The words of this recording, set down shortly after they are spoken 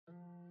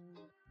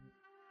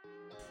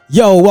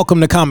Yo, welcome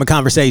to Common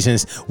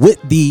Conversations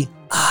with the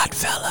Odd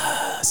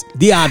Fellas.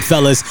 The Odd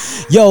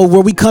Fellas. Yo,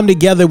 where we come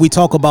together, we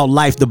talk about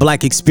life, the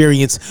black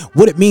experience,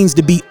 what it means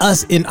to be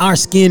us in our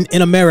skin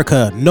in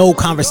America. No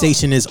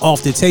conversation is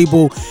off the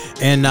table.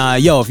 And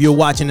if you're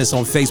watching this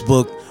on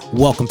Facebook,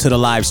 welcome to the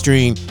live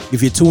stream.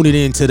 If you're tuning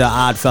in to the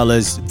Odd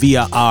Fellas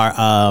via our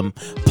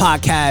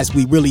podcast,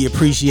 we really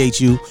appreciate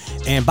you.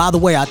 And by the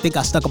way, I think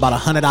I stuck about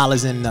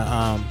 $100 in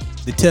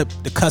the tip,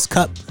 the cuss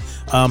cup.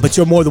 But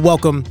you're more than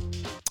welcome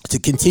to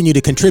continue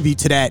to contribute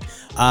to that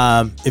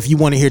if you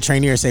want to hear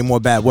Trainier say more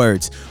bad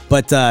words.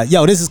 But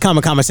this is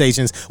Common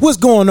Conversations. What's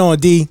going on,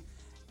 D?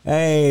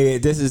 Hey,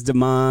 this is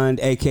Demond,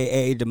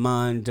 aka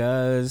Demond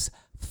Does,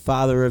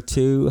 father of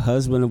two,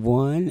 husband of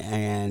one,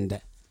 and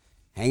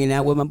hanging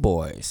out with my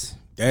boys.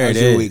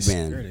 How's your week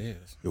been? There it is.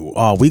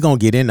 Oh, we gonna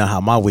get into how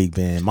my week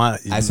been.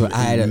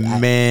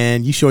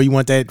 Man, you sure you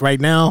want that right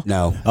now?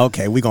 No.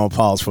 Okay, we gonna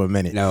pause for a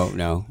minute. No.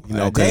 You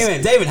know,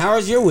 David, how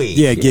was your week?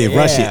 Yeah,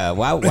 rush it.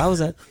 Why was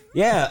that?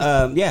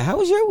 Yeah, how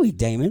was your week,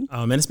 Damon?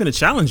 Oh man, it's been a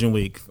challenging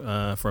week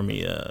for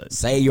me.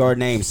 Say your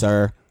name,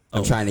 sir.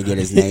 I'm trying to get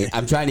his name.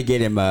 I'm trying to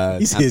get him.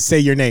 He said, "Say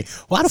your name."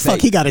 Why the fuck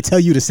he got to tell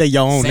you to say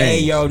your own name? Say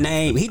your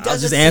name. He I was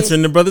doesn't just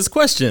answering the brother's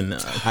question.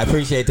 I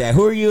appreciate that.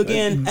 Who are you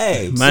again?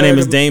 Hey, My name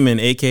is Damon,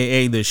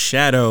 aka The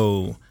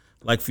Shadow.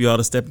 Like for y'all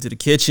to step into the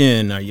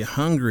kitchen. Are you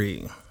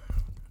hungry?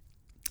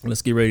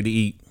 Let's get ready to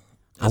eat.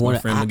 As my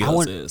friend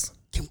Miguel says.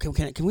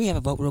 Can we have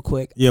a vote real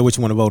quick? Yeah, what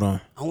you want to vote on?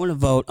 I want to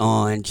vote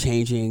on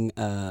changing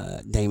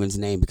Damon's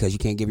name because you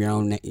can't give your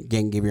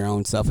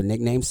own self a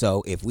nickname.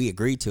 So if we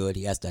agree to it,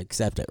 he has to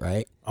accept it,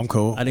 right? I'm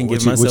cool. I didn't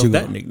give myself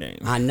that nickname.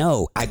 I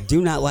know. I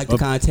do not like the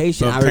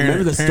connotation. I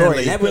remember the story,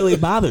 and that really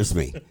bothers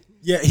me.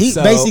 Yeah,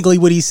 basically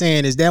what he's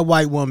saying is that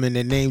white woman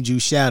that named you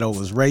Shadow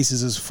was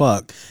racist as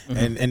fuck,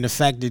 and the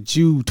fact that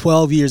you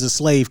 12 years a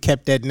slave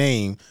kept that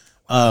name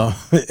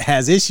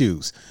has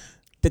issues.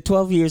 The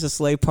 12 years a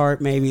slave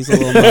part maybe is a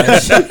little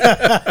much,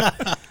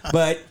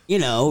 but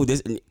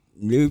this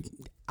new.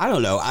 I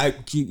don't know.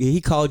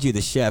 He called you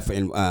the chef,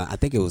 and I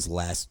think it was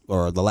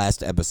the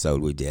last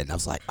episode we did, and I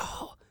was like,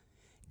 oh,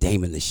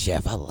 Damon the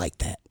chef. I like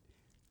that.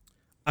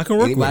 I can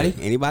work with it.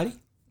 Anybody?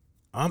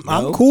 I'm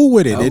cool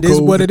with it. It is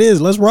what it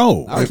is. Let's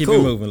roll. All right, keep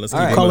it moving. Let's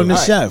keep it calling moving.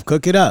 the chef.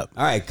 Cook it up.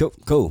 All right,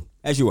 cool.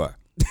 As you are.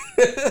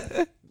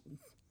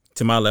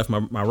 To my left,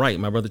 my right,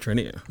 my brother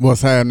Trainier.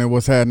 What's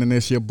happening?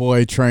 It's your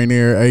boy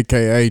Trainier,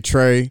 a.k.a.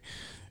 Trey.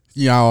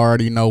 Y'all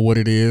already know what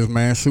it is,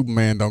 man.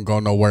 Superman don't go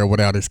nowhere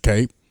without his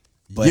cape.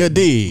 But, you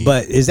did.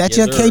 But is that Yes,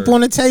 your sir. cape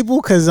on the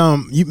table? Because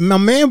my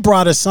man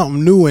brought us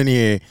something new in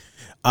here.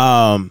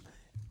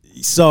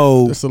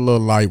 So It's a little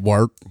light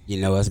work.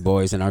 Us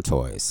boys and our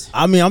toys.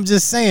 I mean, I'm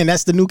just saying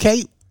that's the new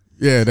cape.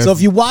 Yeah. That's, So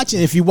if you're watching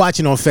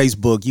on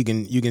Facebook, you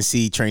can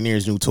see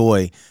Trainier's new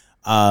toy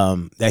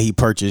that he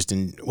purchased.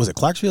 And was it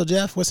Clarksville,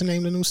 Jeff? What's the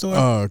name of the new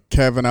store?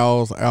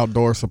 Kavanaugh's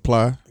Outdoor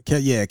Supply.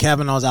 Yeah,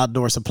 Kavanaugh's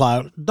Outdoor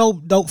Supply.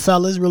 Dope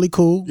fellas, really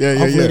cool. Yeah.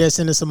 Hopefully they're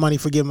sending some money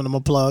for giving them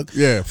a plug.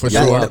 Yeah, for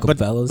Y'all sure. welcome,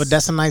 fellas. But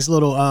that's a nice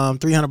little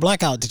 300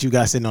 blackout that you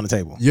got sitting on the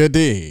table. You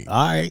did.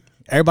 All right.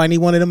 Everybody need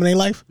one of them in their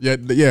life? Yeah,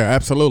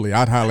 absolutely.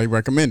 I'd highly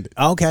recommend it.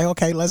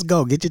 Okay, let's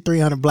go. Get your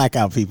 300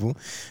 blackout, people.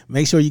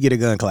 Make sure you get a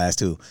gun class,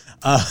 too.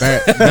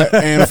 That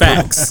and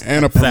Facts.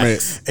 And a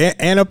permit. Facts.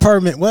 And a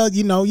permit. Well,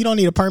 you don't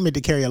need a permit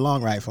to carry a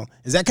long rifle.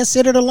 Is that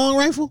considered a long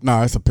rifle?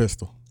 No, it's a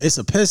pistol. It's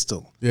a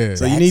pistol. Yeah.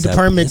 So you need a That's a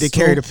permit to pistol?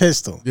 carry the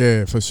pistol.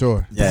 Yeah, for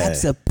sure. Yeah.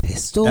 That's a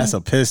pistol? That's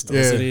a pistol.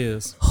 Yeah. Yes, it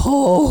is.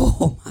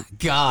 Oh, my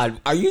God.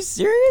 Are you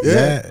serious?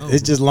 Yeah.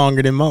 It's just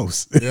longer than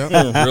most.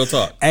 Yeah. Real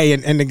talk. Hey,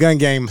 and the gun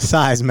game,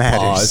 size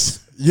matters. Pause.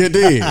 You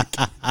did.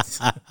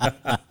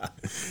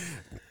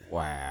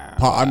 Wow.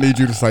 I need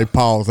you to say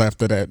pause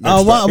after that.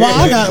 Oh, why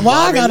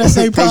I gotta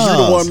say Because you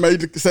the pause?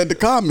 one said the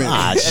comment.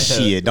 Ah,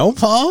 shit, don't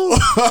pause.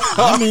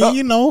 I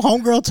mean,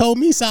 homegirl told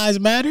me size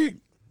mattered.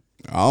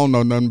 I don't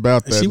know nothing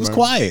about that. She was man.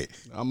 quiet.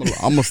 I'm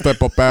gonna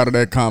step up out of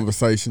that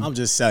conversation. I'm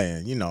just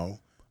saying,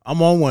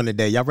 I'm on one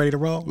today. Y'all ready to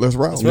roll? Let's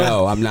roll.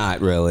 No, I'm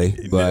not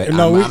really. But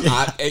No,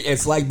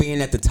 it's like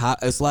being at the top.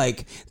 It's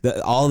like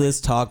all this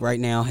talk right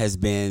now has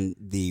been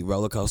the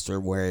roller coaster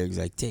where it's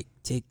like tick,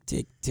 tick,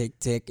 tick, tick,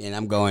 tick. And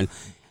I'm going,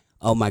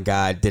 oh my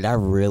God, did I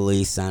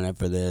really sign up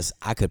for this?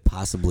 I could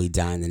possibly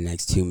die in the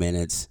next 2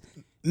 minutes.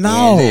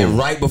 No. And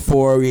right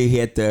before we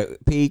hit the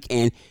peak,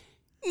 and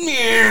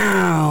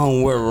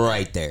we're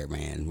right there,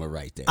 man. We're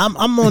right there. I'm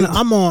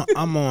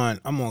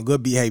on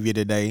good behavior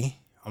today.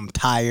 I'm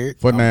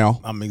tired. For now.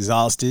 I'm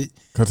exhausted.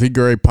 Because he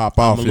great pop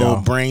off, I'm a little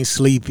y'all. brain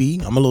sleepy.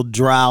 I'm a little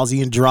drowsy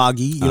and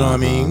droggy. You know what I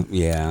mean?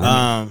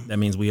 Yeah. That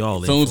means we all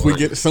live. Soon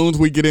as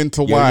we get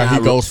into You're why not he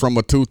re- goes from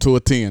a 2 to a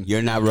 10.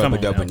 You're not Come rubbing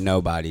on dope now. with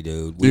nobody,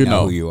 dude. We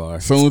know who you are.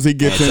 Soon as he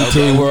gets It's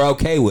okay. into We're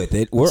okay with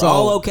it. We're So-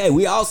 all okay.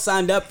 We all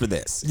signed up for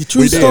this.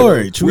 True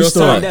story. True Real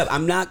story. Signed up.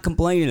 I'm not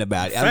complaining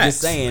about it. I'm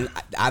just Facts. saying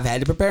I've had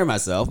to prepare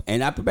myself,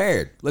 and I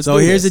prepared. Let's So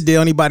do here's this. the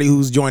deal. Anybody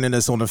who's joining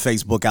us on the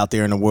Facebook out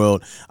there in the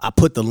world, I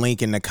put the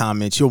link in the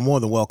comments. You're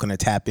more than welcome to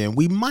tap in.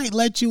 We might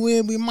let you in.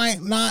 in. We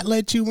might not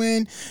let you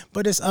in,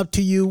 but it's up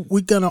to you.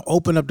 We're going to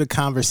open up the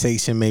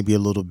conversation maybe a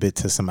little bit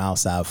to some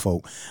outside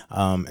folk,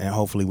 and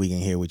hopefully we can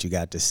hear what you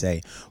got to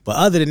say. But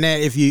other than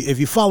that, if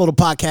you follow the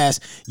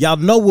podcast, y'all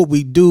know what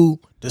we do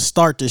to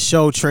start the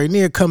show.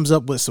 Trainier comes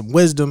up with some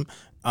wisdom,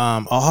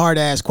 a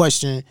hard-ass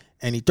question,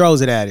 and he throws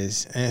it at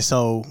us. And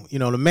so,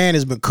 the man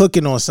has been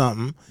cooking on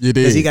something.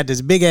 Because he got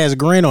this big-ass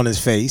grin on his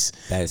face.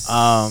 That's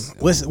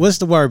what's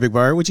the word, Big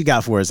Bird? What you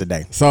got for us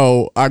today?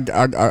 So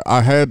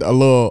I had a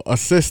little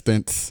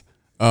assistance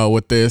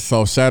with this.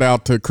 So shout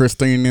out to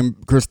Christina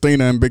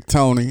and Big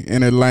Tony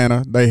in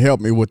Atlanta. They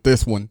helped me with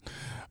this one.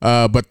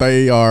 But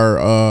they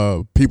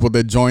are people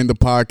that join the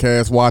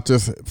podcast, watch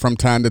us from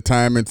time to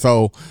time. And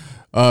so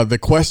the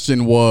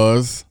question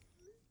was...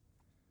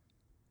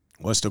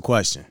 What's the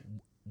question?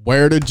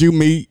 Where did you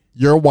meet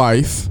your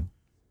wife,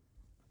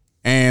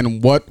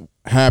 and what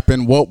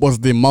happened? What was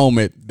the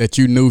moment that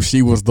you knew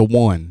she was the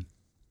one?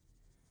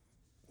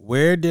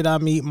 Where did I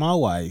meet my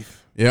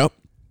wife? Yep.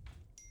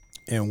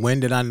 And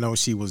when did I know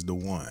she was the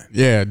one?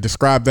 Yeah,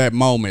 describe that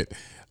moment.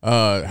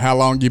 How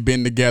long you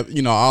been together?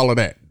 All of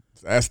that.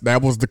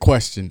 That was the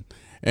question.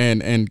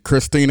 And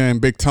Christina and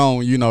Big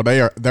Tone,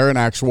 they're an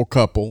actual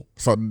couple,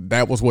 so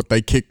that was what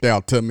they kicked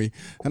out to me.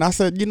 And I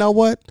said, you know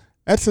what?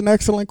 That's an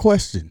excellent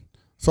question.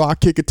 So I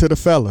kick it to the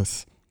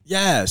fellas.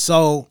 Yeah.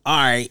 So, all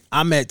right.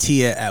 I met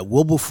Tia at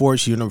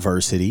Wilberforce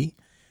University.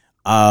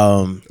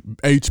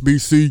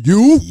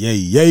 HBCU.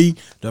 Yay.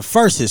 The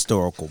first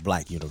historical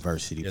black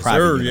university,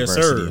 private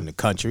university in the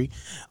country.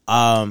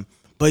 But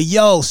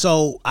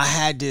so I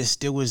had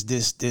there was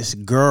this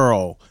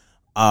girl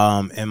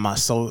in my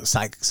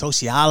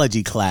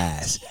sociology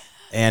class.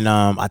 And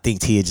I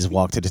think Tia just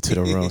walked to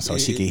the room so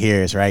she could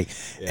hear us, right?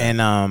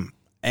 Yeah.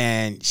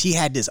 And she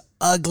had this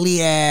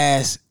ugly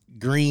ass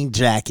green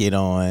jacket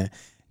on,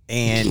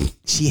 and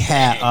she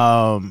had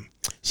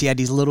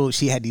these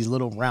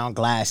little round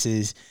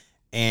glasses,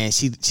 and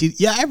she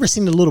ever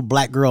seen the little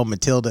black girl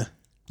Matilda?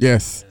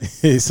 Yes.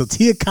 So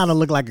Tia kind of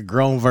looked like a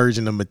grown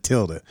version of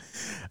Matilda,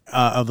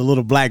 of the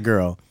little black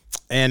girl.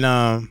 And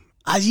I'm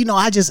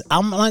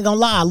not gonna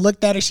lie, I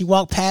looked at her, she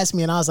walked past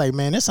me, and I was like,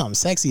 man, there's something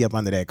sexy up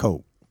under that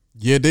coat.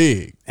 You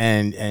dig.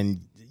 And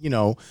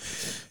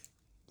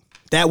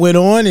that went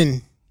on,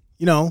 and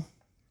I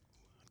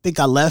think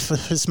I left for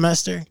the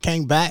semester,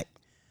 came back,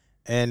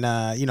 and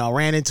I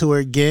ran into her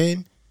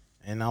again,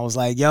 and I was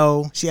like,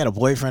 yo, she had a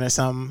boyfriend or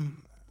something.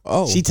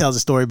 Oh. She tells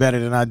the story better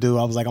than I do.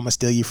 I was like, I'm gonna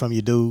steal you from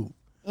your dude.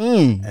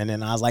 And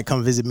then I was like,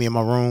 come visit me in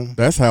my room.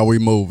 That's how we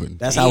moving.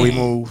 That's how we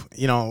move,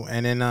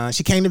 and then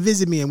she came to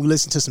visit me, and we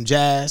listened to some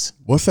jazz.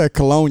 What's that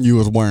cologne you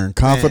was wearing?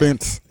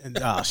 Confidence?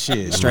 Oh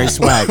shit, straight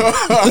swag.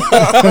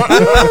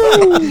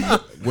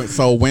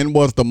 So when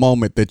was the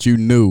moment that you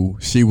knew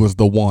she was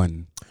the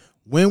one?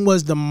 When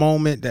was the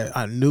moment that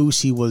I knew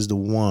she was the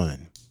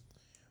one?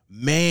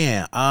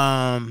 Man,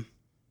 I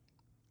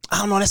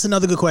don't know. That's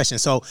another good question.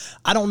 So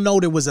I don't know.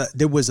 There was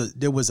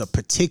a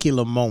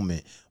particular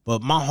moment,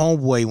 but my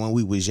homeboy, when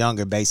we was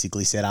younger,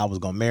 basically said I was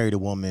gonna marry the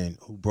woman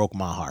who broke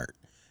my heart,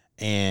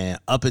 and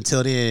up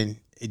until then,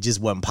 it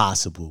just wasn't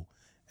possible.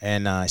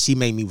 And she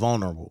made me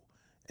vulnerable,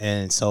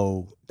 and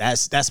so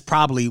that's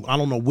probably, I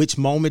don't know which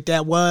moment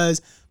that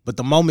was, but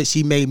the moment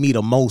she made me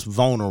the most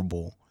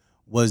vulnerable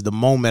was the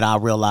moment I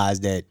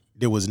realized that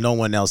there was no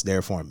one else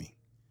there for me.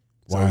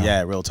 So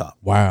yeah, real talk.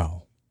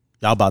 Wow.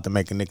 Y'all about to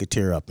make a nigga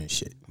tear up and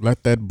shit.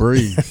 Let that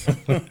breathe.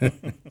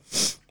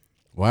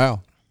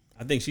 Wow.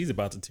 I think she's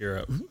about to tear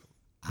up.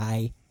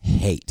 I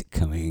hate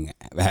coming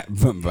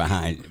from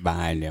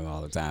behind them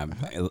all the time.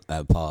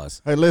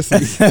 Pause. Hey, listen.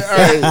 He got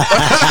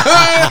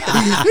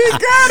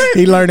it.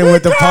 He learning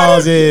what the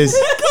pause is. He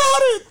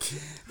got it.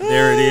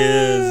 There it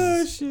is.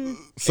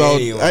 So,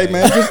 Anyway.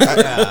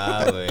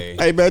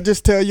 hey man,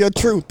 just tell your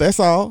truth. That's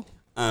all.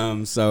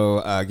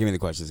 So give me the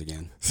questions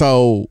again.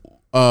 So,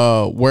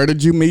 where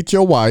did you meet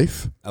your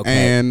wife? Okay.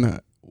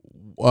 And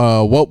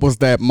what was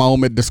that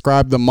moment?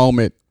 Describe the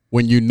moment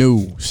when you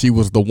knew she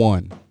was the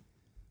one.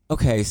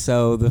 Okay,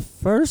 so the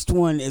first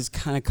one is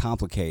kind of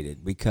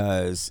complicated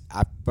because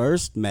I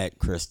first met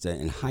Krista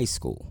in high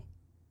school.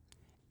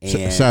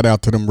 And, Shout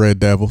out to them Red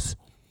Devils.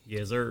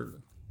 Yes, sir.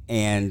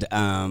 And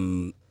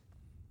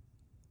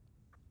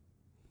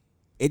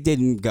it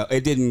didn't go.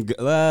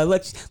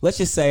 Let's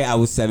just say I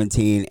was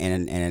 17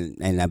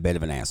 and a bit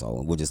of an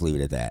asshole. We'll just leave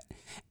it at that.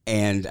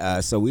 And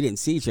so we didn't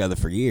see each other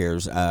for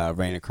years.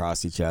 Ran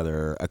across each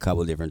other a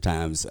couple of different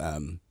times.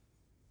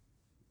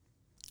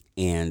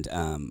 And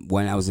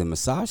when I was in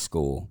massage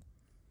school,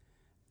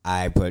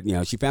 I put,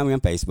 she found me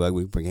on Facebook.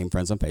 We became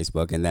friends on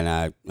Facebook. And then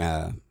I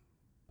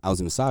was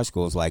in massage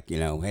school. It's like,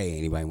 hey,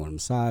 anybody want a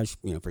massage?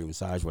 Free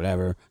massage,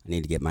 whatever. I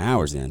need to get my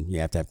hours in. You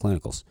have to have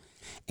clinicals.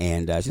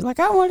 And she's like,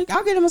 I'll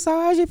get a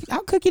massage.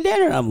 I'll cook you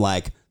dinner. I'm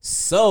like,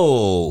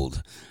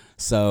 sold.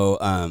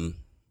 So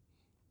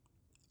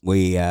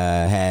we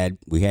had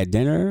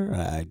dinner.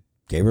 I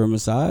gave her a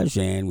massage,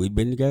 and we've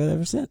been together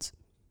ever since.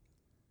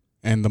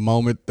 And the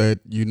moment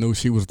that you knew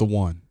she was the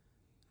one?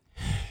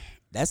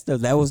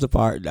 that was the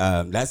part.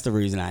 That's the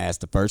reason I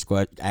asked the first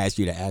question. I asked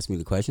you to ask me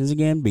the questions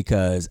again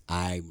because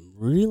I'm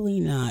really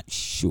not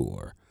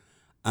sure.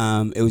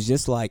 It was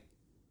just like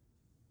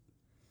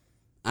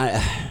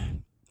I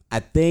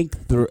think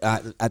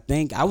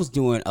I was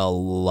doing a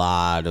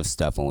lot of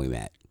stuff when we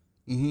met.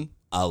 Mm-hmm.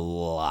 A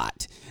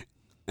lot,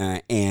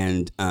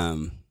 and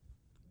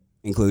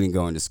including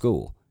going to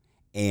school.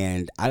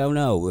 And I don't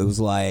know. It was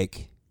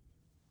like.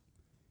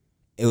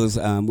 It was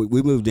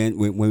we moved in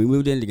when we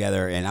moved in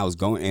together, and I was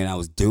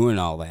doing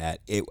all that.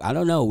 I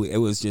don't know. It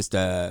was just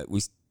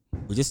we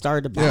just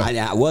started to.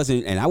 Yeah. I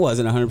wasn't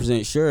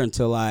 100% sure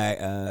until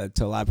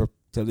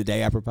the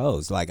day I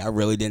proposed. Like I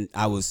really didn't.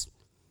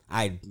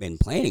 I'd been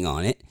planning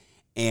on it,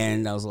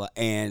 and I was like,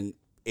 and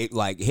it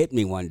like hit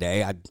me one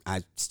day.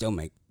 I still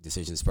make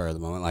decisions spur of the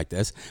moment like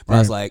this, but I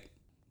was like,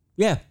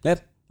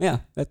 that's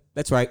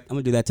right. I'm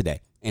gonna do that today,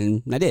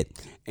 and I did.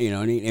 You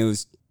know, and it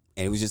was.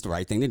 And it was just the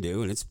right thing to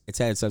do, and it's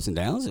had its ups and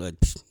downs. But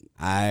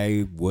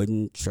I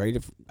wouldn't trade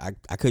it.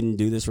 I couldn't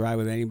do this ride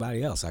with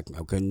anybody else. I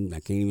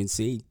can't even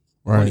see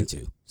wanting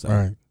to. So.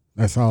 Right,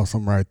 that's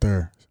awesome right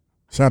there.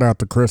 Shout out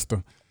to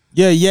Krista.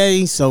 Yeah,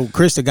 yay. So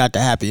Krista got the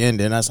happy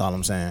ending. That's all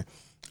I'm saying.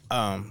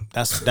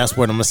 That's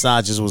where the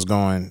massages was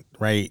going,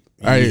 right?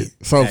 Hey,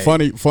 so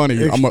funny.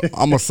 I'm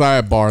a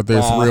sidebar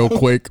this real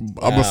quick.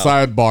 I'm a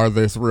sidebar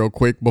this real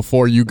quick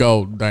before you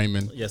go,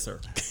 Damon. Yes,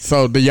 sir.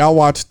 So do y'all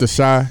watch The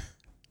Chi?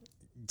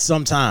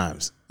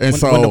 Sometimes, and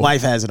when the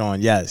wife has it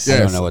on, yes. I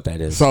don't know what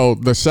that is. So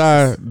The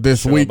Chi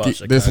this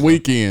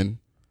weekend,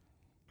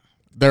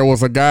 there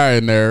was a guy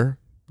in there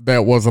that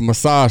was a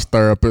massage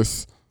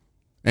therapist,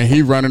 and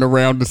he running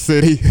around the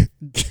city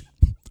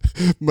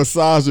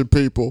massaging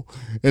people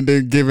and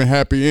then giving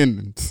happy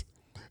endings.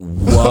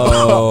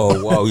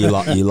 Whoa, you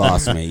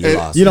lost me.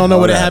 You don't know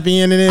what a happy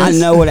ending is? I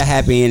know what a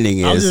happy ending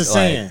is. I'm just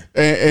saying.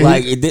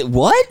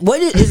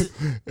 What is?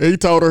 He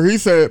told her. He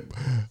said,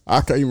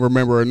 I can't even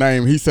remember her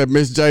name. He said,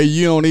 Miss J,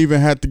 you don't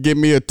even have to give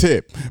me a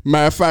tip.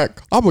 Matter of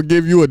fact, I'm going to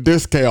give you a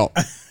discount.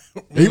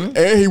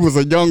 He was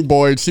a young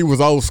boy and she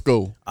was old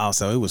school. Oh,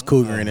 so it was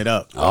cougering it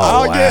up.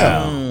 Oh wow.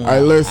 Yeah.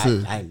 Hey,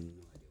 listen.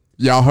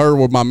 Y'all heard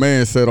what my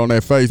man said on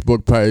that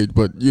Facebook page,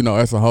 but,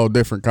 that's a whole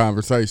different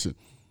conversation.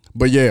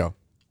 But, yeah.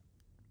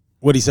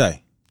 What'd he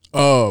say?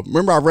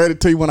 Remember I read it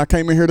to you when I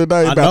came in here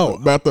today?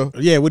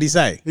 Yeah, what'd he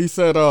say? He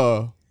said,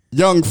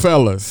 young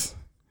fellas,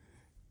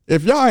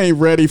 if y'all ain't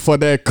ready for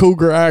that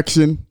cougar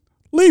action,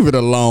 leave it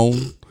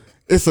alone.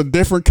 It's a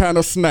different kind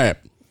of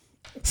snack,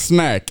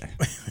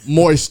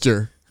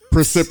 moisture,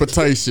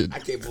 precipitation. I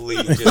can't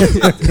believe you just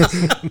did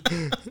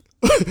this.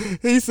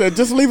 He said,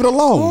 just leave it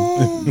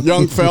alone,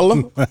 young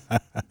fella.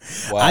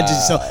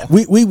 Wow.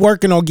 We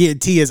working on getting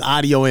Tia's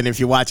audio in if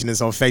you're watching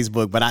this on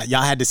Facebook, but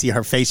y'all had to see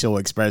her facial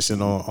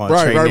expression on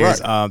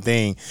Trey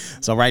thing.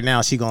 So right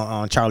now she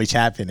going Charlie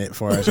Chaplin it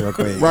for us real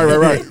quick.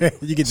 Right.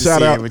 You get to see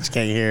it, but you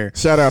can't hear.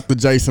 Shout out to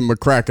Jason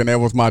McCracken. That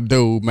was my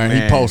dude, man.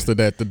 He posted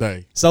that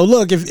today. So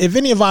look, if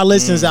any of our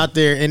listeners out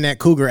there in that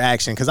cougar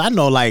action, because I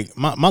know like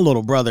my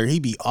little brother,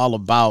 he be all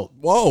about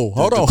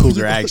hold on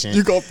cougar action.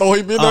 You gonna throw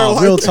him in there?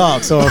 Real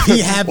talk. So if he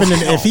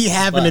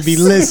happened to be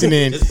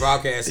listening,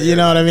 you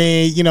know what I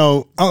mean?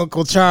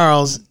 Uncle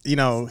Charles, he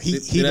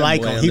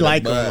like him. He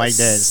like him like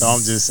that. So I'm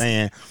just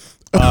saying.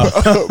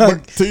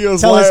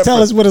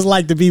 Tell us what it's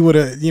like to be with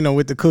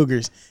with the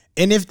Cougars.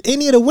 And if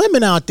any of the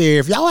women out there,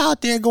 if y'all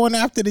out there going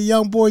after the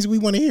young boys, we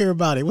want to hear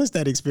about it. What's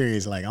that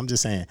experience like? I'm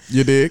just saying.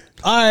 You dig?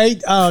 All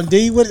right,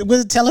 D,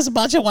 tell us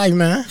about your wife,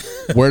 man.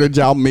 Where did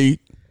y'all meet?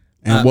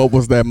 And what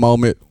was that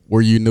moment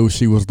where you knew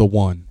she was the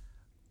one?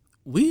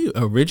 We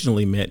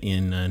originally met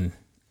in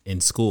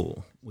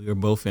school. We were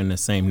both in the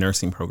same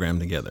nursing program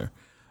together.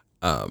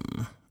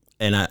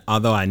 And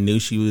although I knew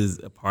she was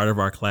a part of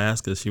our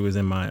class because she was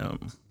in my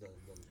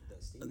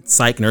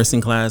psych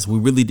nursing class, we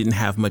really didn't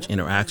have much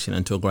interaction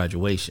until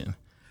graduation,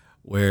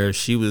 where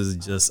she was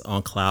just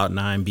on cloud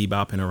nine,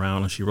 bebopping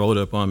around, and she rolled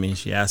up on me and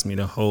she asked me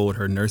to hold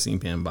her nursing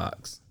pen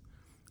box.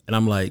 And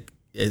I'm like,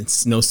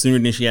 it's no sooner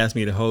than she asked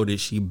me to hold it,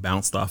 she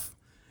bounced off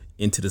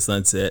into the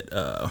sunset,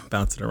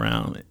 bouncing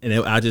around. And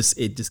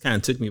it just kind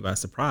of took me by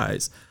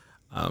surprise.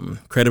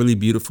 Incredibly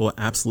beautiful,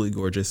 absolutely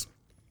gorgeous.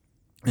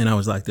 And I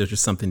was like, there's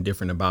just something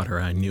different about her.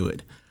 I knew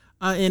it.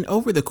 And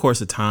over the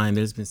course of time,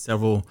 there's been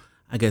several,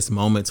 I guess,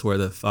 moments where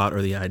the thought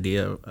or the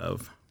idea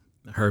of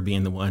her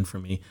being the one for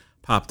me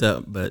popped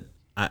up. But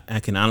I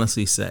can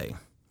honestly say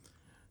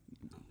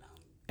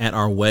at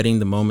our wedding,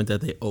 the moment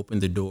that they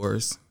opened the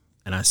doors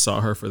and I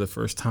saw her for the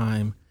first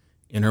time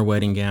in her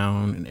wedding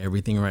gown and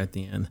everything right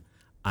then,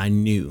 I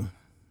knew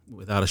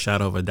without a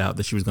shadow of a doubt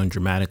that she was going to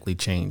dramatically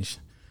change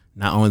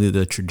not only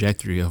the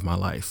trajectory of my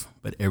life,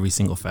 but every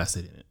single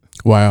facet in it.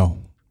 Wow.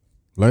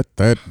 Let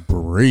that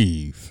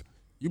breathe.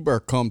 You better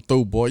come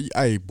through, boy.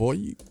 Hey,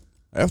 boy,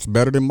 that's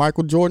better than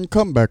Michael Jordan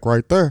comeback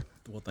right there.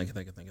 Well, thank you.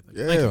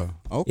 Yeah.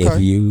 Okay. If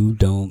you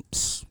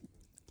don't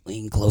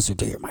lean closer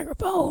to your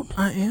microphone.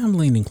 I am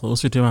leaning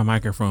closer to my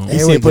microphone.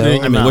 There we put it go.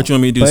 in your mouth. What you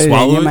want me to do? Put it in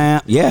Swallow your it?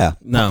 mouth. Yeah.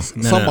 No.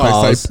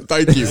 Somebody say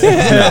thank you.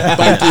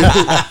 Thank you.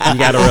 You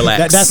gotta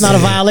relax. That's not a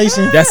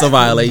violation. That's a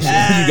violation.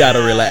 You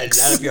gotta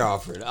relax. If you're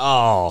offered.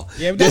 Oh.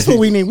 Yeah, that's what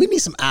we need. We need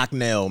some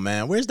Ocknell,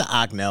 man. Where's the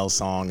Ocknell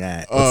song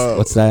at?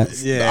 What's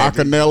that? Yeah,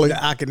 the Akinelli. The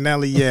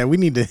Akinelli. Yeah, we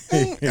need to.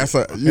 That's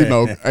a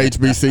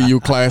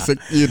HBCU classic.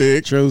 You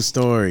dig? True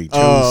story.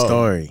 True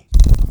story.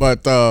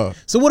 But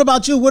So what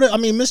about you?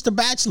 Mr.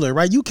 Bachelor,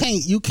 right? You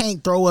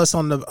can't throw us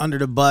under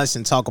the bus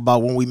and talk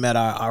about when we met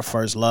our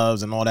first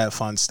loves and all that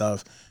fun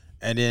stuff,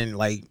 and then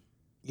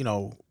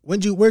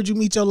where'd you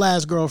meet your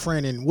last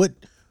girlfriend and what?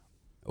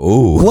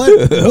 Ooh.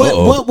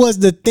 What was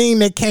the thing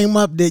that came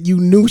up that you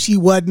knew she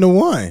wasn't the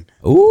one?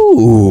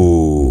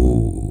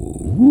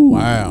 Ooh.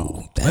 wow.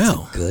 That's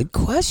a good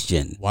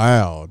question.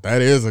 Wow,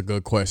 that is a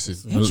good question.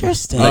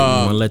 Interesting. You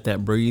want to let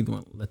that breathe?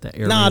 Let that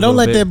air. Nah, don't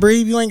let that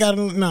breathe. You ain't got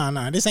to.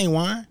 Nah. This ain't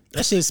wine.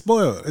 That shit's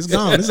spoiled. It's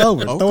gone. It's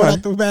over. Throw it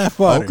out the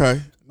bathwater.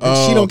 Okay.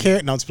 She don't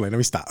care. No, I'm just playing. Let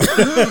me stop.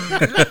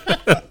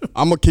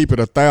 I'm gonna keep it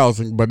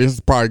 1,000, but this is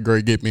probably going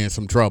to get me in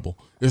some trouble.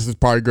 This is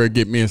probably going to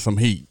get me in some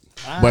heat.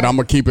 But I'm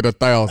gonna keep it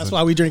 1,000. That's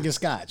why we drinking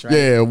scotch, right?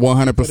 Yeah, Put it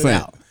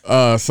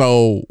 100%.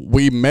 So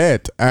we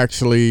met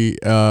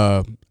actually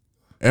at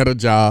a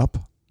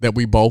job that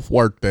we both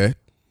worked at,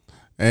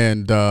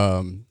 and if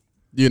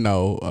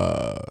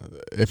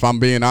I'm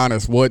being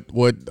honest, what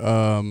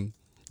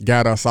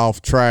got us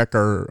off track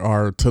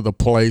or to the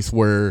place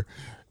where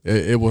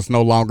it was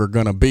no longer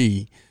gonna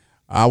be,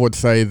 I would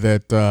say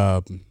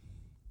that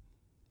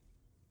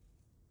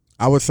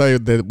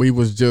we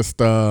was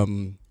just I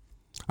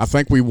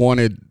think we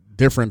wanted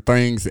different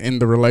things in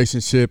the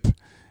relationship,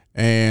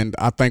 and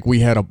I think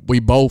we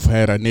both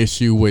had an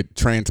issue with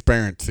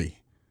transparency.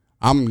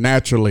 I'm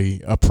naturally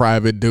a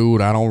private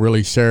dude. I don't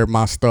really share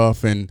my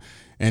stuff, and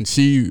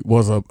she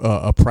was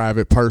a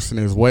private person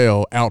as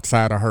well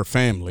outside of her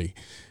family,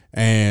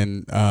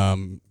 and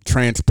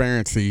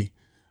transparency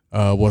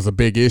was a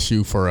big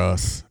issue for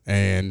us,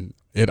 and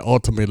it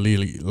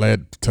ultimately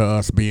led to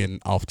us being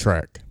off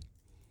track.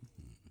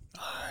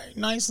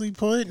 Nicely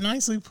put.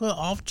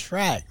 Off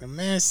track. The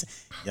man,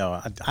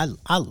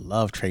 I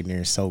love Trey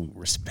Neer. So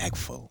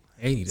respectful.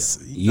 Hey,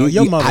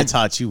 Your mother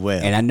taught you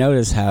well. And I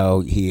noticed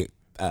how he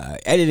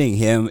editing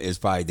him is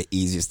probably the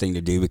easiest thing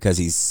to do because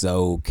he's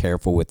so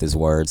careful with his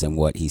words and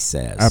what he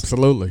says.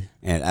 Absolutely.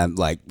 And I'm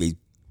like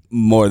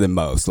more than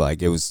most.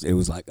 Like it was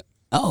like,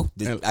 oh,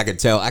 I could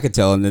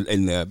tell in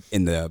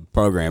the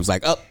programs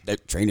like, oh,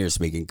 that trainer's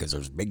speaking because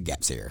there's big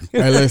gaps here.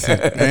 Hey,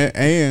 listen,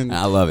 and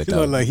I love it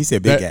though. Like he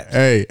said, big gaps.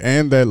 Hey,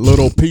 and that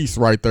little piece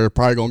right there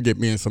probably gonna get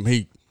me in some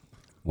heat.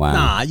 Wow.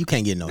 Nah, you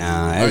can't get no.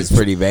 Nah, that was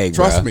pretty vague.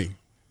 Trust bro. me.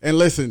 And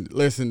listen,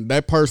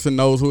 that person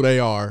knows who they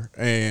are,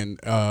 and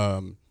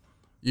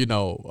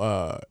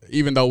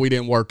even though we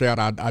didn't work out,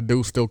 I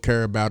do still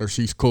care about her.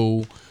 She's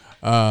cool,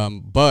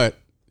 but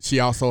she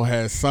also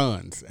has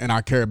sons, and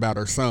I care about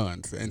her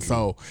sons, and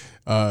so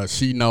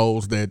she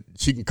knows that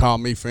she can call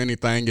me for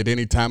anything at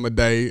any time of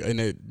day, and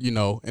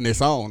and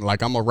it's on.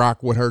 Like I'm a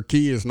rock with her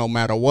kids no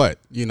matter what,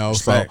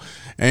 Respect. So,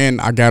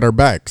 and I got her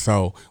back.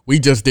 So we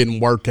just didn't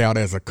work out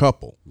as a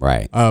couple,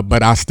 Right.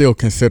 but I still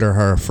consider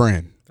her a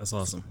friend. that's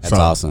awesome. That's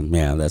awesome.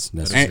 Yeah, that's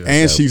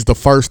And she's the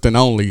first and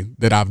only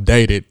that I've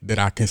dated that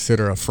I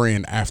consider a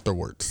friend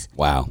afterwards.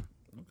 wow.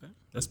 Okay,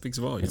 that speaks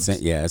volumes.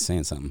 It's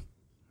saying something.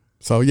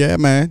 So yeah,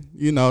 man,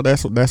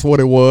 that's what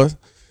it was.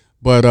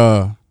 But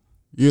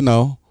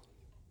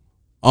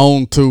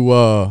on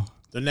to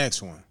The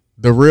next one.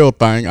 the real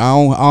thing. I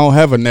don't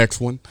have a next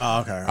one.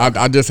 Oh, okay.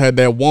 I just had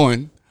that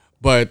one.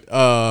 But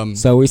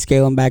So we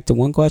scaling back to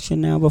one question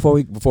now before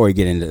we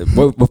get into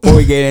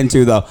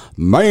the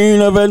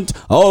main event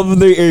of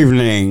the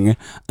evening.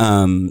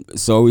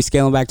 So are we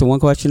scaling back to one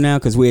question now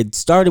because we had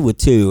started with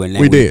two and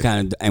then we've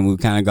kind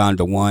of gone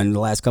to one the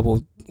last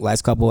couple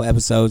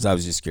episodes. I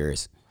was just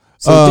curious.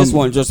 So just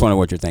wonder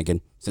what you're thinking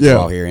since we're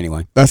all here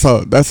anyway. That's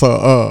a that's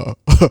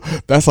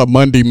a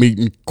Monday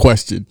meeting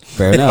question.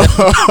 Fair enough.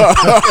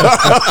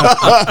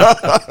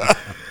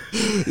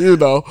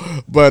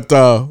 But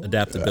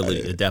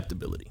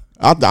Adaptability.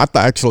 I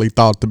actually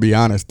thought, to be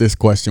honest, this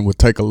question would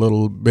take a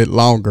little bit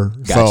longer.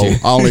 Gotcha.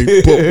 So I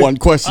only put one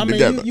question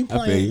together. You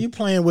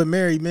playing with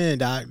married men,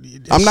 Doc.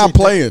 I'm not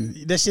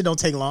playing. That shit don't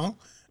take long.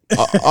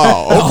 Okay.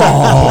 Oh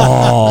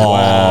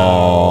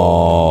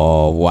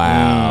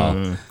wow.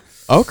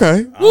 Okay.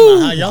 I don't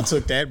know how y'all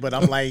took that, but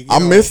I'm like, I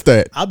missed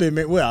that. I've been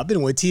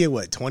with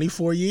Tia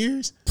 24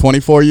 years,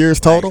 24 years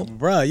total.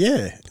 Bruh,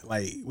 yeah.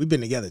 Like we've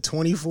been together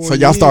 24. So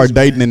y'all started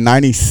dating in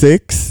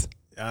 '96.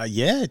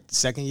 Yeah,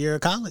 second year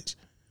of college.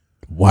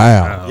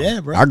 Wow. Yeah,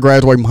 bro. I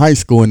graduated from high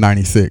school in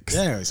 '96.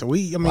 Yeah, so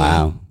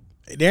Wow.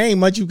 there ain't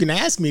much you can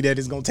ask me that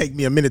is gonna take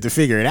me a minute to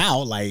figure it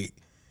out. Like,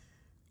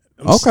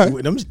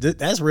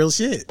 that's real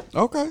shit.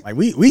 Okay. Like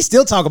we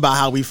still talk about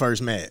how we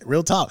first met.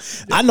 Real talk.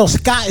 I know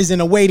Scott is in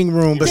the waiting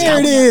room, but there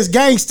it is,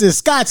 gangster.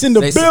 Scott's in the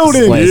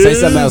building. Say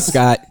something else,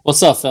 Scott.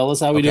 What's up,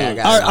 fellas? How we doing?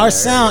 Our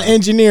sound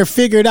engineer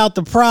figured out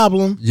the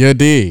problem. You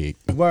dig.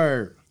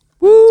 Word.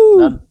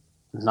 Woo.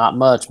 Not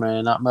much,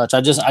 man. Not much.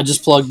 I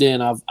just plugged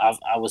in. I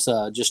was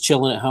just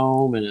chilling at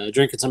home and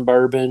drinking some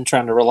bourbon,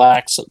 trying to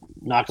relax,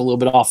 knock a little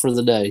bit off for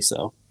the day.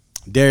 So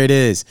there it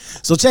is.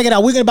 So check it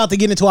out. We're about to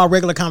get into our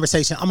regular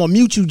conversation. I'm gonna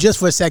mute you just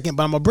for a second,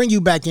 but I'm gonna bring you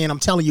back in. I'm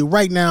telling you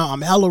right now,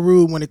 I'm hella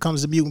rude when it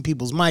comes to muting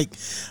people's mic.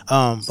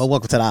 But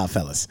welcome to the Odd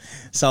Fellas.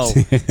 So,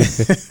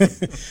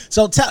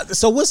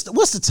 so what's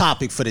the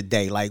topic for the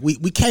day? Like we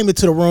came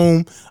into the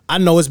room. I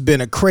know it's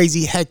been a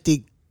crazy,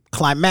 hectic,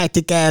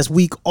 climactic ass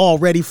week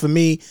already for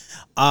me.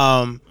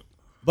 But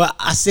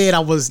I said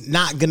I was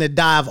not gonna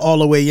dive all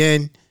the way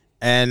in,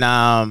 and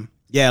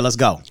yeah, let's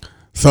go.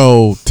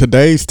 So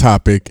today's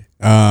topic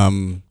that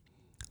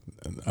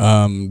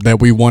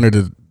we wanted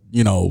to,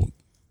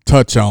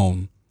 touch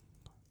on.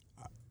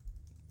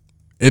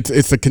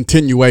 It's a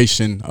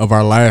continuation of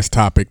our last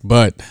topic,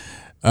 but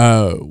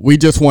we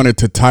just wanted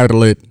to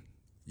title it,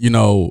 in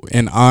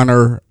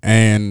honor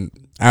and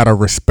out of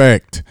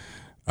respect,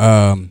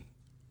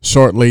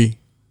 shortly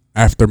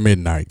after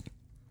midnight.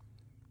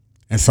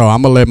 And so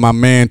I'm gonna let my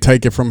man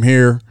take it from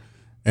here,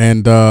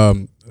 and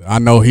I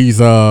know he's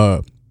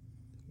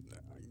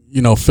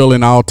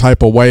feeling all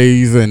type of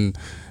ways, and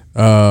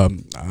I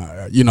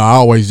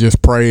always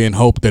just pray and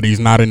hope that he's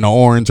not in the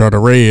orange or the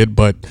red,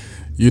 but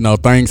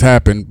things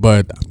happen.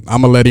 But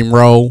I'm gonna let him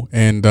roll,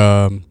 and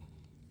I'm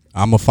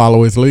gonna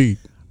follow his lead.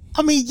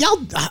 I mean,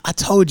 y'all, I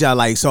told y'all,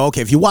 like, so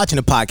okay, if you're watching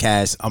the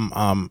podcast,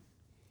 I'm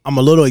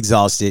a little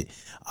exhausted.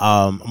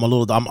 I'm a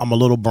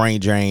little brain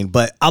drained,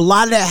 but a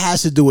lot of that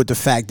has to do with the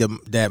fact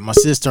that my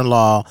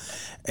sister-in-law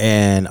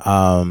and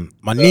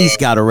my niece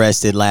got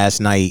arrested last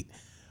night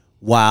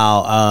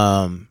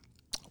while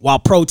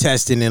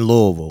protesting in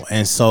Louisville.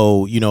 And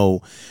so,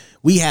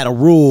 we had a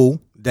rule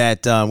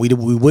that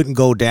we wouldn't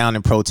go down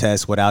and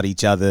protest without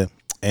each other.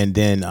 And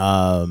then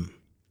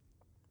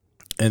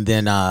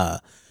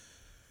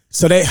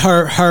so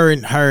her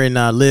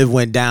and Liv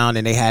went down,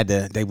 and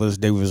they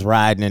was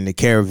riding in the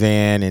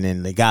caravan, and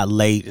then they got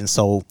late. And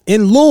so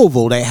in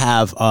Louisville, they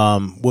have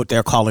what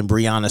they're calling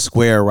Breonna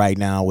Square right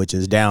now, which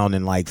is down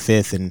in like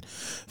 5th and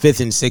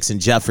 6th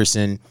and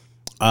Jefferson.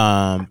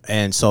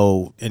 And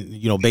so,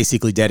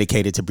 basically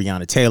dedicated to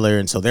Breonna Taylor.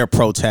 And so they're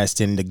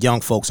protesting. The young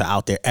folks are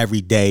out there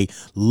every day.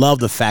 Love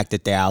the fact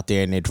that they're out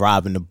there and they're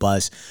driving the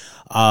bus.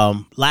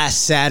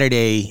 Last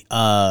Saturday,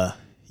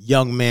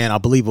 young man, I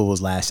believe it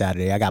was last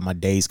Saturday. I got my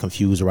days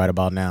confused right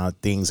about now.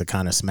 Things are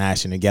kind of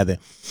smashing together.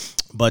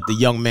 But the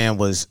young man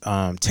was,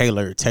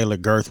 Taylor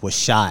Girth was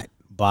shot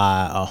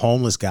by a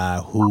homeless guy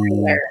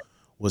who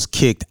was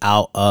kicked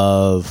out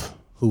of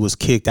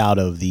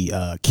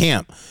the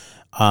camp.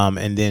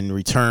 And then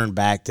returned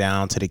back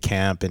down to the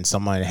camp, and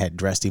somebody had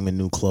dressed him in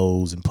new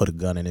clothes and put a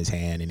gun in his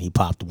hand, and he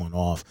popped one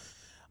off,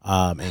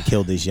 and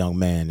killed this young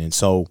man. And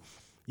so,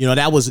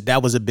 that was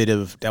a bit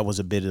of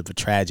a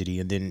tragedy.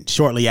 And then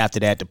shortly after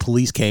that, the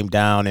police came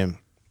down and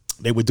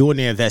they were doing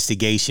their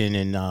investigation,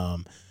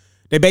 and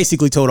they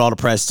basically told all the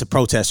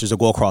protesters to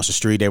go across the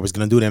street. They was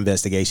going to do the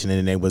investigation, and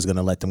then they was going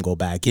to let them go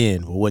back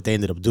in. But what they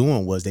ended up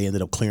doing was they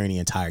ended up clearing the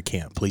entire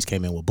camp. Police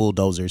came in with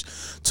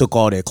bulldozers, took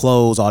all their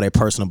clothes, all their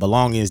personal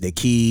belongings, their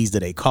keys to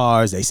their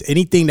cars.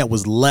 Anything that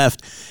was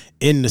left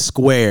in the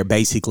square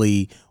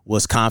basically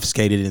was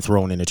confiscated and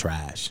thrown in the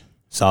trash.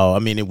 So, I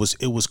mean, it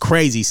was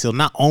crazy. So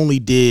not only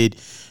did,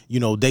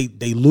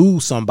 they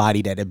lose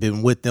somebody that had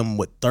been with them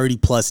with 30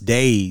 plus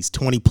days,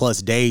 20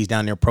 plus days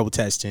down there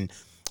protesting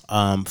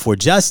for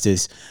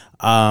justice,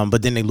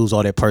 but then they lose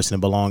all their personal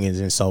belongings.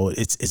 And so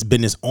it's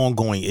been this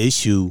ongoing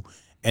issue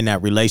in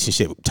that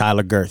relationship.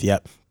 Tyler Girth,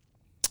 yep.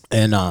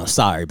 And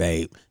sorry,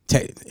 babe.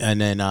 And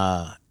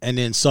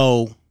then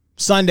so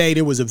Sunday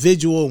there was a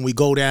vigil, and we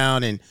go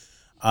down, and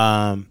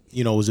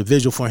it was a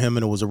vigil for him,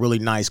 and it was a really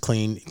nice,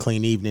 clean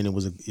evening. It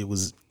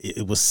was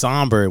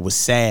somber, it was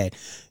sad,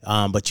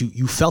 but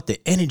you felt the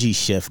energy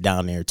shift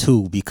down there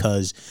too,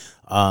 because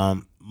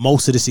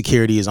most of the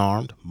security is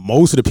armed.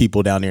 Most of the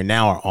people down there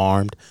now are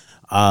armed,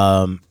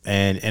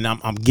 and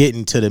I'm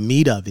getting to the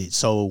meat of it.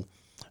 So,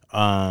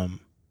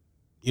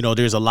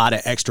 there's a lot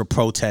of extra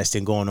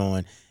protesting going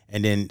on.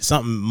 And then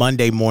something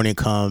Monday morning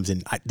comes,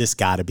 and this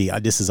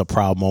is a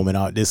proud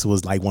moment. This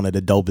was like one of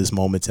the dopest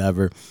moments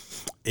ever.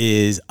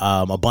 Is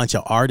a bunch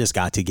of artists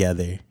got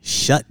together,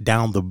 shut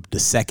down the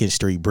 2nd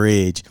Street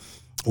Bridge,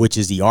 which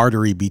is the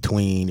artery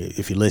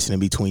if you're listening,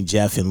 between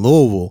Jeff and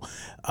Louisville.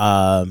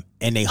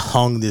 And they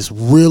hung this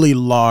really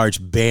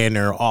large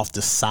banner off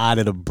the side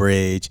of the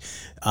bridge.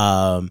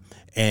 And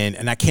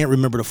I can't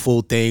remember the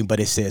full thing, but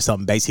it said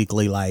something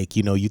basically like,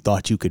 you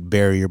thought you could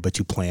bury her, but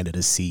you planted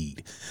a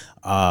seed.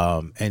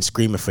 And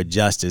screaming for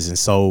justice. And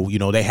so,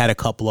 they had a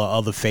couple of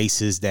other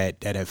faces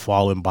that had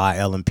fallen by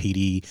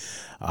LMPD.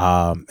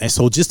 And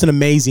so just an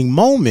amazing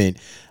moment.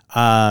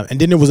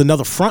 And then there was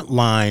another front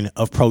line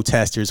of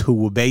protesters who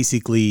were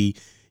basically,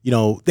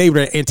 they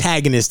were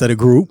antagonists of the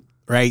group,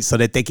 right? So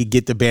that they could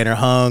get the banner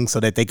hung, so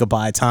that they could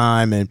buy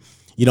time. And,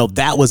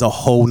 that was a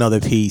whole nother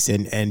piece,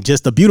 and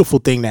just a beautiful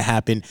thing that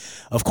happened.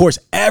 Of course,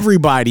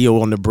 everybody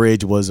on the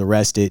bridge was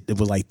arrested. It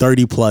was like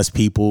 30 plus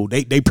people.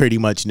 They pretty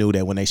much knew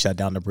that when they shut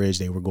down the bridge,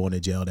 they were going to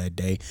jail that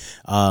day.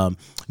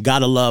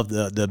 Gotta love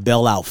the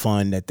bailout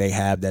fund that they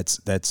have. That's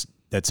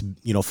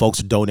folks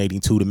are donating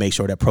to make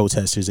sure that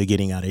protesters are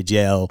getting out of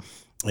jail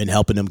and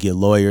helping them get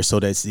lawyers. So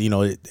that's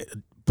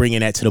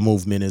bringing that to the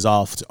movement is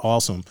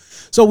awesome.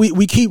 So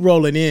we keep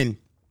rolling in.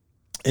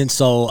 And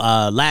so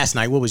last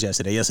night, what was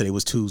yesterday? Yesterday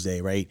was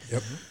Tuesday, right?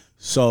 Yep.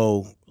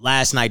 So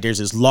last night there's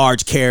this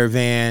large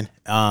caravan,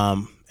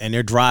 and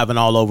they're driving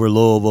all over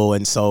Louisville.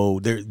 And so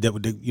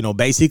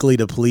basically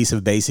the police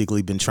have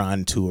basically been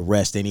trying to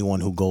arrest anyone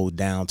who goes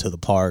down to the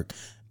park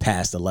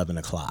past 11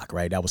 o'clock,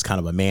 right? That was kind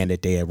of a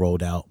mandate they had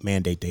rolled out.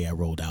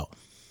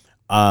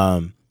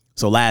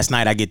 So last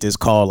night I get this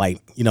call,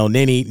 like,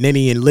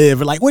 Nenny and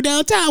Liv are like, we're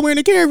downtown, we're in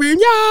the caravan,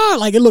 yeah.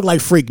 Like, it looked like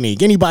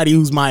Freaknik. Anybody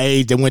who's my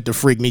age that went to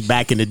Freaknik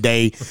back in the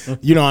day,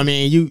 you know what I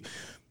mean?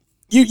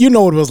 You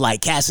know what it was like.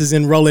 Cats is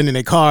in rolling in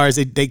their cars,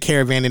 they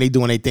caravan and they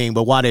doing their thing.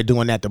 But while they're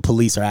doing that, the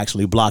police are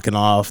actually blocking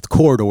off the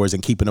corridors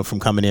and keeping them from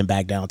coming in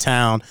back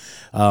downtown.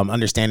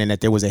 Understanding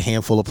that there was a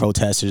handful of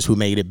protesters who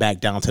made it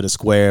back down to the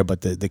square, but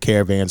the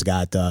caravans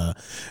got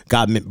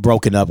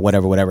broken up,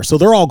 whatever. So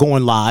they're all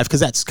going live,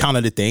 because that's kind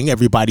of the thing.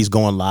 Everybody's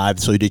going live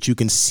so that you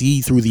can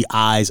see through the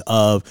eyes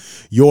of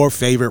your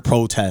favorite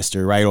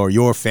protester, right? Or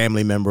your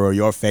family member or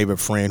your favorite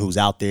friend who's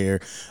out there,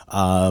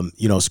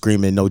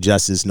 screaming no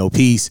justice, no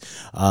peace.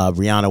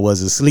 Rihanna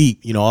was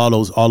asleep, all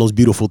those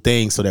beautiful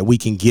things, so that we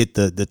can get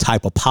the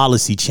type of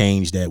policy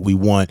change that we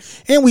want,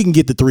 and we can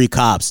get the 3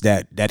 cops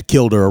that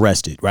killed her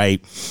arrested, right?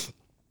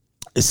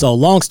 So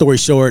long story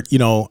short,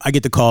 I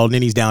get the call,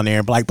 Nenny's down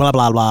there, like blah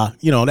blah blah,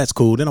 that's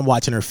cool. Then I'm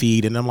watching her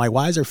feed, and I'm like,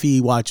 why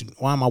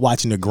am I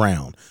watching the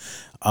ground?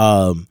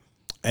 And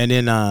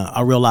then I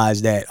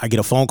realized that I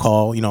get a phone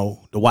call,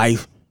 the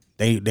wife,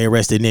 they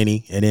arrested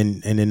Nenny, and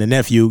then the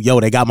nephew,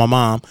 they got my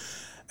mom.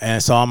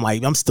 And so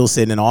I'm still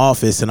sitting in the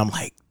office, and I'm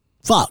like,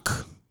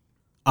 fuck.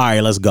 All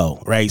right, let's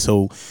go. Right.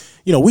 So,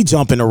 we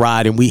jump in the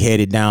ride and we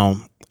headed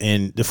down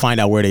and to find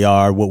out where they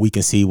are, what we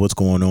can see, what's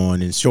going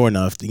on. And sure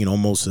enough,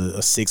 almost a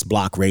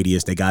 6-block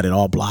radius, they got it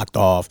all blocked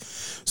off.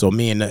 So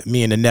me and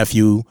the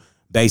nephew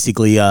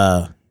basically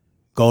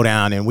go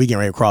down, and we get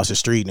ready to cross the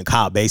street, and the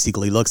cop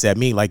basically looks at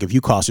me like, if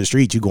you cross the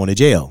street, you're going to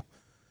jail.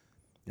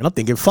 And I'm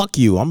thinking, fuck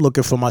you. I'm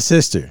looking for my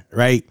sister.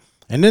 Right.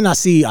 And then I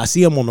see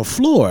him on the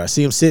floor. I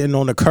see him sitting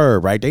on the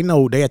curb, right? They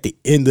know they at the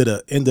end of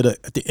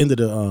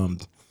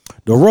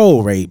the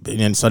road, right?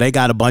 And so they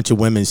got a bunch of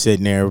women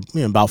sitting there,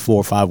 about 4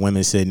 or 5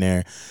 women sitting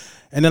there.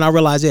 And then I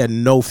realized they had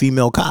no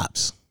female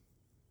cops.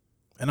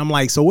 And I'm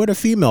like, so where the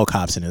female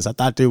cops in this? I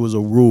thought there was a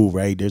rule,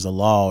 right? There's a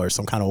law or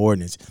some kind of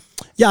ordinance.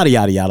 Yada,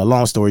 yada, yada.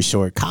 Long story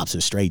short, cops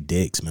are straight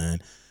dicks, man.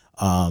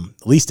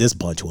 At least this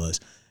bunch was.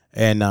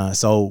 And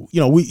so,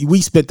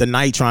 we spent the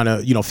night trying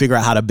to, figure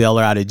out how to bail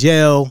her out of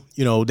jail.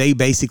 They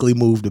basically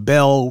moved the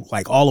bail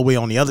like all the way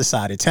on the other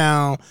side of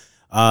town.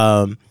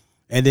 And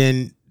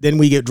then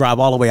we drive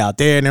all the way out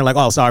there, and they're like,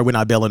 oh, sorry, we're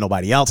not bailing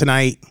nobody out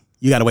tonight.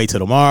 You got to wait till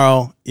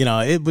tomorrow.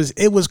 It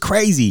was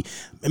crazy.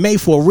 It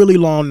made for a really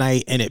long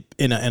night, and it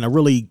in a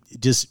really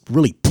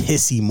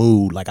pissy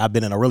mood. Like, I've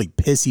been in a really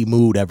pissy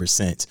mood ever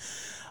since.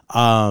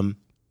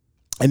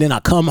 And then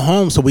I come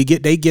home, so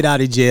they get out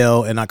of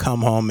jail, and I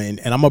come home, and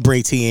I'm gonna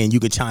bring T in.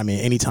 You can chime in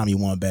anytime you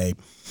want, babe.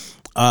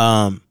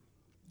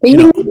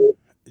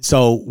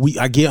 So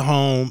I get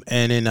home,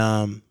 and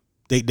then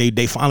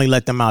they finally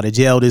let them out of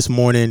jail this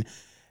morning,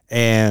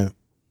 and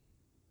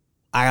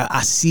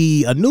I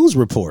see a news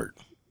report,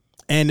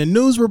 and the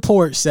news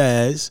report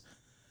says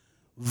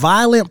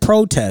violent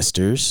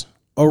protesters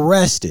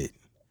arrested,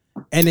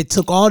 and it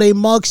took all their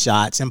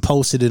mugshots and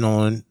posted it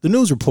on the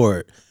news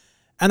report.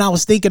 And I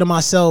was thinking to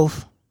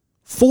myself,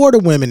 4 of the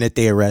women that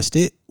they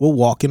arrested were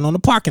walking on the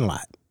parking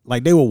lot.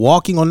 Like, they were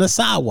walking on the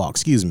sidewalk,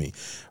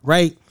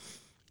 right?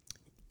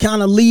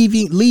 Kind of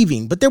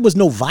leaving, but there was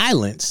no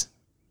violence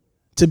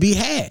to be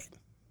had,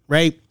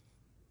 right?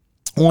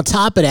 On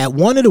top of that,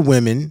 one of the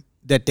women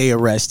that they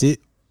arrested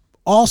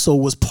also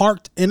was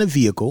parked in a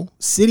vehicle,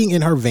 sitting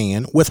in her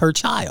van with her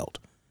child.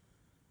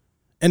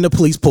 And the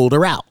police pulled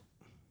her out,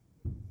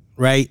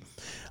 right?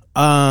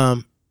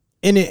 And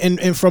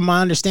from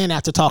my understanding,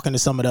 after talking to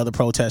some of the other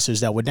protesters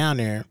that were down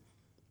there,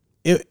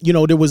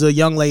 there was a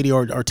young lady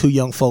or 2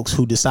 young folks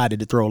who decided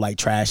to throw like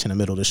trash in the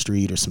middle of the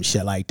street or some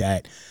shit like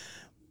that.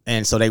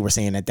 And so they were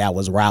saying that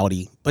was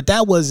rowdy. But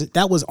that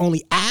was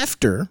only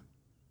after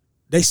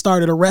they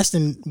started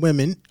arresting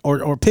women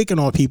or picking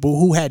on people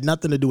who had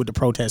nothing to do with the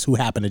protest, who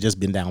happened to just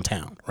been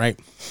downtown, right?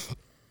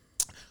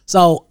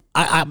 So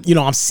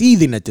I'm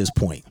seething at this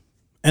point.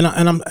 And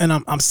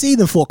I'm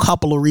seething for a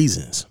couple of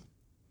reasons.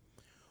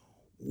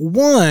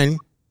 One,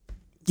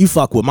 you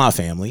fuck with my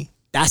family.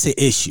 That's an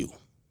issue.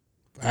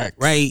 Facts.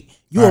 Right?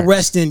 You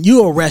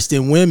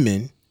arresting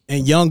women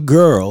and young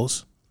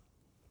girls,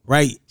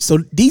 right? So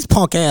these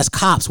punk ass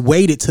cops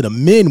waited till the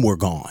men were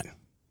gone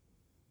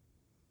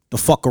to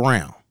fuck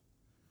around.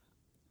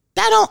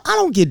 I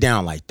don't get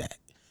down like that.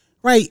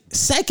 Right.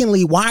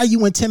 Secondly, why are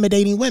you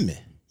intimidating women?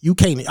 You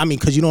can't, I mean,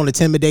 because you don't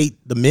intimidate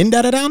the men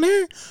that are down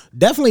there.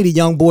 Definitely the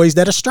young boys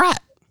that are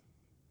strapped.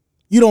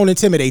 You don't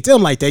intimidate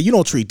them like that. You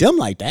don't treat them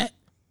like that.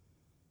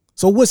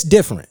 So what's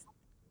different?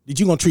 That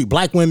you gonna treat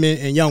black women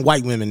and young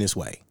white women this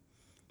way?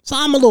 So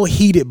I'm a little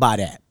heated by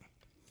that.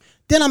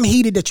 Then I'm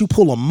heated that you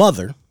pull a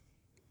mother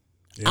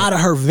out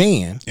of her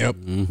van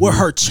with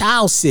her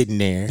child sitting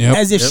there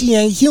as if she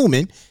ain't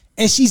human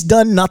and she's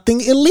done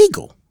nothing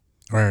illegal.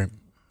 Right.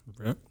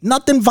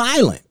 Nothing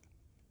violent.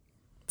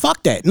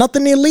 Fuck that.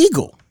 Nothing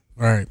illegal.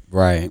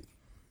 Right.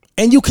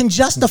 And you can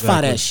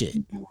justify that shit.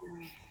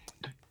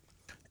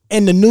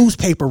 And the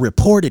newspaper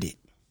reported it.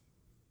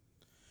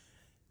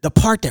 The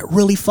part that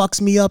really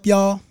fucks me up,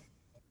 y'all,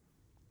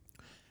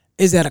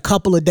 is that a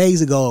couple of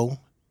days ago,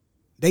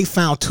 they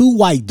found 2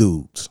 white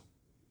dudes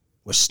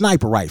with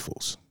sniper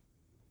rifles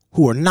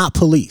who are not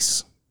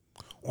police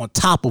on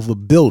top of a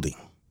building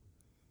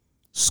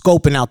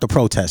scoping out the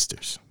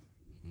protesters.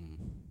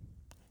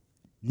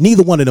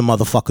 Neither one of them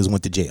motherfuckers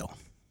went to jail.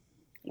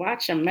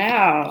 Watch your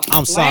mouth.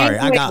 I'm sorry.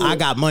 I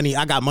got money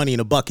in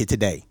a bucket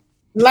today.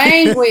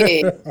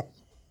 Language.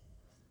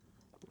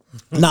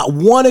 Not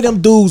one of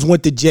them dudes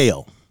went to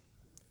jail.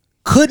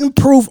 Couldn't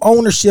prove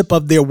ownership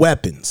of their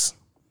weapons.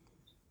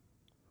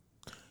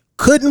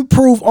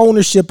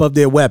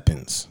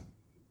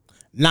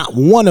 Not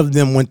one of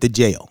them went to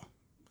jail.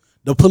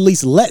 The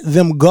police let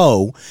them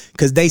go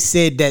because they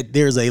said that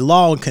there's a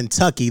law in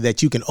Kentucky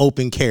that you can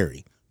open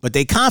carry. But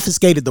they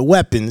confiscated the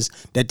weapons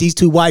that these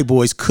 2 white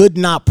boys could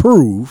not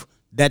prove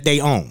that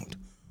they owned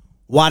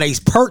while they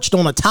perched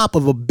on the top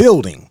of a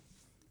building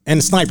in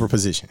a sniper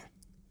position.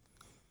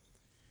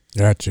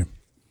 Gotcha.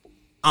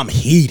 I'm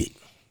heated.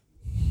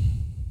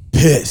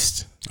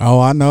 Pissed. Oh,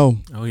 I know.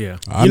 Oh yeah.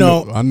 I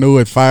knew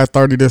at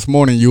 5:30 this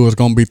morning you was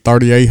gonna be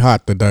 38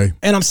 hot today.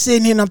 And I'm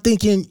sitting here and I'm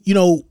thinking,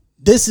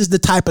 this is the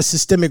type of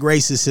systemic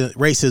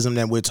racism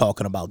that we're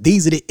talking about.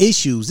 These are the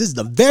issues. This is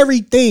the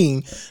very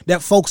thing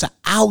that folks are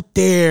out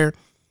there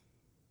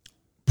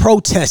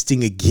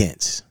protesting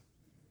against.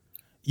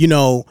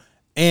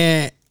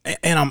 And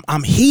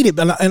I'm heated,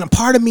 and a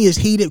part of me is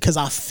heated because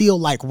I feel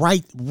like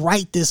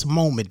right this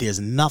moment there's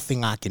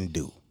nothing I can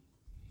do.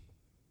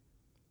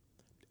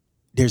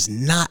 There's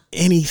not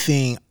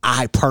anything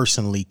I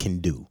personally can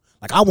do.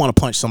 Like, I want to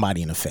punch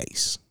somebody in the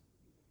face.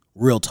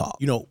 Real talk.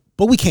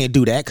 But we can't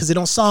do that because it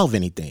don't solve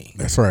anything.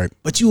 That's right.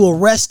 But you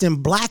arresting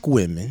black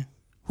women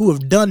who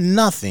have done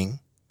nothing,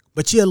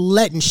 but you're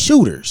letting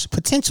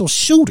potential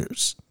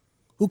shooters,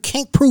 who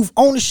can't prove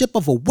ownership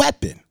of a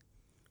weapon,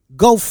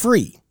 go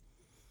free.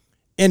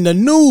 And the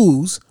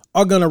news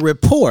are gonna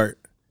report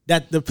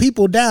that the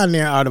people down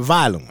there are the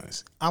violent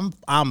ones.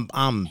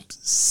 I'm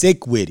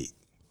sick with it.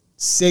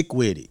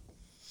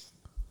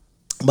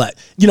 But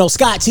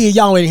Scott T,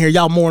 y'all in here,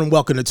 y'all more than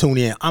welcome to tune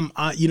in. I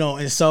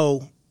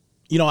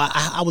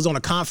was on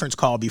a conference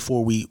call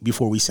before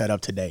we set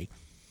up today,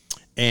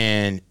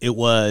 and it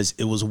was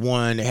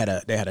one, they had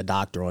a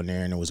doctor on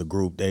there, and it was a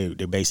group. They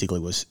basically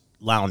was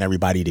allowing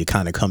everybody to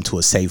kind of come to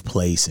a safe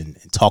place and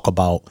talk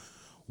about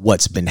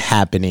what's been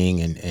happening,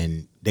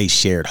 and they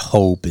shared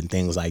hope and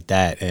things like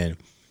that. And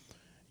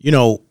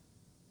y'all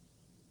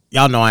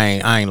know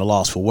I ain't a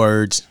loss for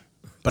words,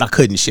 but I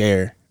couldn't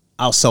share.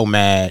 I was so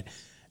mad,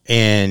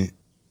 and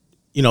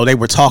they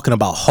were talking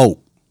about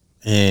hope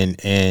and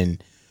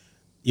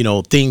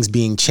things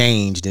being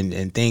changed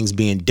and things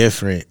being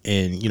different,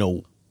 and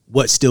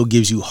what still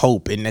gives you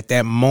hope. And at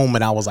that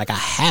moment, I was like, I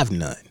have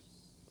none.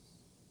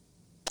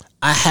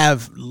 I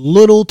have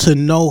little to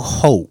no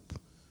hope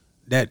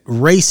that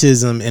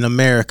racism in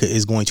America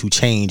is going to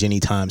change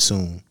anytime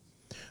soon.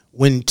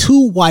 When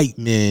 2 white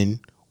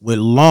men with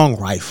long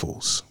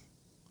rifles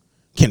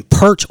can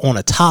perch on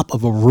the top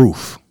of a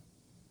roof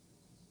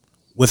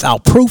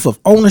without proof of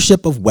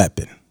ownership of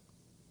weapon,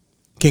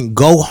 can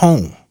go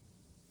home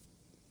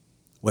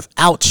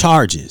without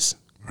charges.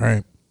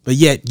 Right. But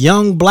yet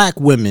young black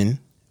women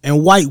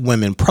and white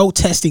women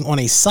protesting on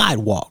a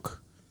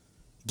sidewalk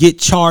get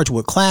charged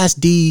with Class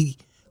D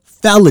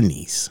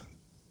felonies.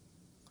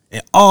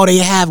 And all they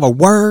have are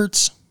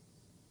words.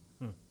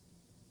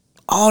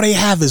 All they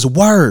have is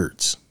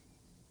words.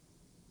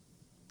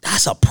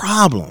 That's a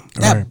problem.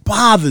 That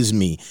bothers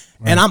me.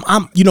 Right. And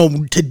I'm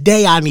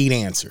today I need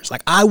answers.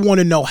 Like, I want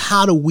to know,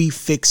 how do we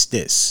fix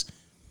this?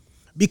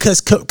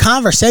 Because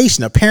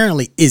conversation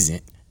apparently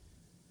isn't.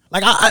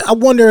 Like, I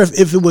wonder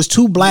if it was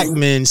 2 black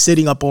men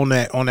sitting up on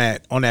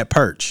that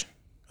perch,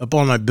 up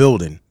on that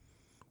building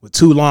with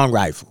 2 long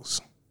rifles.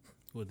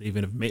 Would they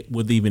even have made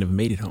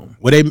it home?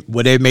 Would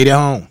they have made it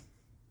home?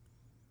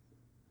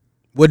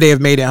 Would they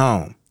have made it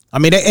home? I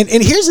mean, and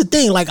here's the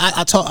thing. Like,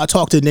 I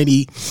talked to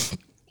Nitty,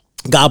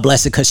 God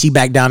bless it, because she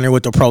back down there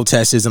with the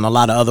protesters, and a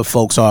lot of other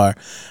folks are.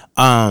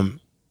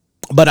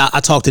 But I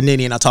talked to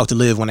Nitty and I talked to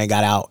Liv when they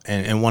got out,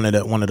 and one of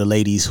the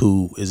ladies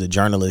who is a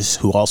journalist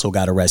who also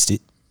got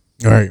arrested.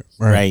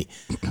 Right.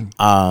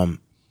 And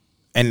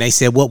they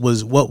said what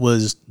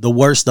was the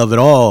worst of it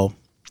all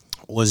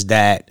was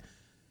that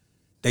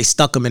they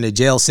stuck him in a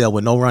jail cell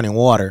with no running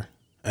water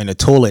and a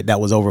toilet that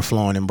was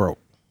overflowing and broke.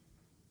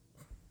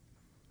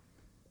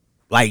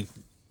 Like,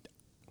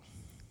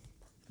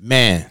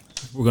 man.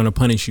 We're going to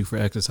punish you for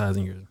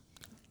exercising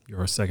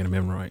your Second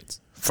Amendment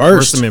rights.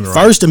 First Amendment.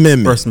 First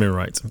Amendment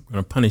rights. We're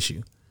going to punish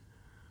you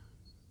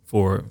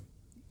for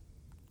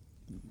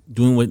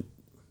doing what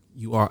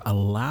you are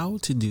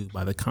allowed to do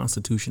by the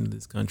Constitution of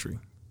this country.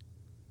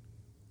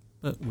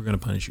 But we're going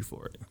to punish you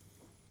for it.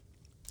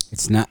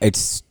 It's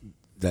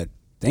the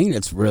thing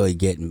that's really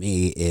getting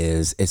me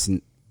is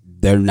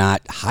they're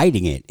not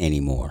hiding it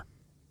anymore.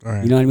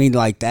 Right. You know what I mean?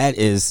 Like that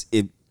is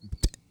it.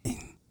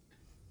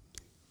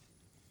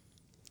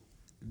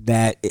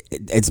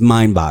 It's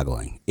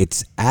mind-boggling.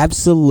 It's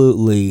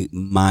absolutely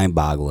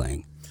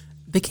mind-boggling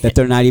that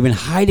they're not even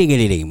hiding it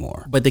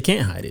anymore. But they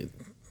can't hide it.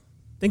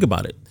 Think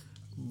about it.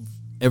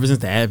 Ever since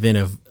the advent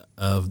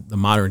of the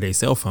modern-day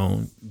cell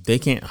phone, they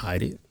can't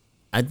hide it.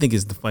 I think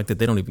it's the fact that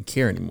they don't even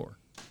care anymore.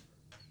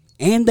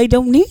 And they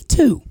don't need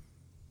to.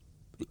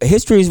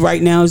 History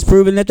right now is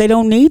proving that they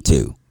don't need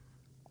to.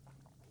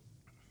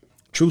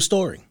 True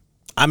story.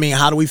 I mean,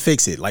 how do we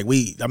fix it?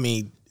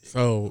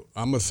 So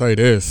I'm gonna say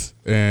this,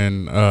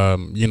 and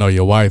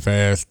your wife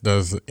asked,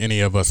 "Does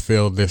any of us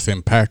feel this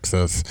impacts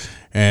us?"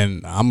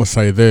 And I'm gonna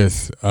say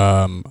this: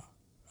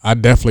 I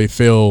definitely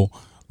feel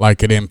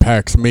like it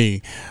impacts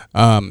me.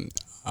 I'm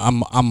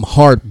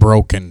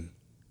heartbroken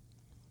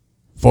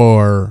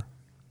for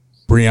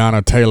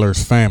Breonna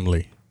Taylor's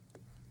family.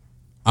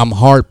 I'm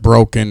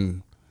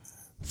heartbroken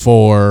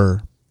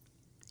for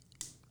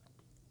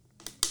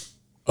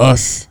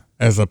us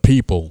as a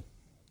people.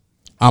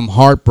 I'm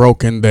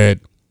heartbroken that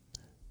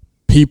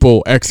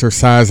people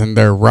exercising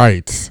their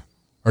rights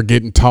are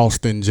getting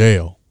tossed in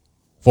jail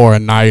for a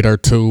night or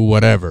two,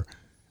 whatever.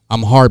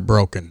 I'm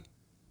heartbroken.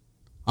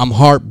 I'm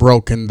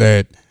heartbroken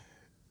that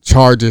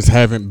charges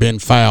haven't been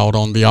filed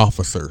on the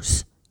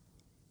officers.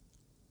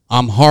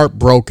 I'm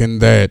heartbroken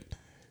that,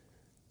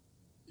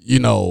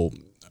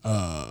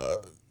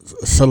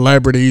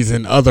 celebrities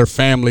and other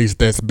families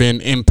that's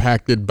been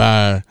impacted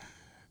by,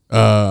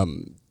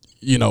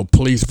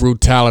 police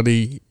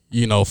brutality,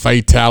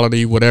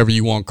 fatality, whatever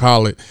you want to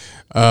call it,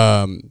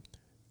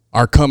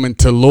 are coming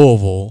to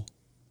Louisville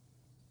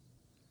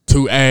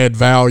to add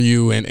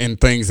value and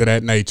things of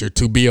that nature,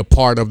 to be a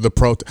part of the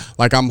protest.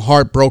 Like, I'm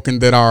heartbroken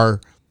that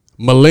our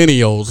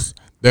millennials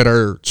that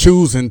are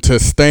choosing to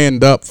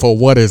stand up for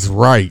what is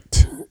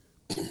right.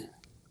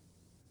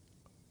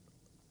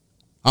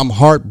 I'm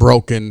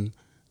heartbroken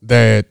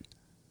that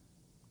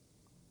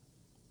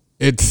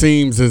it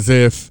seems as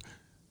if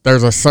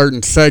there's a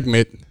certain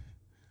segment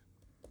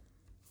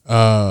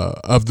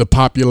of the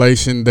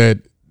population that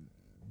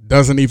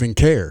doesn't even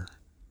care.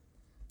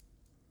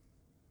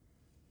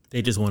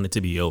 They just want it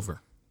to be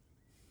over,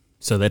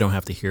 so they don't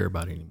have to hear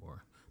about it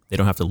anymore. They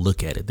don't have to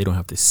look at it. They don't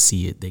have to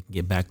see it. They can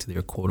get back to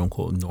their quote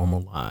unquote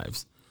normal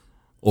lives,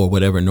 or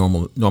whatever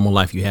normal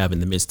life you have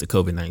in the midst of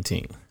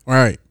COVID-19.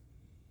 Right.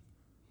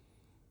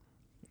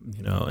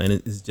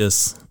 And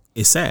it's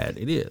sad.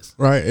 It is.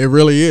 Right. It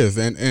really is.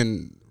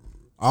 And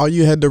all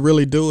you had to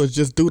really do is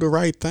just do the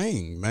right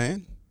thing,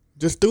 man.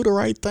 Just do the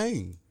right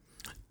thing.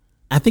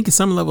 I think at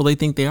some level they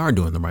think they are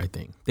doing the right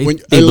thing. They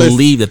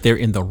believe that they're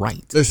in the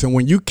right. Listen,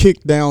 when you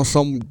kick down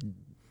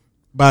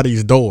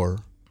somebody's door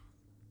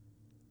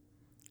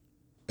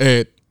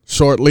at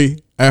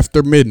shortly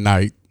after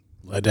midnight,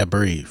 let that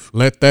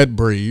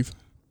breathe.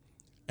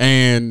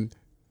 And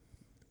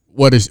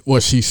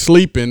was she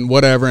sleeping,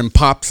 whatever, and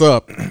pops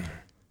up,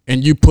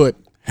 and you put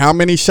how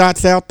many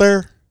shots out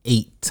there?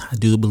 8. I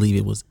do believe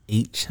it was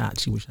 8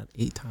 shots. She was shot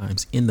 8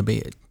 times in the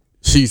bed.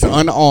 She's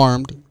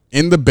unarmed,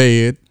 in the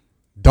bed,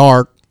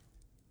 dark,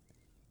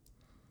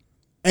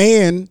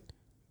 and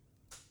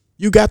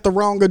you got the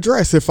wrong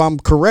address, if I'm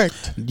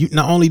correct.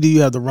 Not only do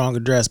you have the wrong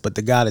address, but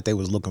the guy that they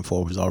was looking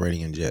for was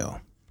already in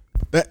jail.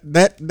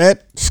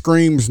 That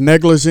screams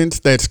negligence.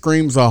 That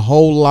screams a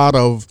whole lot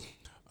of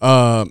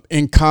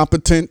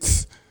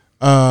incompetence,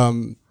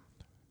 and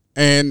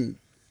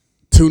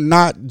to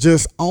not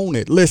just own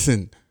it.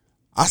 Listen,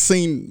 I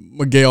seen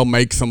Miguel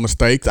make some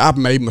mistakes. I've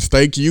made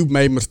mistakes. You've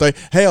made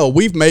mistakes. Hell,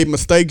 we've made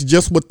mistakes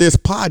just with this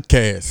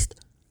podcast,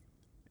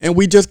 and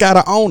we just got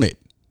to own it,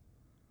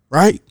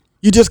 right?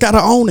 You just got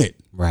to own it.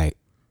 Right.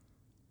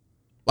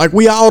 Like,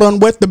 we all done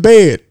wet the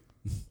bed.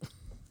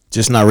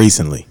 Just not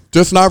recently.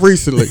 Definitely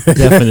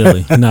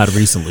not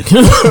recently.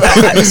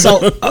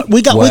 So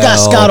we got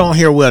Scott on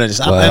here with us,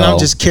 and I'm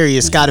just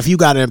curious, Scott, if you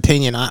got an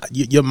opinion,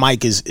 your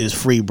mic is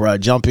free, bro.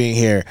 Jump in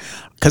here,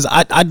 because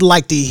I'd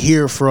like to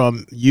hear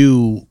from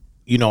you.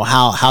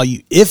 How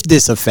you, if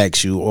this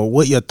affects you, or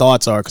what your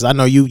thoughts are, because I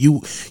know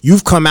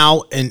you've come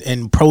out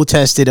and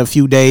protested a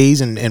few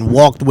days and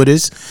walked with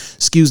us.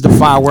 Excuse the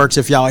fireworks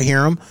if y'all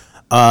hear them.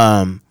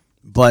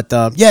 But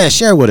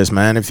share with us,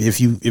 man. If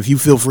you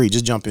feel free,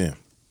 just jump in.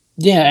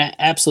 Yeah,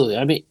 absolutely.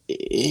 I mean,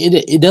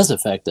 it does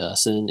affect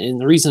us.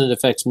 And the reason it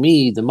affects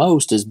me the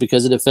most is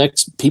because it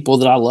affects people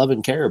that I love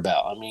and care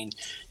about. I mean,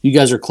 you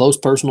guys are close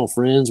personal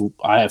friends.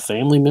 I have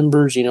family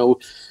members.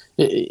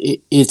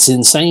 It's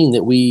insane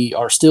that we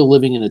are still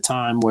living in a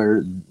time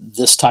where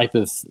this type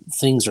of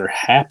things are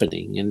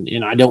happening.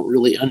 And I don't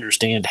really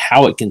understand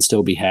how it can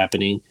still be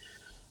happening.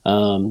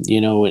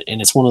 You know,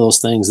 and it's one of those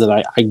things that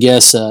I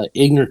guess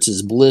ignorance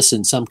is bliss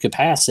in some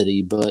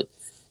capacity, but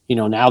you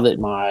know, now that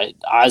my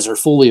eyes are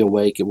fully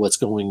awake at what's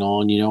going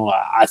on, you know,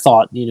 I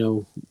thought, you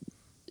know,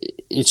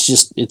 it's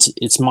just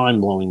it's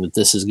mind blowing that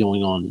this is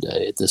going on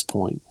today at this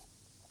point.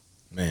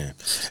 Man,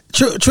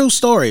 true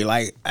story.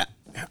 Like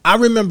I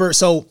remember,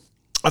 so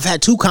I've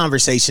had two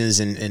conversations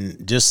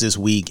in just this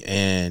week,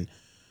 and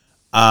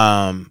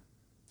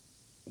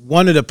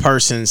one of the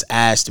persons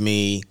asked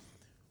me,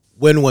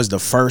 when was the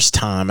first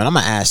time, and I'm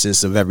gonna ask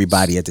this of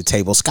everybody at the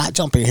table. Scott,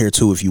 jump in here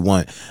too if you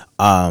want.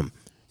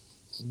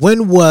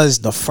 When was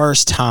the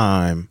first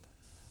time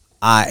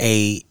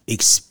I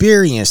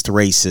experienced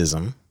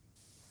racism,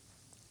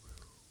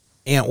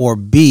 and or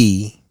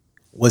B,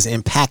 was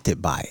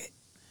impacted by it?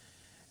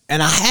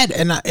 And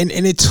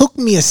and it took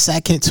me a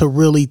second to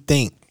really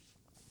think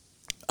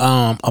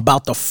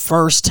about the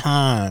first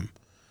time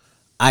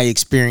I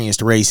experienced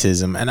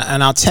racism.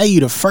 And I'll tell you,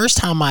 the first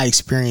time I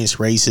experienced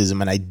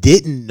racism, and I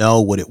didn't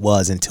know what it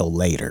was until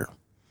later,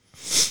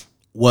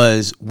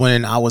 was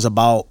when I was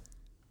about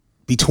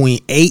between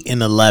 8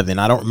 and 11.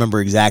 I don't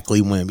remember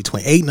exactly when.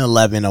 Between 8 and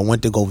 11, I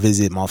went to go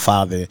visit my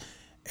father,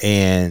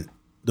 and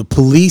the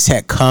police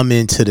had come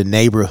into the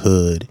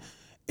neighborhood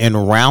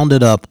and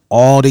rounded up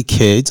all the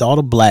kids, all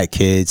the black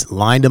kids,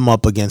 lined them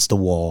up against the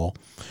wall,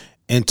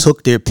 and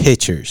took their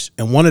pictures.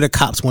 And one of the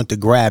cops went to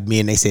grab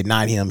me, and they said,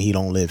 "Not him, he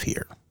don't live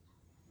here."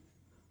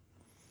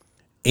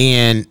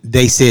 And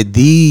they said,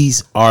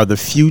 "These are the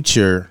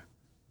future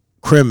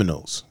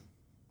criminals."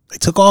 They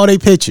took all their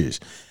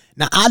pictures.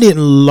 Now, I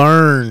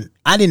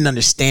didn't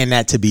understand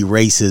that to be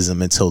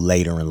racism until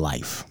later in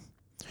life.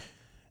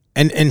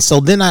 And so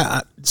then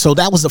so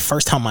that was the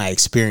first time I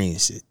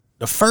experienced it.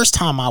 The first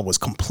time I was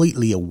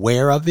completely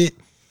aware of it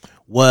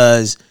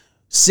was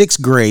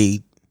 6th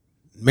grade,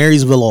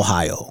 Marysville,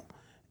 Ohio.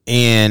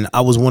 And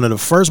I was one of the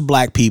first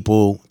black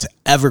people to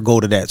ever go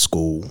to that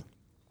school.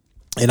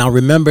 And I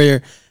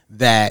remember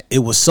that it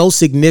was so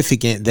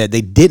significant that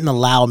they didn't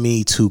allow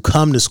me to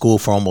come to school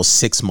for almost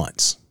 6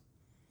 months.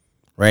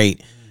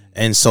 Right.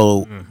 And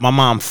so my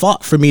mom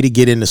fought for me to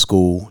get into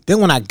school.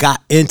 Then when I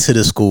got into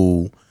the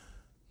school,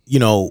 you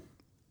know,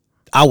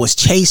 I was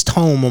chased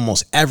home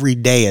almost every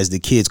day as the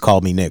kids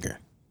called me nigger.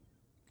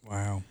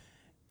 Wow.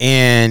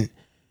 And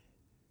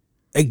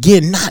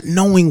again, not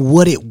knowing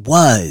what it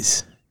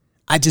was,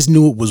 I just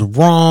knew it was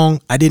wrong.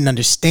 I didn't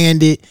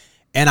understand it.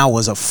 And I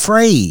was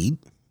afraid.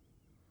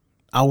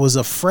 I was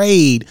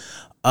afraid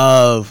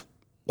of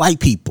white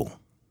people.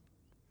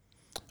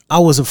 I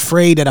was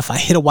afraid that if I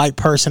hit a white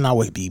person, I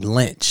would be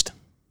lynched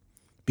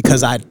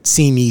because I'd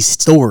seen these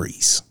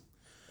stories.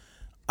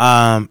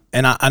 And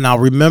I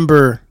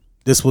remember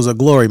this was a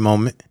glory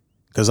moment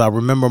because I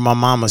remember my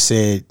mama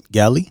said,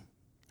 "Gelly?"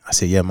 I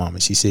said, "Yeah, mama."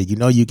 She said, "You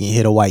know you can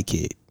hit a white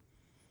kid."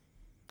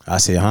 I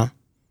said, "Huh?"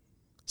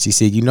 She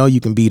said, "You know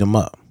you can beat him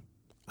up."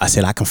 I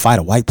said, "I can fight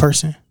a white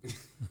person?"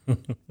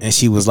 And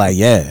she was like,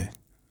 "Yeah,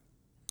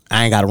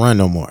 I ain't got to run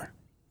no more."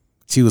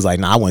 She was like,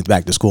 "Nah, I went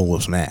back to school and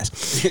whooped some ass."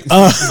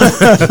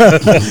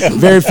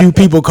 Very few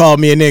people called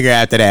me a nigger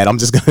after that. I'm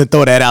just gonna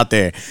throw that out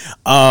there.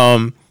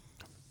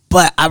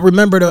 But I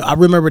remember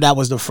that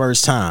was the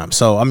first time.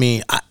 So I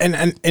mean,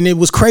 and it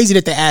was crazy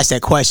that they asked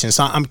that question.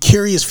 So I'm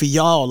curious for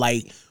y'all,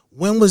 like,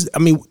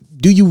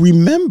 do you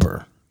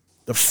remember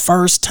the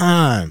first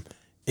time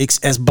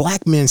as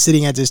black men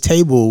sitting at this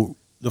table,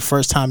 the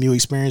first time you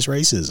experienced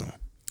racism?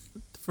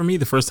 For me,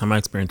 the first time I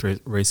experienced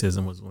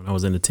racism was when I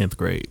was in the 10th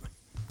grade.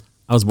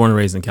 I was born and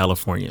raised in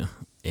California,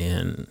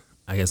 and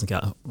I guess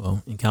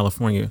in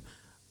California,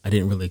 I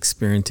didn't really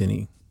experience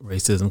any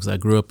racism because I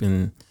grew up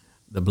in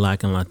the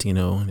Black and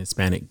Latino and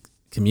Hispanic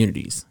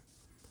communities.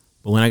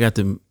 But when I got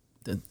to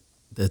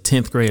the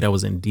 10th grade, I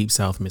was in Deep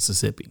South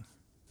Mississippi.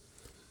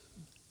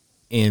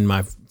 And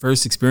my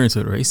first experience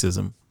with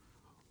racism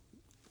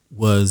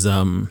was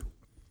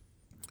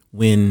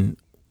when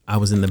I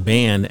was in the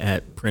band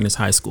at Prentice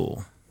High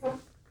School.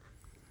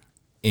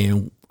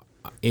 And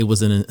it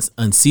was an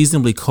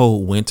unseasonably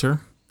cold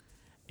winter,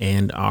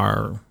 and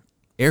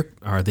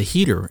the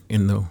heater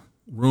in the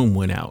room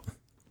went out.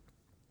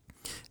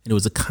 And it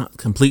was a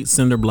complete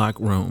cinder block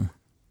room,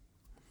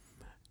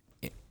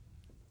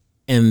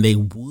 and they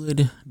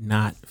would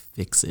not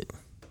fix it.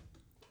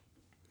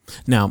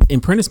 Now, in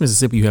Prentice,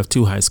 Mississippi, you have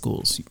 2 high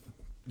schools.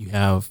 You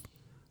have,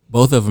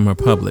 both of them are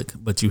public,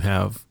 but you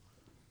have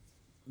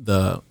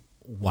the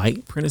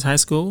white Prentice High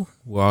School,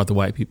 where all the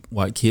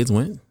white kids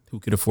went who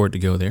could afford to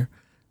go there,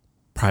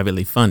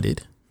 privately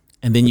funded.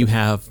 And then you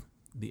have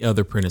the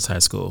other Prentice High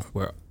School,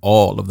 where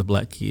all of the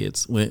black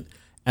kids went,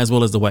 as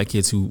well as the white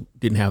kids who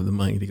didn't have the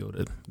money to go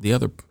to the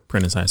other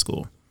Prentice High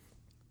School.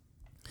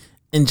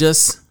 And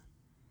just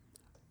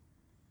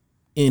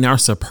in our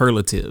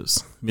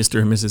superlatives,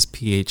 Mr. and Mrs.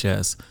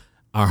 PHS,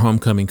 our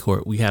homecoming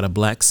court, we had a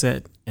black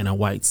set and a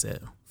white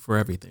set for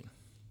everything.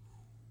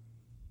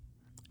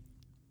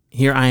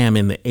 Here I am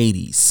in the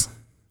 80s,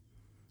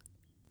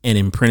 and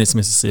in Prentice,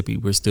 Mississippi,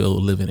 we're still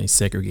living a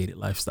segregated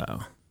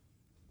lifestyle.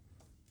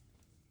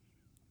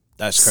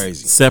 That's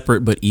crazy.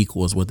 Separate but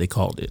equal is what they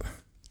called it.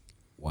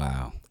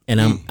 Wow.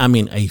 And I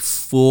mean a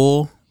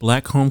full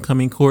black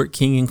homecoming court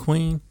king and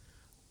queen,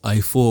 a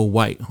full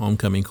white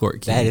homecoming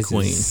court king That and is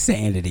queen,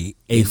 insanity.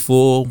 a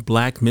full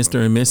black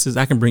Mr. and Mrs.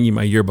 I can bring you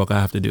my yearbook. I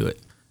have to do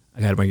it.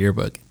 I got my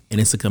yearbook, and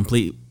it's a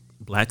complete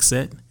black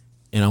set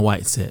and a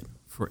white set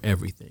for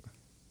everything.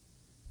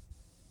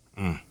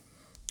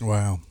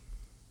 Wow.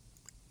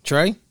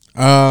 Trey?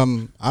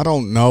 I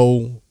don't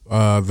know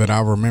that I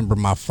remember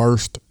my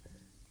first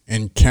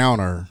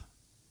encounter.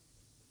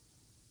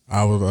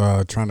 I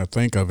was trying to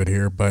think of it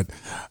here, but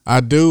I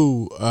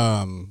do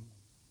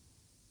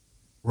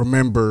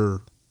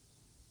remember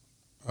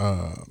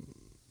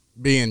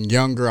being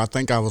younger. I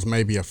think I was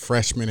maybe a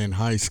freshman in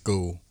high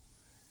school.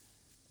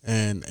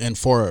 And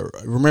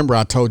remember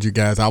I told you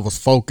guys I was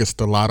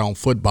focused a lot on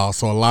football,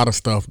 so a lot of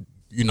stuff,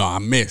 I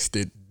missed.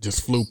 It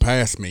just flew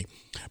past me.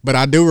 But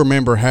I do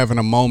remember having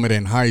a moment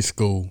in high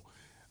school,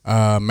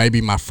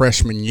 maybe my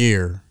freshman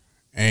year,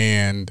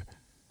 and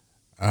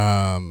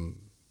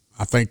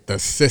I think the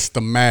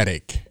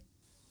systematic,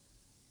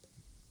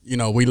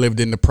 we lived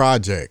in the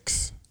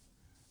projects,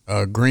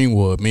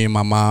 Greenwood, me and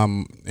my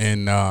mom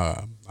and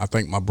I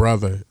think my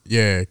brother,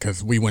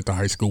 because we went to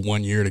high school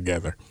 1 year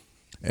together.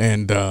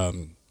 And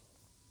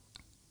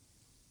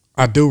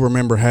I do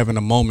remember having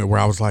a moment where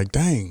I was like,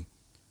 dang,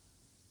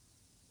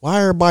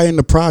 why everybody in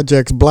the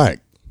projects black?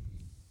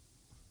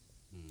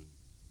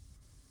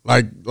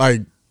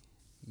 Like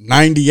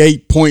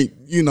 98 point,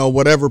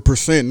 whatever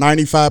percent,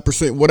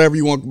 95%, whatever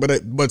you want, but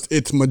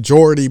it's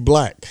majority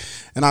black.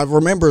 And I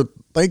remember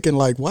thinking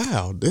like,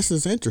 wow, this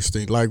is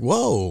interesting. Like,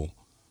 whoa,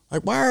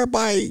 like why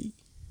everybody,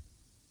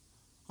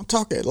 I'm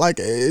talking like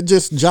it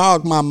just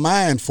jogged my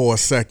mind for a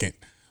second.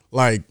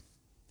 Like,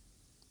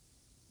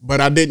 but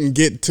I didn't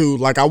get to,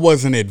 like, I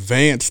wasn't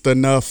advanced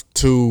enough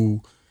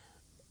to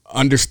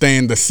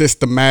understand the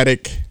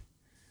systematic,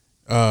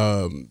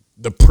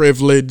 the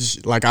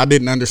privilege. Like, I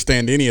didn't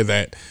understand any of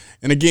that.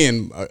 And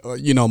again,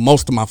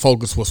 most of my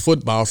focus was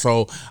football.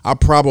 So I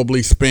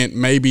probably spent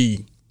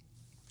maybe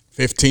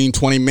 15,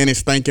 20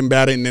 minutes thinking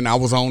about it. And then I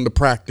was on to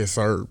practice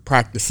or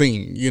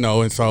practicing,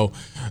 and so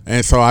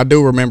I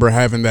do remember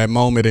having that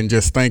moment and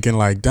just thinking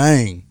like,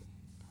 dang,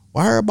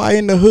 why everybody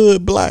in the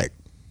hood black?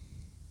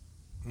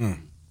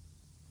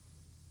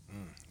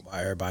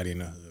 Why everybody in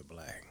the hood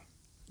black?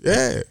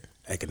 Yeah.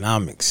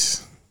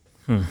 Economics.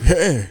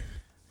 Yeah.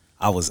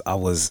 I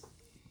was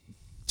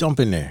jump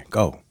in there.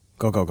 Go.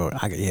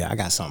 I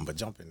got something, but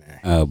jump in there.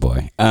 Oh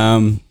boy.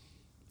 I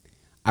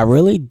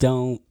really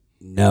don't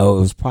know.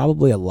 It was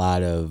probably a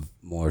lot of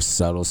more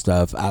subtle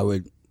stuff. I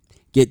would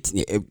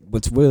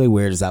what's really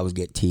weird is I would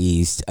get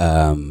teased.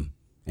 And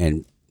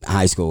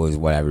high school is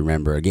what I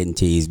remember, getting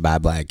teased by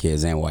black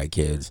kids and white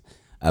kids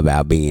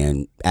about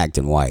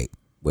acting white,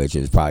 which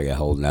is probably a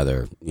whole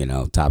nother,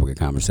 topic of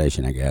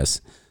conversation, I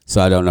guess.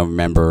 So I don't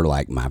remember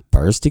like my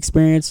first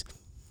experience,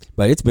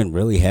 but it's been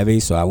really heavy.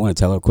 So I want to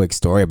tell a quick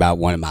story about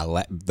one of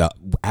my,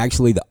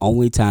 actually the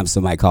only time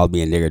somebody called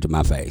me a nigger to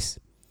my face.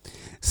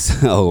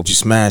 So You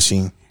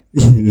smashing.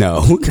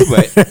 no,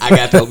 but I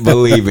got the,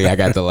 believe me, I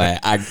got the laugh.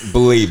 I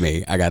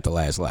got the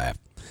last laugh.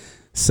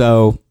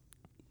 So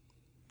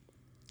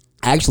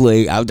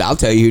actually, I'll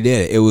tell you who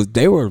did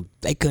it.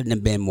 They couldn't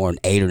have been more than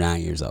 8 or 9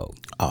 years old.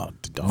 Oh,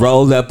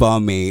 Rolled up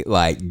on me,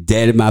 like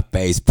dead in my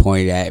face,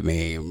 pointed at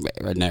me, and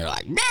they're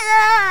like,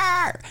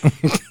 nigger!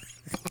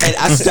 And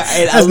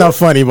that's not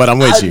funny, but I'm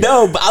with you.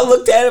 No, but I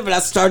looked at him and I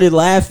started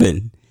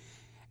laughing.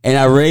 And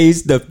I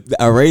raised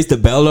the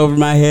belt over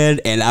my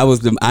head, and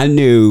I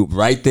knew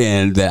right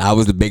then that I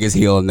was the biggest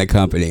heel in the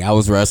company. I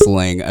was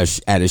wrestling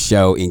at a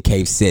show in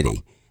Cave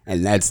City,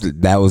 and that's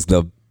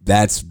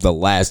the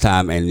last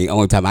time and the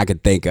only time I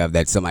could think of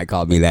that somebody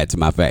called me that to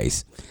my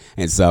face.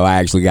 And so I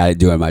actually got it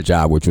doing my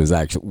job, which was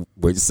actually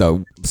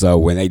so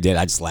when they did,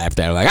 I just laughed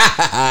at it like,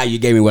 ha, you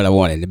gave me what I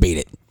wanted to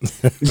beat it.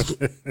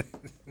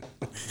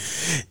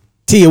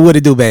 Tia, what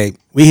it do, babe?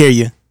 We hear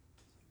you.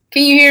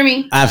 Can you hear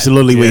me?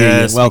 Absolutely, we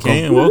hear you.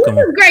 Welcome. Welcome.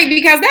 This is great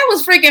because that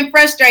was freaking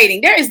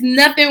frustrating. There is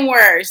nothing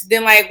worse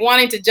than like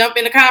wanting to jump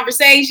in a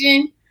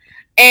conversation.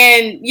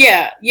 And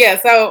yeah.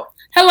 So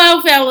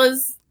hello,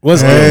 fellas.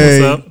 What's Hey.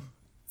 good? What's up?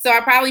 So I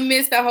probably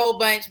missed a whole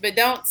bunch, but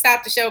don't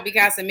stop the show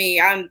because of me.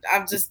 I'm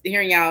just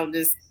hearing y'all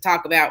just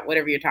talk about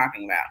whatever you're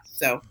talking about.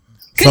 So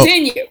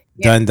continue.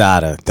 Done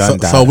data.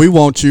 So we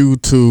want you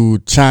to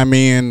chime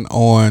in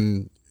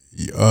on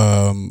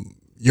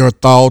your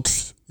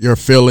thoughts, your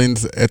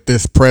feelings at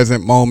this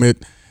present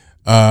moment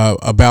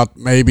about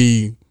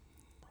maybe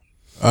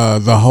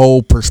the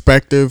whole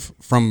perspective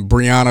from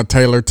Breonna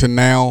Taylor to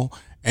now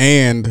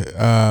and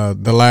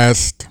the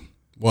last,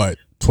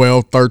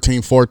 12,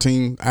 13,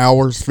 14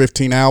 hours,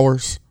 15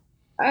 hours?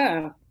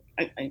 Well,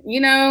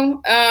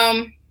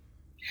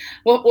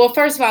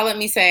 first of all, let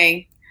me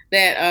say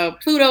that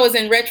Pluto is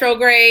in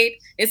retrograde.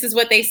 This is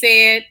what they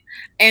said.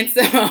 And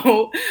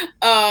so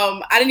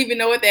I didn't even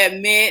know what that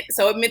meant.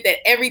 So it meant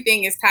that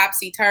everything is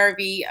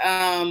topsy-turvy.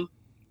 But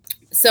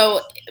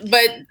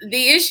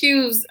the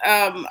issues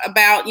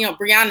about,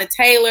 Breonna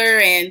Taylor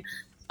and,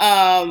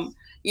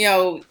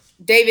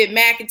 David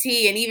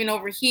McAtee and even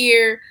over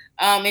here,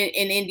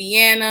 in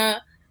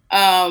Indiana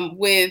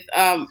with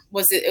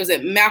was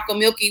it Malcolm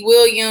Milky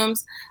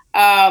Williams.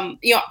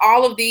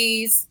 All of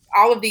these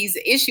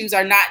issues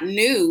are not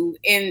new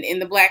in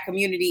the Black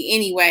community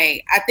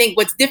anyway. I think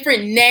what's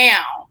different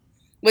now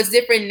is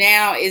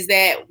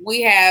that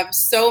we have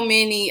so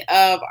many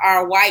of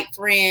our white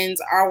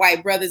friends, our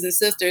white brothers and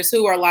sisters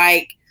who are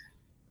like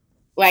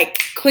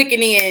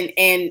clicking in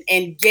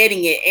and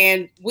getting it.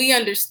 And we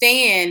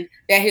understand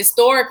that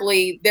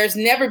historically there's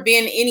never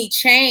been any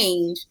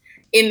change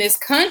in this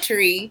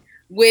country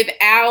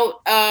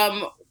without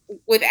a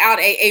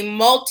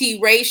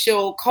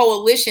multiracial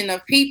coalition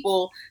of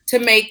people to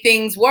make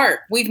things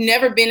work. We've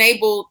never been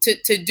able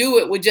to do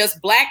it with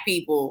just Black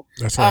people.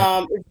 That's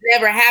right. It's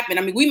never happened.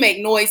 I mean, we make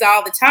noise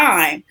all the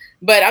time,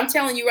 but I'm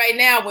telling you right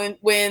now,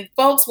 when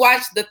folks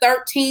watch The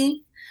 13th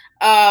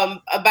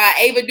by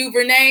Ava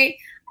DuVernay,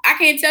 I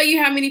can't tell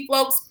you how many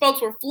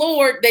folks were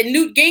floored that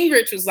Newt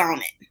Gingrich was on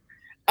it.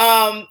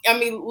 I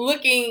mean,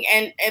 looking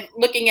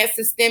at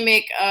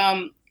systemic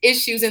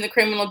issues in the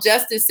criminal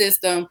justice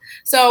system.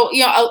 So,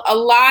 a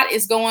lot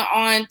is going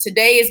on.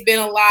 Today has been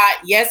a lot.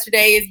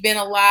 Yesterday has been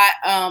a lot.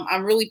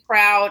 I'm really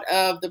proud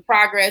of the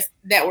progress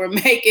that we're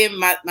making.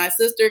 My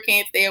sister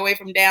can't stay away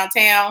from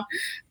downtown.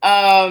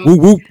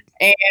 Whoop, whoop.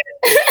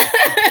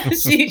 And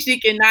she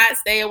cannot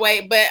stay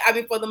away. But I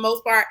mean, for the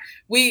most part,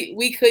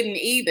 we couldn't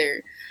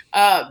either.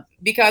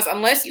 Because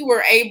unless you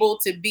were able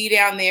to be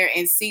down there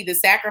and see the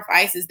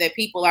sacrifices that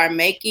people are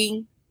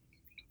making,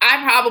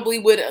 I probably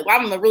would.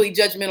 I'm a really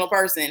judgmental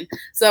person,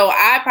 so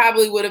I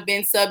probably would have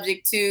been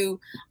subject to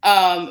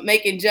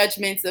making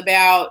judgments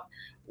about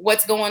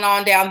what's going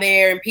on down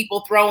there and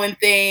people throwing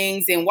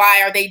things and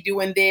why are they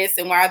doing this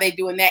and why are they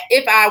doing that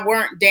if I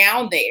weren't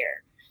down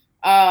there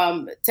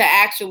to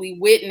actually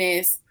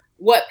witness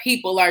what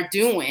people are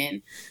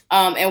doing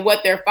and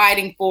what they're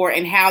fighting for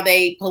and how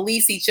they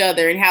police each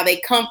other and how they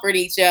comfort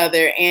each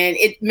other. And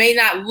it may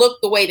not look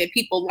the way that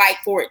people like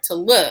for it to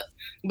look,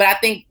 but I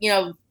think,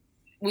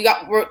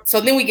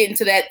 so then we get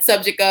into that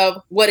subject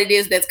of what it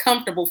is that's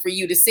comfortable for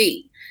you to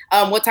see.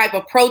 What type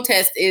of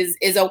protest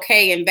is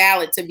okay and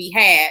valid to be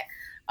had.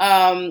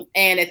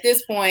 And at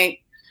this point,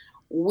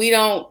 we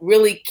don't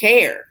really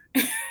care.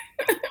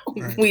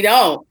 Right. We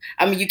don't.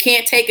 I mean, you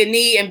can't take a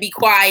knee and be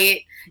quiet.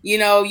 You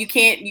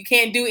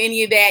can't do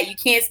any of that. You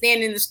can't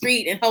stand in the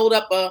street and hold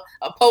up a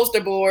poster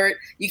board.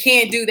 You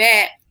can't do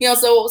that.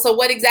 So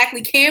what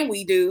exactly can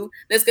we do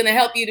that's going to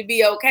help you to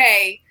be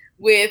okay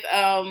with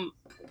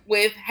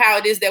how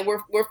it is that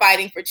we're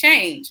fighting for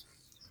change?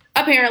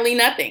 Apparently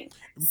nothing.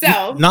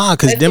 So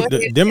because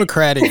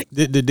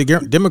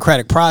the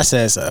democratic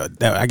process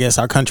that I guess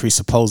our country's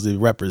supposed to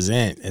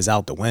represent is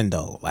out the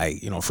window.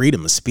 Like,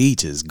 freedom of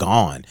speech is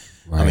gone.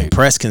 Right. I mean,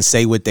 press can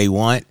say what they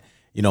want.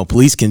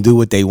 Police can do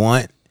what they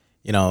want.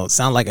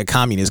 Sound like a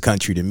communist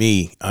country to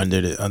me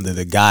under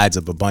the guides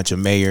of a bunch of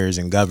mayors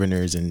and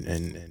governors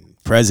and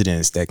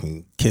presidents that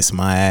can kiss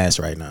my ass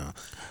right now.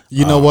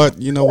 You know what?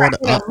 You are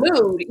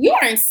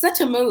in such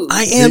a mood.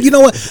 I am. You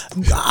know what?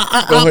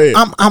 Go ahead.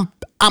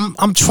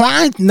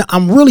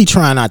 I'm really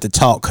trying not to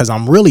talk because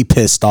I'm really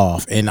pissed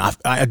off, and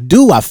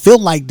I feel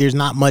like there's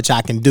not much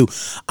I can do.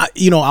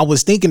 I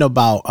was thinking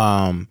about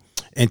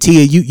and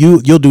Tia,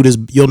 you'll do this.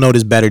 You'll know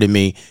this better than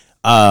me.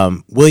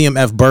 William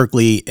F.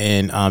 Berkeley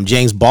and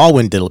James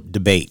Baldwin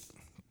debate,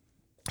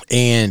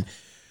 and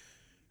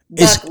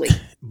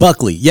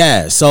Buckley,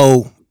 yeah.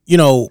 So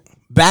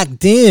back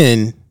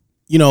then,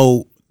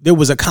 there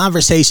was a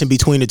conversation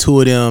between the two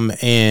of them,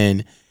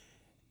 and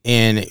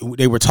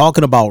they were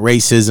talking about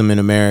racism in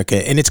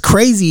America, and it's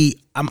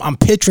crazy. I'm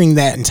picturing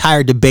that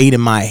entire debate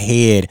in my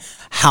head,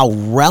 how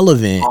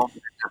relevant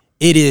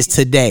it is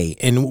today,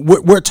 and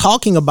we're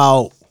talking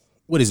about.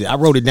 What is it? I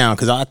wrote it down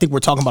because I think we're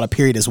talking about a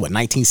period that's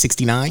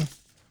 1969,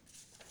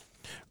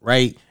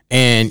 right?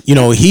 And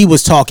he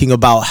was talking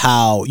about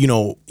how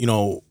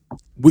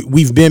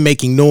we've been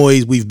making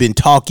noise, we've been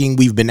talking,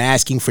 we've been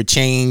asking for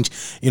change.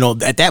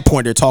 At that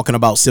point they're talking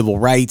about civil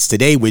rights.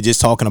 Today we're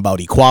just talking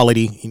about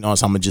equality. So I'm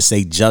gonna just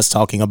say just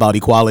talking about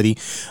equality.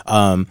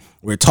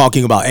 We're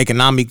talking about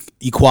economic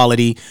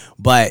equality,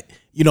 but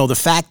the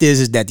fact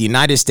is that the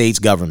United States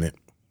government,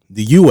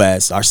 the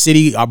U.S., our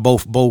city are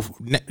both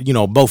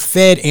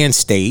fed and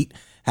state,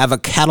 have a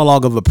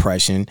catalog of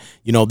oppression.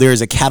 There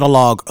is a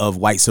catalog of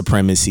white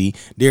supremacy.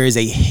 There is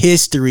a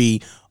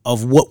history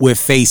of what we're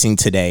facing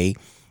today.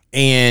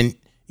 And,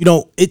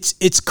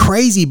 it's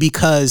crazy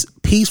because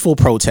peaceful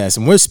protests,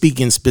 and we're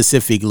speaking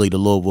specifically to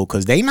Louisville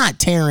because they not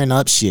tearing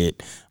up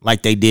shit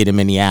like they did in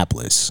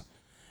Minneapolis.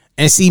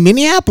 And see,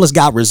 Minneapolis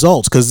got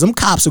results because them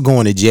cops are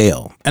going to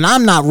jail. And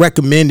I'm not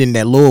recommending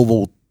that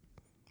Louisville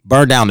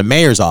burn down the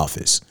mayor's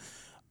office.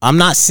 I'm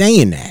not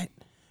saying that.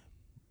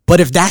 But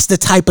if that's the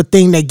type of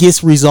thing that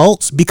gets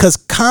results, because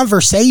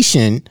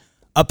conversation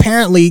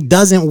apparently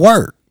doesn't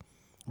work,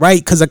 right?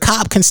 Because a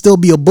cop can still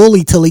be a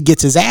bully till he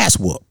gets his ass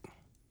whooped.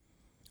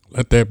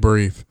 Let that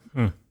breathe.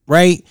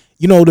 Right?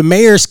 The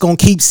mayor's going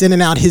to keep sending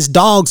out his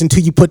dogs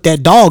until you put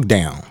that dog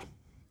down.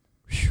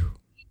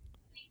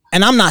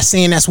 And I'm not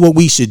saying that's what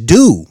we should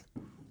do.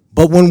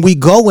 But when we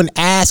go and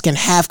ask and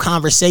have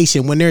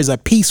conversation, when there's a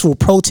peaceful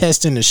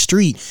protest in the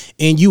street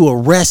and you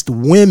arrest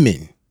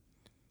women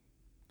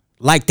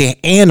like they're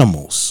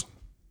animals,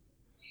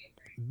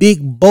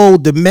 big,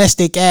 bold,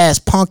 domestic ass,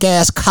 punk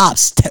ass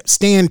cops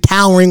stand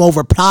towering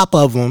over top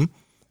of them,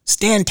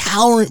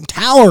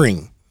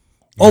 towering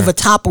over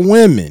top of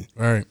women,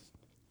 Right.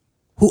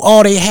 who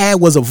all they had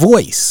was a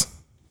voice.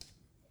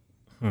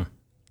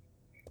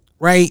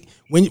 Right?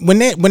 When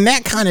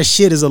that kind of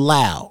shit is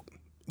allowed,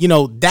 you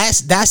know,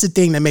 that's the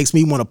thing that makes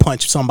me want to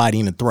punch somebody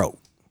in the throat.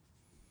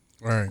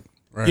 Right.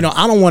 Right. You know,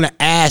 I don't want to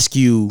ask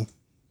you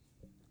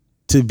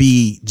to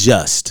be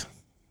just.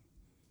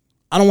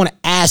 I don't want to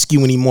ask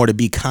you anymore to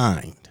be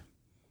kind.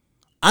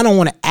 I don't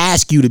want to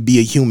ask you to be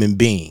a human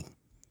being.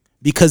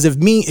 Because if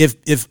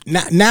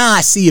now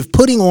I see if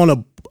putting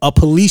on a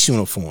police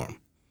uniform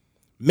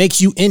makes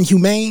you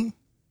inhumane,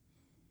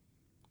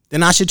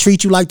 then I should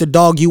treat you like the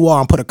dog you are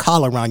and put a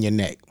collar around your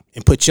neck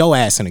and put your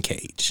ass in a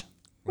cage.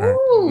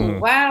 Ooh,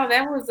 wow,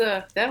 that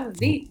was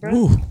deep, bro.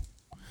 Ooh.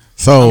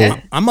 So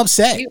I'm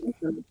upset.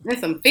 There's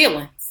some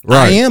feelings.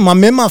 I am.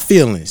 I'm in my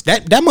feelings.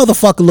 That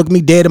motherfucker looked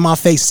me dead in my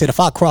face and said if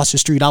I crossed the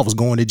street, I was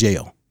going to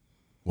jail.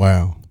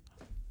 Wow.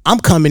 I'm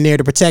coming there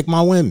to protect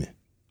my women.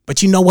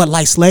 But you know what?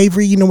 Like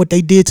slavery, you know what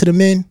they did to the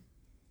men?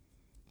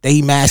 They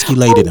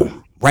emasculated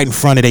them right in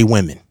front of their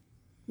women.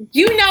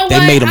 You know They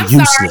what? made 'em I'm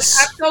useless.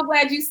 Sorry. I'm so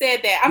glad you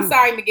said that. I'm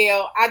sorry,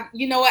 Miguel.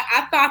 You know what?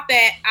 I thought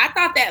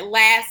that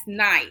last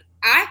night.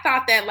 I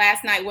thought that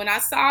last night when I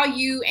saw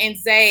you and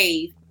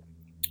Zave.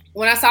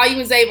 When I saw you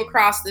and Zave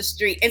across the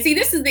street. And see,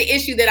 this is the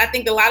issue that I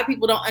think a lot of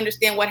people don't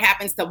understand what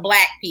happens to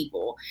Black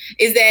people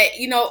is that,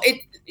 you know,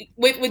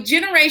 with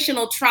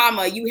generational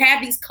trauma, you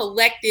have these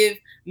collective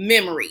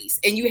memories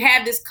and you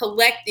have this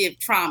collective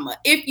trauma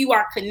if you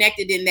are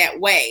connected in that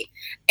way.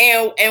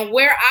 And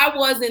where I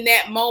was in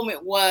that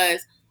moment was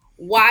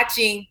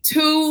watching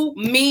two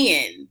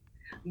men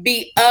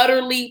be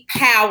utterly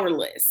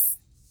powerless.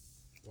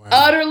 Wow.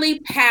 Utterly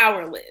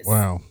powerless.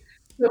 Wow.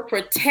 To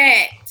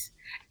protect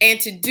and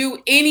to do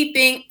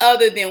anything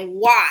other than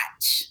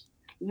watch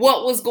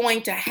what was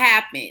going to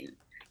happen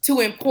to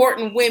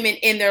important women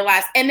in their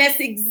lives. And that's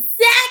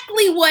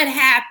exactly what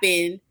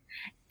happened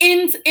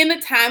in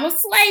the time of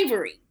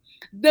slavery.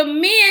 The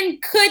men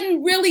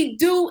couldn't really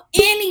do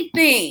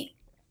anything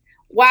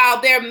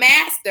while their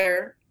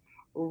master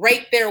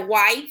raped their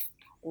wife,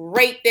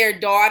 raped their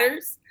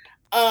daughters,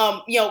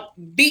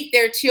 beat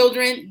their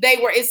children. They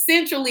were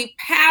essentially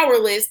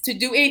powerless to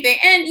do anything.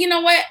 And you know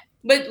what?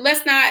 But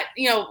let's not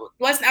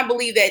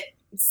believe that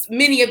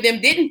many of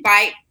them didn't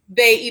fight.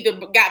 They either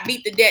got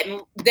beat to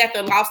death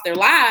and lost their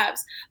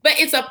lives. But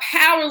it's a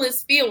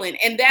powerless feeling.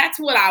 And that's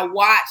what I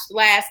watched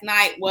last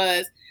night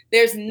was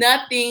there's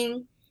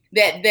nothing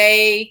that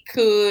they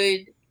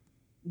could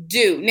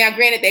do. Now,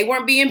 granted, they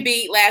weren't being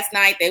beat last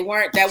night. That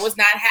was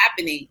not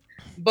happening.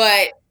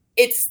 But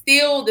it's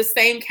still the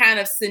same kind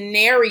of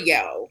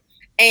scenario.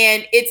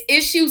 And it's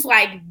issues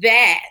like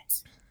that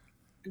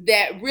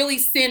really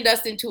send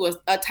us into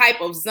a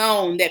type of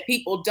zone that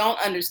people don't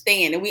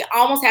understand. And we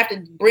almost have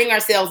to bring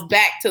ourselves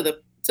back to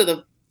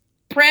the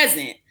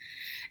present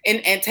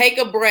and take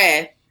a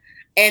breath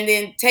and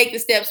then take the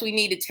steps we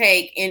need to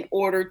take in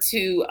order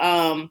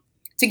to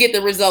get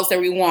the results that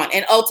we want.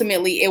 And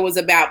ultimately it was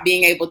about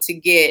being able to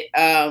get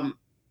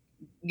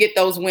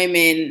those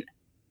women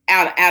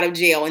out of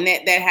jail. And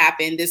that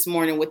happened this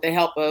morning with the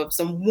help of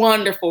some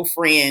wonderful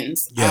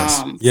friends.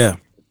 Yes.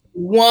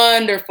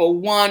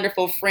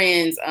 Wonderful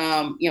friends.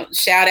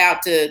 Shout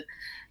out to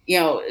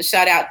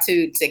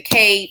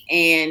Kate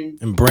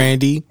and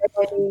Brandy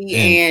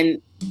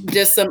and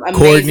just some amazing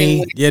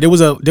Courtney. Yeah, there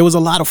was a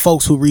lot of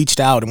folks who reached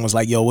out and was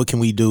like, yo, what can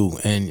we do?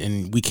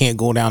 And we can't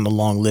go down the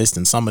long list,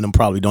 and some of them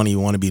probably don't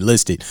even want to be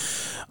listed.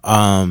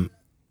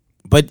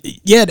 But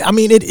yeah, I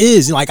mean, it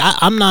is like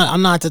I'm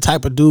not the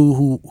type of dude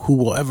who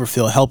will ever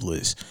feel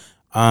helpless.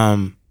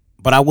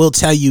 But I will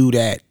tell you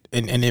that,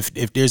 and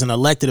if there's an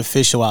elected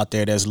official out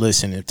there that's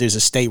listening, if there's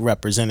a state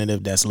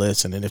representative that's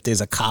listening, if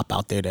there's a cop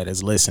out there that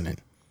is listening,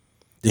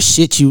 the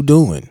shit you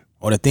doing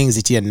or the things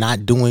that you're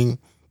not doing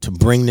to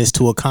bring this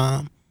to a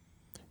calm,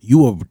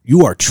 you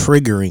are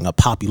triggering a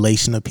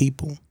population of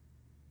people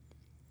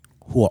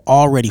who are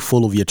already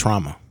full of your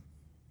trauma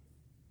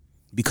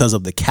because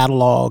of the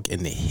catalog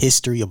and the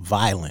history of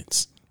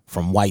violence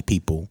from white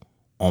people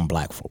on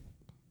Black folk.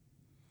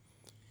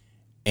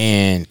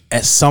 And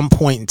at some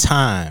point in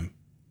time,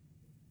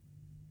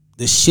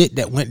 the shit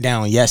that went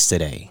down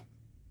yesterday,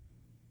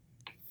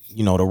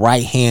 you know, the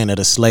right hand of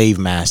the slave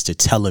master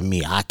telling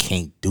me I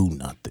can't do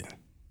nothing.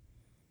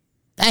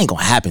 That ain't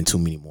gonna happen too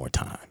many more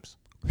times.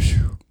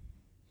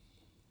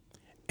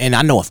 And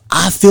I know if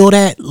I feel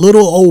that,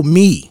 little old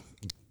me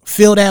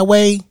feel that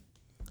way,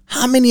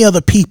 how many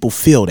other people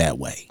feel that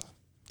way?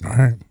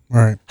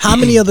 Right. How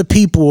many other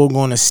people are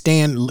going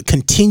to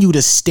continue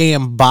to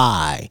stand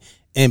by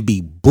and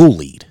be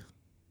bullied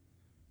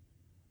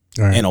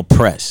and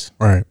oppressed?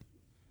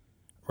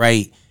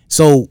 Right.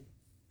 So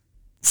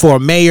for a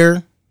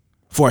mayor,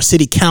 for a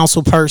city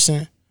council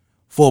person,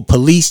 for a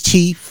police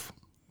chief,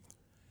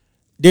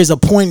 there's a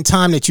point in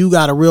time that you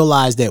got to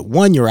realize that,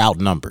 one, you're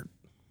outnumbered.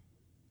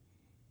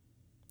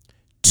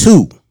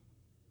 Two,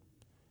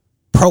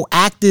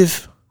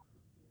 proactive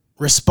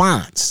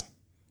response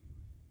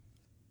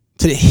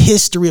to the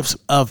history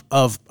of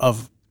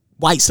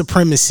white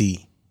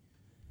supremacy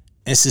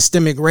and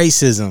systemic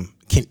racism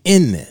can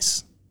end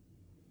this.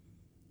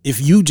 If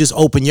you just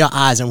open your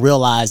eyes and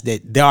realize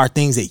that there are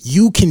things that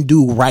you can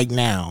do right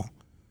now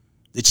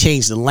to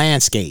change the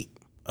landscape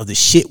of the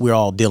shit we're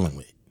all dealing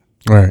with.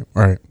 Right.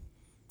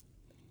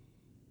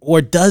 Or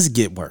it does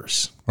get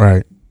worse.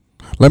 Right.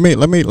 Let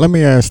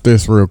me ask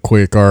this real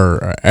quick,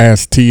 or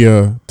ask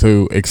Tia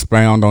to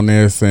expound on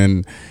this,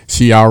 and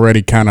she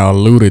already kind of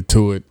alluded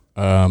to it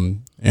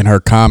in her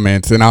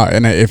comments,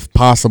 and if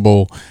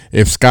possible,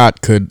 if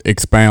Scott could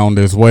expound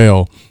as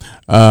well.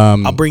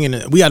 I'll bring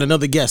in. We got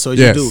another guest, so as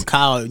yes. you do,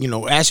 Kyle,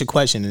 ask your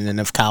question, and then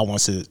if Kyle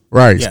wants to,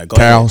 right? Yeah, go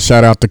Cal, ahead.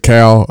 Shout out to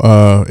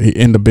Cal, he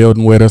in the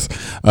building with us.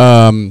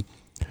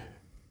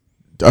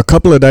 A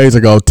couple of days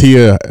ago,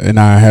 Tia and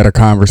I had a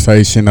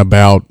conversation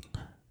about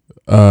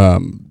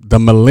the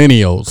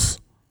millennials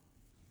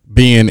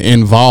being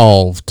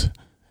involved,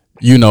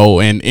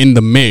 and in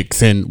the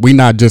mix. And we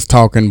not just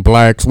talking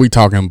blacks, we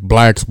talking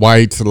blacks,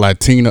 whites,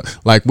 Latino,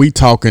 like we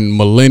talking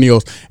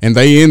millennials, and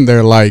they in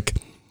there like,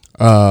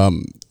 hey,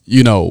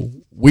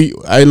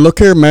 look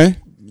here, man,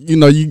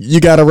 you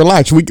gotta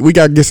relax. We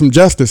gotta get some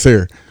justice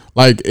here.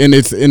 Like, and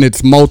it's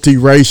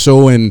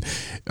multiracial, and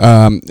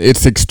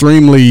it's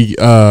extremely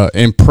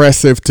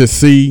impressive to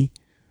see.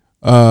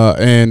 These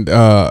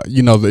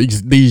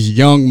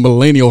young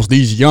millennials,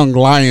 these young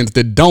lions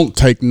that don't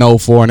take no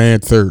for an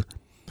answer,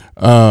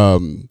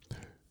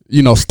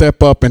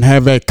 step up and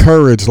have that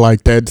courage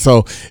like that.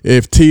 So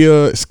if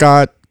Tia,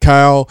 Scott,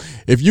 Kyle,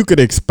 if you could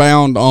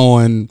expound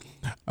on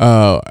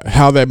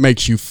how that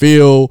makes you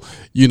feel,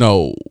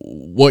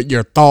 what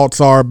your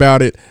thoughts are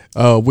about it,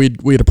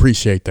 we'd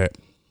appreciate that.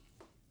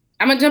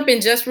 I'm gonna jump in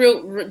just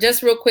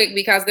real quick,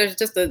 because there's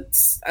just a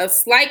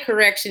slight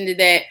correction to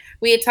that.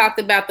 We had talked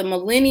about the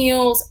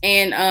millennials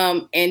and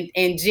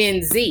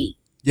Gen Z.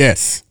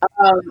 Yes.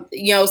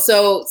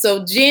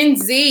 So Gen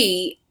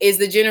Z is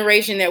the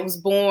generation that was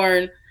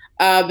born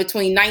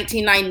between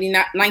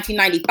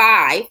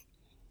 1995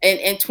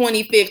 and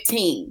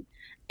 2015,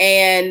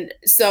 and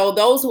so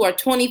those who are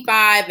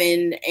 25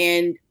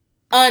 and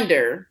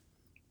under,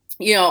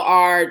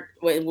 are,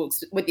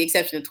 with the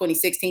exception of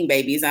 2016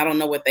 babies, I don't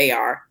know what they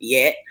are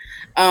yet,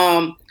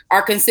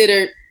 are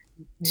considered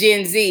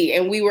Gen Z.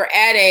 And we were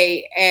at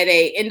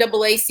a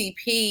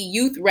NAACP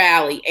youth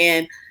rally,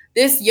 and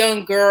this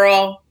young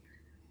girl,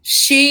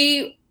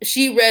 she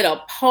read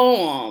a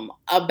poem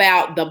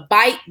about the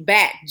bite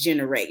back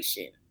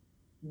generation.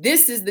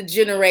 This is the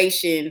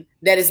generation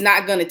that is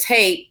not going to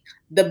take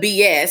the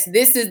BS.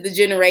 This is the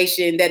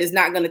generation that is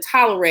not going to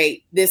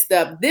tolerate this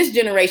stuff. This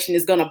generation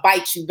is going to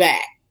bite you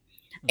back.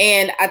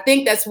 And I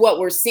think that's what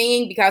we're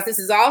seeing, because this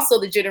is also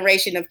the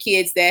generation of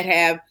kids that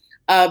have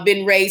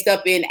been raised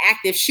up in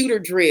active shooter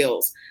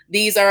drills.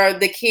 These are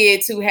the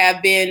kids who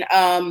have been,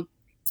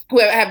 who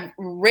have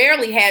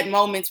rarely had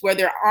moments where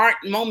there aren't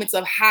moments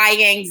of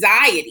high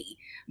anxiety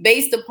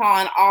based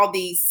upon all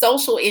these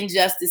social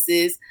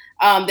injustices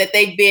that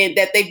they've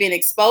been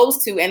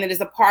exposed to, and it is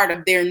a part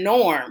of their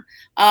norm.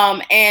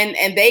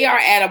 And they are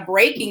at a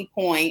breaking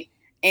point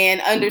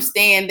and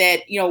understand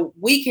that,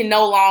 we can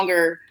no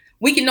longer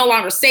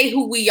say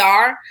who we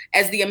are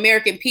as the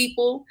American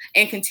people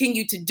and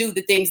continue to do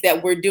the things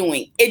that we're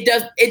doing.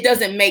 It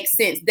doesn't make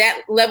sense.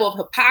 That level of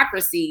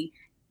hypocrisy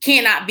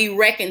cannot be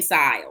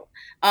reconciled.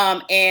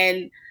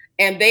 And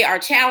they are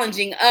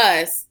challenging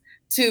us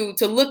to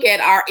look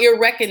at our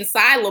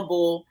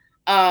irreconcilable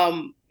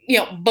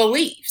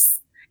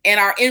beliefs and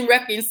our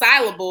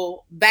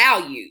irreconcilable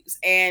values.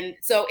 And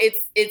so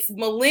it's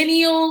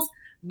millennials,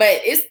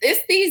 but it's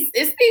these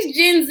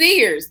Gen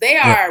Zers. They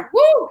are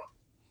woo.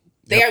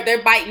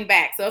 They're biting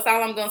back. So that's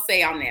all I'm gonna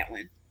say on that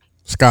one.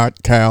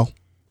 Scott, Cal,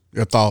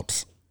 your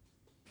thoughts?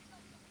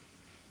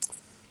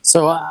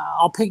 So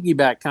I'll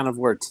piggyback kind of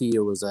where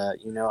Tia was at.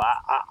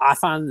 I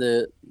find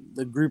the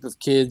group of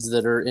kids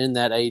that are in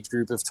that age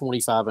group of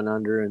 25 and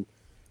under, and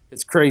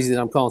it's crazy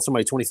that I'm calling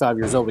somebody 25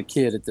 years old a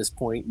kid at this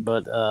point,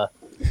 but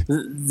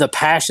the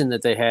passion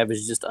that they have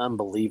is just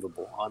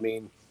unbelievable. I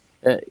mean,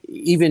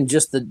 even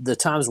just the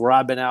times where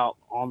I've been out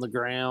on the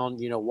ground,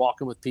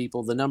 walking with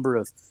people, the number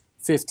of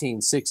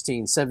 15,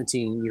 16,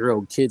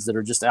 17-year-old kids that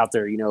are just out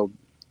there,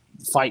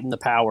 fighting the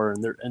power,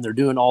 and they're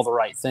doing all the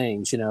right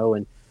things,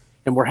 and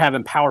we're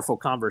having powerful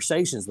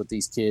conversations with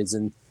these kids,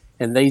 and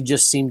they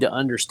just seem to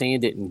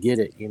understand it and get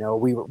it.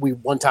 We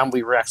one time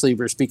we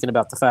were speaking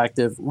about the fact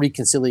of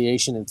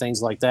reconciliation and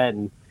things like that,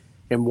 and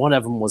one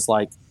of them was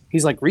like,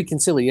 he's like,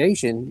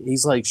 reconciliation?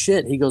 He's like,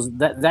 shit. He goes,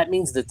 that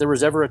means that there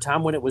was ever a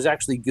time when it was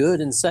actually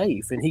good and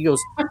safe. And he goes,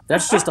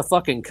 that's just a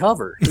fucking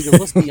cover. He goes,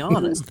 let's be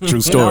honest.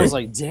 True story. And I was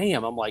like,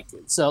 damn. I'm like,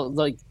 so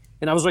like,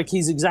 and I was like,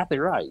 he's exactly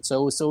right.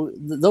 So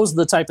those are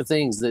the type of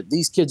things that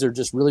these kids are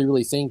just really,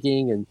 really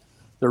thinking, and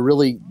they're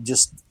really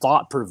just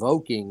thought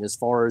provoking as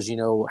far as,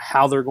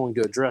 how they're going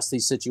to address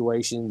these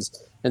situations.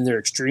 And they're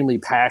extremely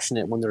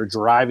passionate when they're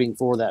driving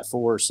for that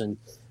force. And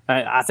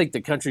I think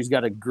the country's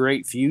got a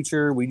great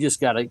future. We just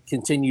got to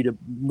continue to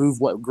move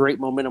what great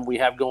momentum we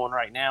have going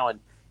right now and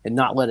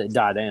not let it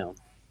die down.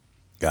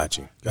 Got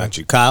you.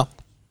 Kyle?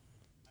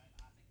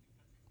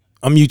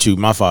 Unmute you.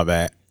 My fault,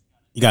 bad.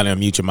 You got to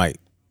unmute your mic.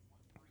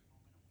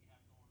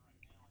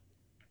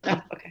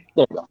 Oh, okay.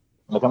 There you go.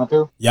 Am I coming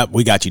through? Yep,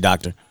 we got you,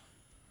 doctor.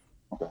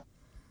 Okay.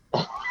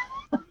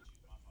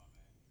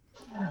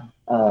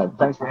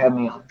 Thanks for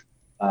having me on.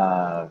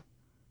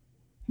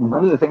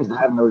 One of the things that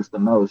I've noticed the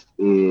most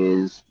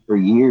is for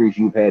years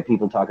you've had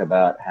people talk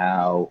about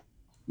how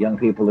young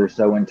people are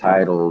so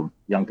entitled,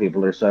 they've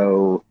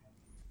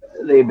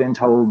been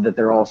told that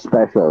they're all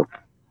special.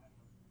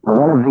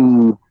 One of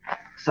the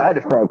side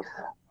effects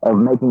of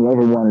making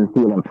everyone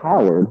feel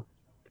empowered,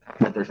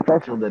 that they're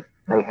special, that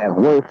they have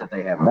worth, that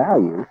they have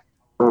value,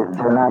 is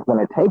they're not going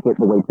to take it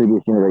the way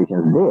previous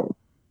generations did.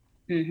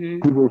 Mm-hmm.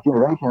 Previous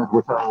generations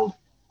were told,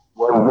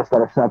 well, you just got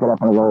to suck it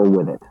up and roll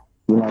with it.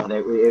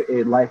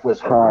 Life was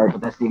hard,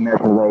 but that's the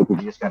American way, because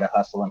you just got to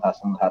hustle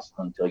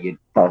until you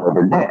fall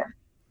over dead.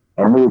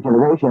 And new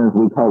generations,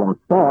 we call them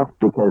soft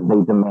because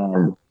they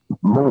demand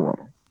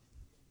more.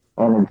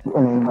 And in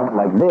a moment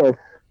like this,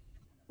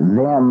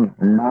 them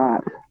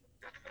not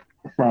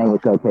saying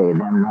it's okay,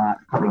 them not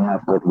putting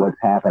up with what's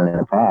happened in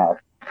the past,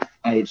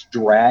 and it's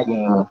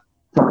dragging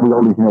some of the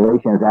older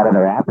generations out of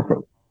their apathy.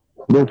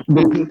 There's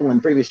people in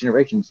previous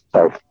generations.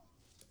 Sorry.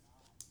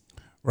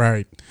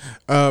 Right.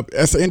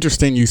 It's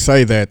interesting you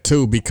say that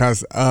too,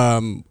 because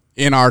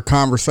in our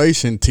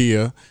conversation,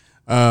 Tia,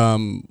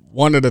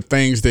 one of the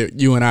things that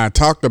you and I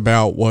talked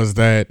about was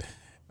that,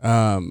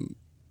 when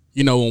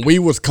we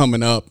was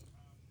coming up,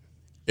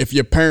 if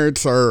your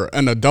parents or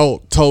an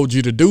adult told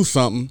you to do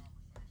something,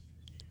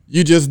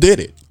 you just did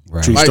it.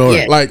 Right. True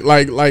story. Like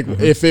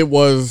mm-hmm. If it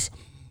was,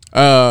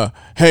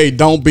 hey,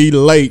 don't be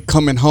late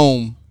coming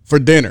home for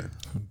dinner.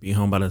 Be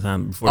home by the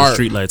time before the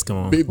street lights come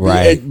on.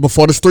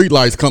 Before the street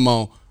lights come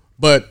on.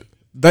 But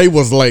they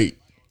was late.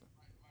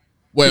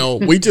 Well,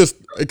 we just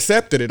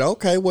accepted it.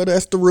 Okay, well,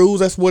 that's the rules.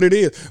 That's what it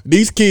is.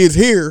 These kids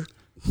here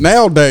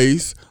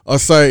nowadays are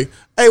say,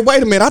 hey,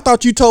 wait a minute. I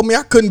thought you told me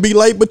I couldn't be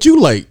late, but you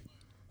late.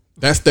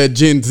 That's that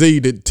Gen Z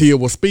that Tia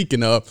was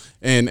speaking of,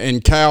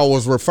 and Kyle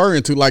was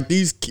referring to. Like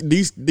these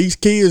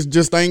kids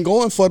just ain't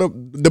going for the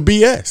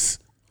BS.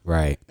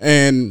 Right.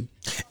 And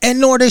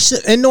nor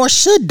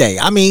should they.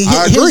 I mean,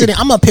 here's the thing.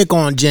 I'm gonna pick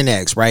on Gen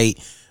X, right?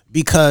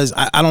 Because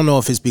I don't know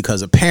if it's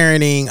because of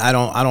parenting. I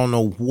don't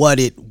know what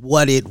it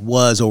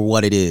was or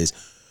what it is.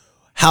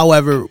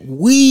 However,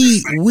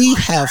 we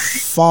have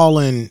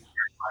fallen.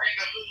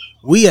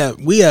 We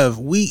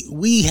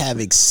have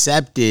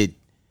accepted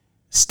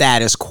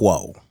status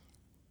quo,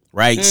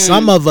 right?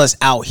 Some of us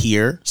out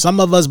here, some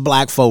of us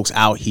black folks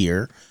out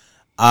here,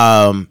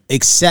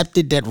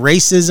 accepted that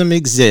racism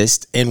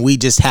exists and we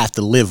just have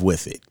to live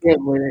with it.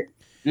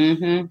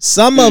 Mm-hmm.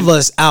 Some of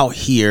us out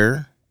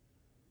here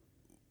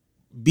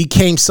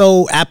became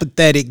so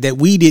apathetic that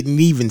we didn't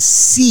even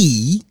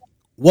see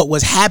what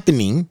was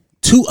happening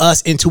to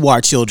us and to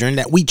our children,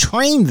 that we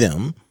trained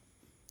them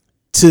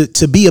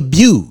to be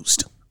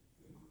abused.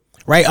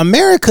 Right?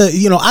 America,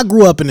 I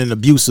grew up in an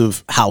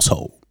abusive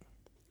household,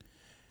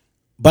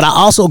 but I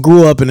also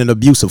grew up in an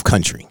abusive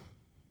country.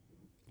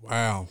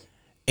 Wow.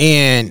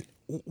 And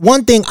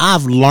one thing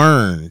I've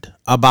learned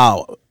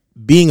about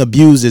being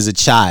abused as a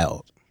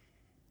child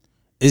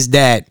is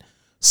that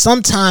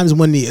sometimes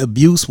when the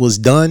abuse was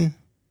done,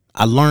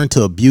 I learned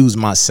to abuse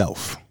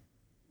myself.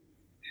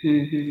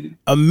 Mm-hmm.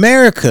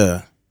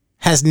 America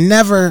has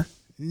never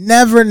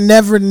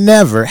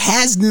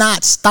has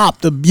not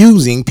stopped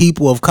abusing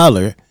people of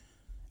color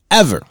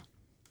ever.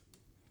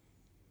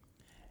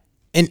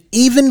 And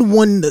even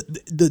when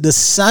the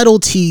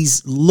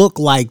subtleties look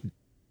like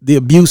the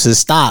abuse has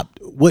stopped,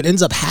 what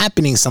ends up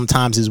happening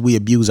sometimes is we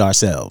abuse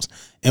ourselves,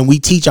 and we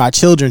teach our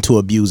children to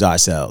abuse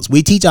ourselves.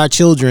 We teach our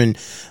children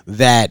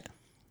that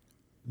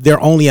they're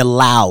only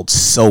allowed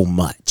so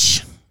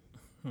much,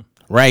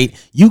 right?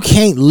 You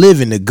can't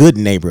live in the good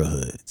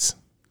neighborhoods.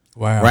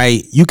 Wow.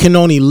 Right? You can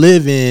only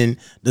live in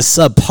the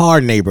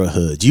subpar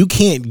neighborhoods. You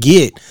can't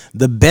get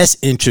the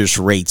best interest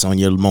rates on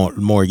your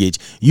mortgage.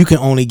 You can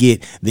only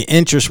get the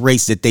interest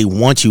rates that they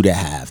want you to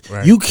have.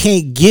 Right. You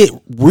can't get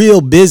real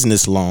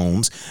business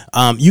loans.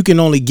 You can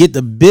only get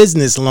the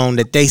business loan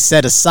that they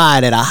set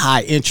aside at a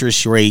high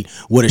interest rate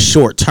with a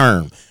short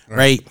term.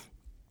 Right?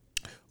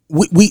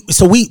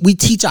 We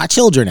teach our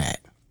children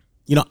that.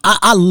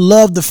 I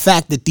love the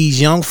fact that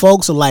these young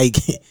folks are like,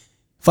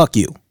 fuck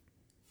you.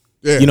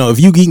 Yeah. If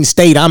you eating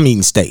steak, I'm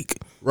eating steak.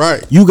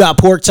 Right. You got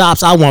pork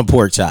chops, I want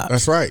pork chops.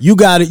 That's right. You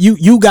got it.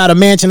 You got a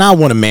mansion, I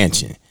want a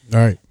mansion.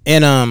 Right.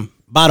 And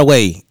by the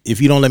way,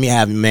 if you don't let me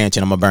have a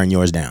mansion, I'm gonna burn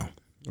yours down.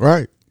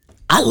 Right.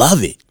 I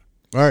love it.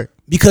 Right.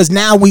 Because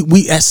now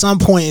we at some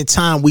point in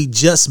time we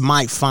just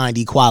might find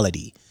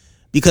equality.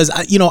 Because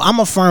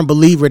I'm a firm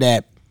believer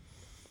that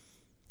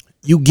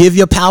you give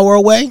your power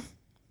away,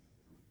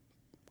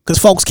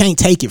 because folks can't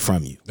take it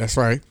from you. That's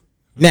right.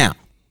 Now,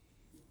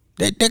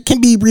 there can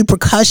be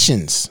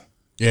repercussions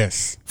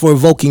Yes. for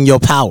evoking your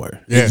power,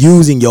 Yes.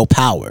 using your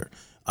power,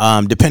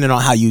 depending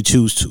on how you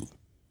choose to.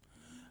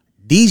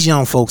 These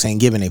young folks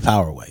ain't giving their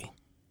power away.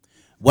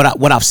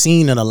 What I've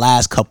seen in the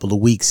last couple of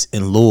weeks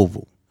in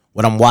Louisville,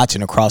 what I'm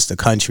watching across the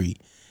country,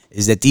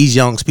 is that these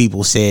young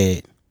people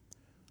said,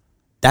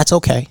 that's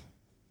okay.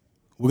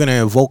 We're going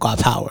to invoke our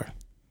power.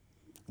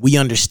 We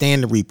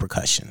understand the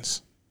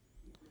repercussions.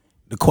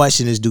 The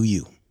question is, do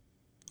you?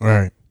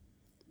 Right.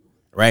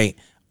 Right?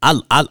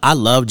 I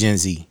love Gen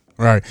Z.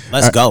 Right.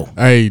 Let's go.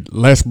 Hey,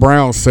 Les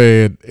Brown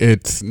said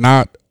it's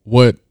not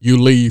what you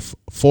leave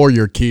for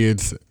your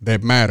kids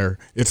that matter.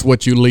 It's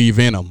what you leave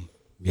in them.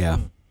 Yeah.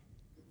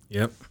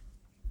 Yep.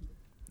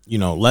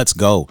 Let's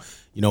go.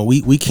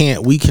 We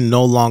can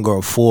no longer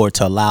afford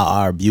to allow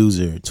our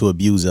abuser to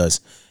abuse us.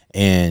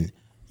 And,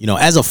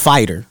 as a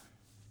fighter,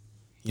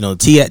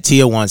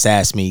 Tia once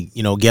asked me,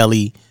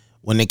 Gelly,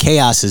 when the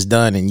chaos is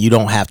done and you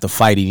don't have to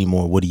fight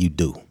anymore, what do you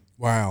do?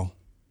 Wow.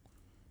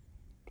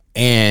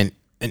 And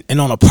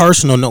on a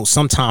personal note,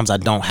 sometimes I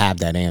don't have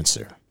that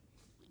answer.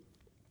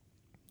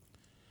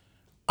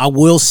 I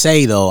will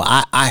say, though,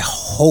 I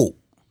hope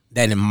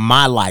that in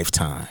my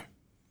lifetime,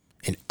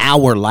 in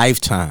our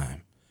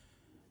lifetime,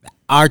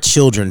 our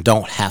children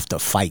don't have to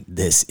fight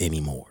this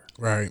anymore.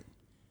 Right.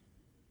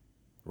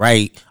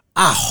 Right?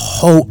 I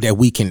hope that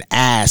we can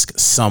ask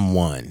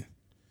someone,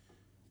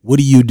 what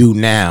do you do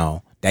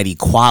now that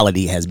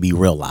equality has been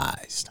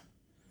realized?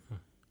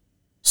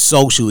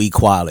 Social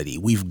equality.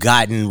 We've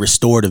gotten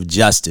restorative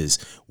justice.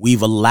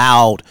 We've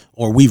allowed,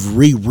 or we've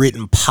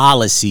rewritten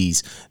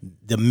policies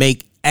to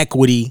make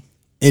equity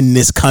in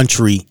this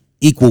country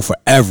equal for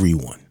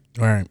everyone.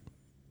 Right.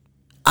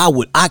 I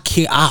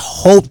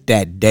hope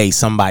that day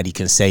somebody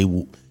can say,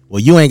 well,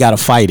 you ain't got to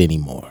fight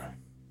anymore.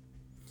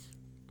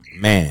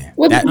 Man.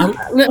 Well,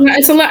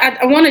 so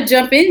I want to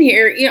jump in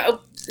here,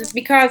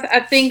 because I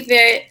think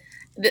that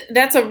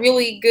that's a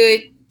really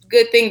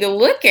good thing to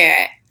look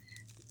at.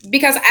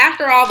 Because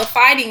after all the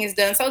fighting is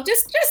done, so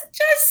just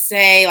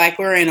say like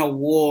we're in a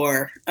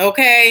war,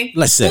 okay?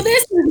 Let's say. So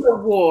this is a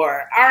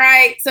war, all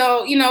right?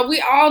 So,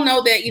 we all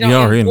know that,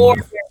 in war,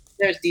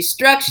 there's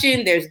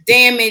destruction, there's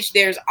damage,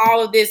 there's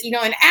all of this,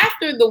 and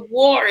after the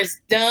war is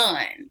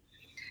done,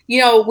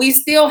 we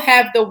still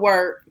have the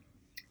work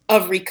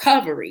of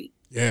recovery.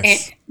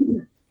 Yes.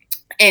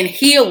 And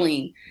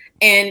healing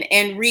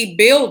and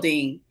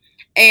rebuilding.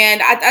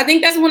 And I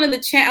think that's one of the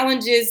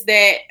challenges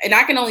that, and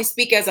I can only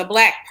speak as a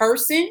Black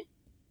person.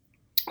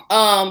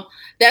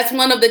 That's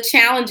one of the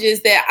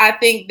challenges that I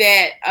think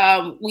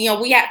that,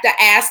 we have to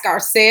ask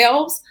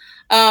ourselves,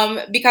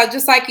 because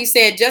just like you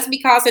said, just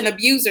because an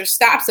abuser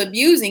stops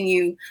abusing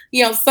you,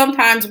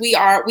 sometimes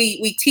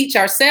we teach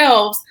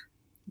ourselves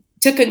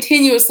to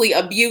continuously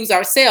abuse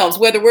ourselves,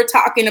 whether we're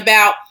talking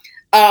about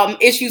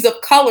issues of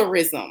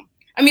colorism.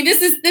 I mean,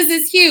 this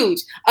is huge.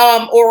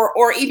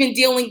 Or even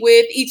dealing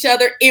with each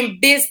other in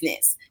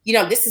business.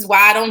 This is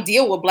why I don't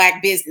deal with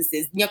Black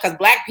businesses, because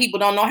Black people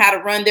don't know how to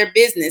run their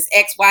business,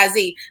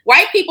 XYZ.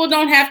 White people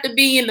don't have to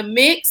be in the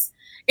mix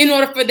in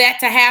order for that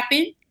to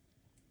happen.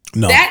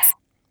 No.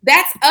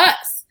 That's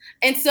us.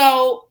 And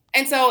so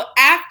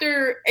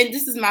after, and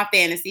this is my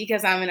fantasy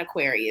because I'm an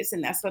Aquarius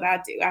and that's what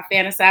I do. I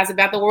fantasize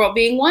about the world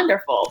being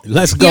wonderful.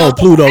 Let's go,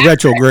 Pluto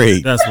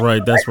retrograde. That's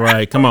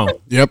right. Come on.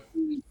 Yep.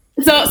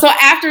 So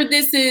after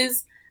this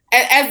is,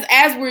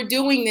 as we're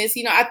doing this,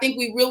 I think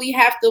we really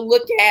have to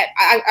look at,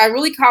 I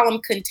really call them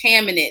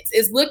contaminants,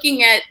 is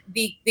looking at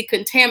the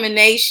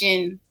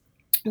contamination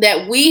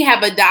that we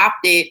have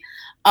adopted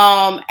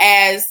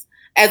as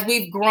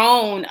we've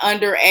grown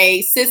under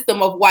a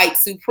system of white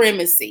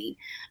supremacy.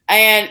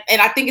 And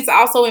I think it's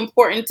also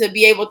important to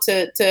be able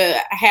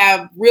to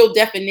have real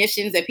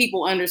definitions that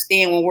people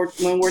understand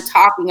when we're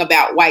talking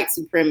about white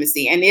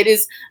supremacy. And it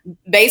is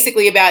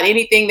basically about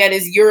anything that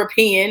is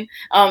European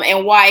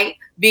and white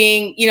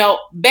being,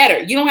 better.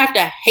 You don't have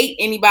to hate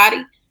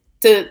anybody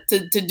to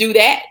do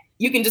that.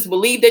 You can just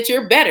believe that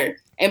you're better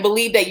and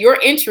believe that your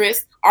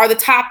interests are the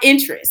top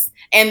interests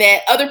and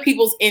that other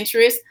people's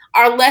interests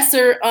are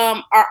lesser,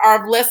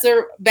 are of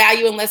lesser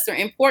value and lesser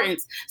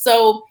importance.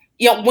 So,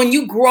 when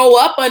you grow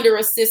up under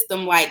a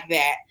system like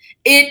that,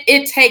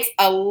 it takes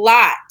a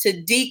lot to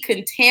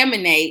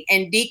decontaminate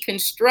and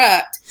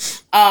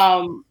deconstruct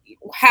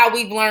how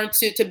we've learned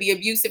to be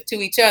abusive to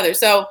each other.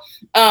 So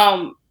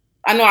I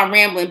know I'm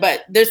rambling,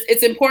 but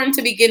it's important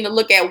to begin to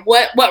look at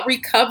what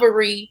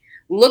recovery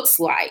looks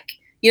like,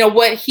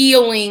 what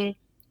healing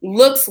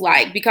looks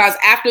like, because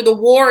after the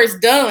war is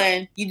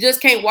done, you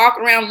just can't walk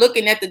around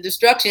looking at the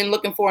destruction,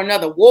 looking for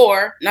another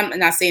war. And I'm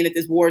not saying that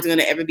this war is going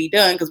to ever be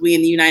done, because we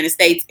in the United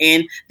States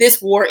and this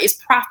war is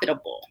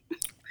profitable.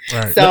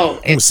 Right.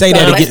 So say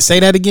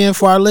that again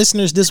for our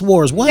listeners. This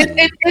war is what?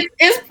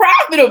 It's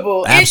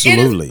profitable.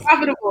 Absolutely. It is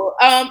profitable.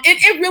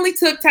 It really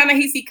took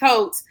Ta-Nehisi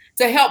Coates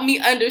to help me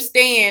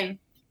understand.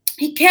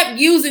 He kept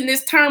using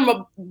this term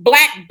of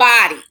Black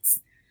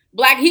bodies.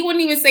 He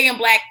wasn't even saying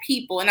Black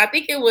people. And I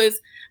think it was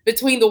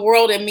between the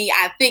world and me,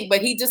 I think,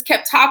 but he just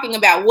kept talking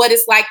about what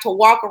it's like to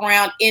walk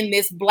around in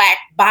this black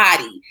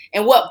body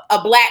and what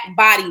a black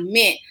body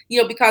meant,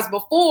 because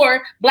before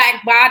a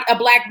black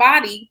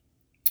body,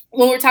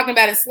 when we're talking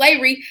about in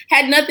slavery,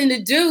 had nothing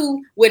to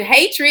do with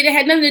hatred. It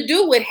had nothing to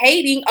do with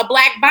hating a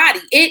black body.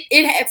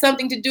 It had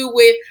something to do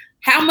with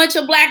how much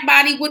a black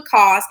body would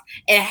cost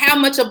and how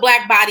much a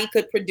black body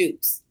could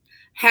produce.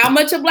 How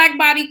much a black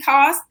body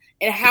costs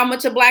and how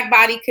much a black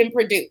body can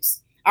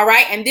produce. All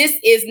right. And this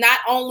is not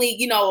only,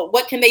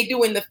 what can they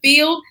do in the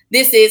field?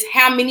 This is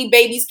how many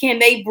babies can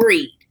they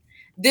breed?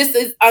 This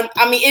is,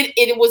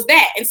 it was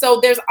that. And so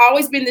there's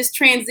always been this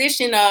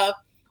transition of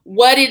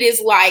what it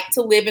is like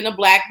to live in a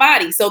black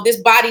body. So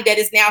this body that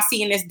is now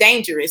seen as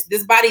dangerous,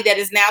 this body that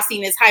is now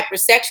seen as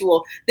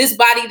hypersexual, this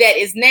body that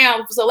is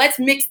now, so let's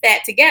mix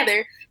that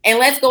together and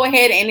let's go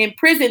ahead and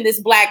imprison this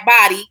black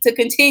body to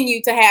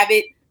continue to have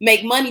it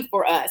make money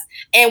for us.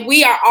 And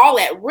we are all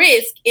at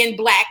risk in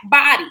black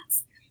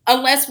bodies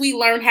unless we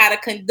learn how to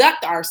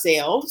conduct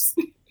ourselves,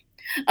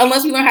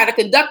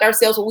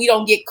 where we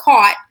don't get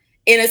caught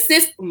in a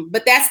system.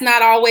 But that's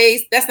not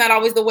always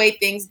the way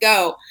things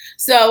go.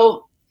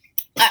 So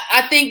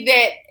I think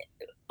that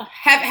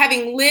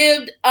having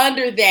lived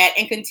under that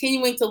and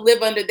continuing to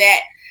live under that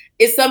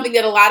is something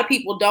that a lot of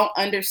people don't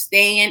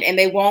understand and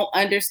they won't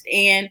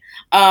understand.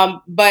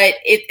 But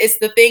it's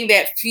the thing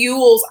that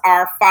fuels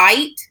our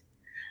fight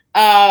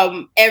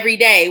every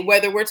day,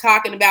 whether we're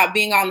talking about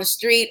being on the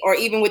street or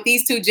even with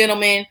these two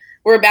gentlemen,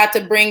 we're about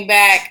to bring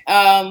back,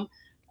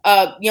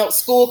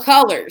 School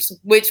Colors,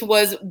 which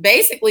was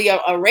basically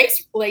a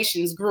race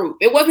relations group.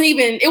 It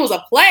was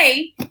a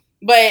play,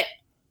 but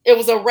it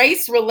was a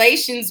race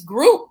relations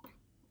group.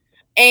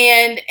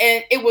 And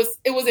it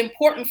was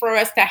important for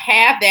us to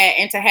have that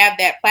and to have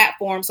that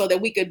platform so that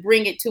we could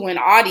bring it to an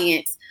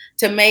audience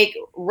to make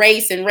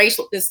race and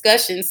racial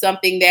discussion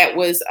something that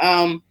was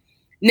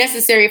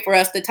necessary for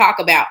us to talk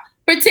about,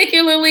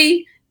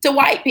 particularly to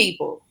white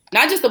people,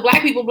 not just the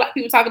black people. Black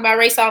people talk about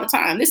race all the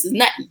time. This is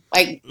nothing,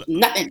 like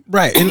nothing.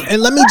 Right.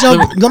 And let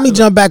me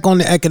jump back on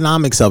the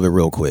economics of it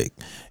real quick,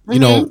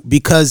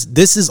 because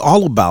this is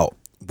all about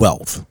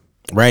wealth.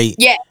 Right.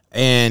 Yeah.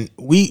 And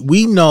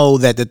we know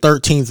that the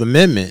 13th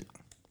Amendment,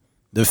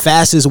 the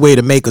fastest way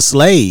to make a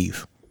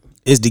slave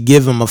is to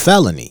give him a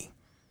felony.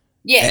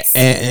 Yes.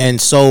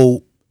 And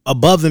so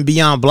above and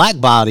beyond black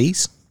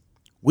bodies,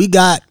 we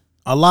got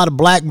a lot of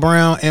black,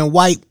 brown, and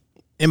white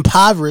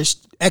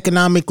impoverished,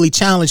 economically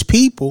challenged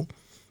people.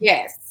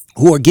 Yes.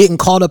 Who are getting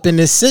caught up in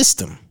this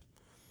system,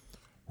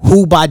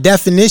 who by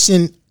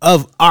definition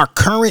of our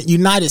current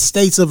United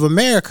States of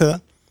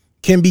America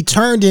can be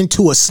turned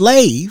into a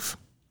slave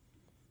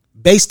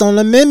based on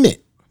amendment.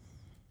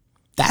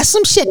 That's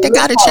some shit that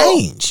gotta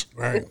change.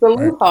 Right. It's a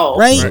loophole.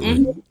 Right.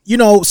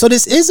 Mm-hmm. So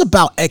this is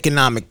about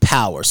economic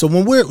power. So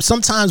when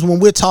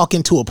we're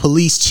talking to a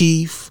police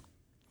chief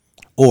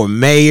or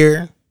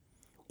mayor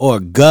or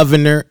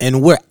governor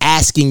and we're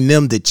asking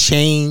them to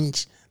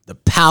change the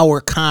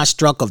power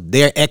construct of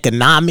their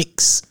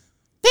economics,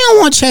 they don't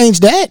want to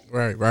change that.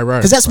 Right.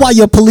 Because that's why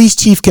your police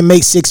chief can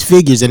make six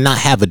figures and not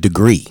have a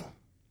degree.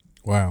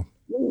 Wow.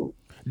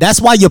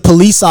 That's why your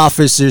police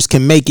officers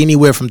can make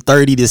anywhere from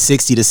 $30,000 to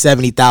 $60,000 to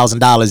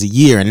 $70,000 a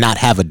year and not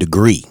have a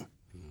degree.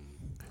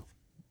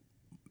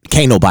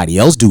 Can't nobody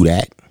else do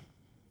that.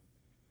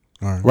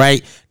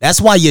 Right? That's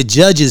why your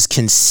judges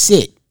can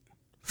sit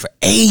for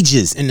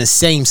ages in the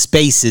same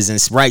spaces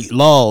and write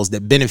laws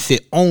that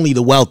benefit only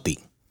the wealthy.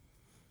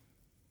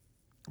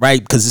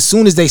 Right? Because as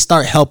soon as they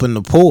start helping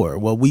the poor,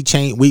 well,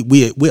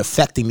 we're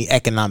affecting the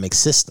economic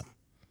system.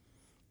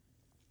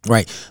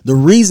 Right? The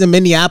reason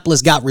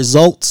Minneapolis got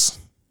results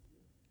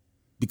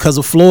because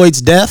of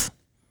Floyd's death,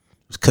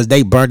 because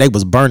they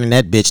was burning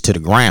that bitch to the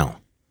ground.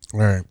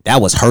 Right. That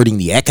was hurting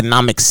the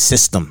economic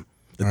system,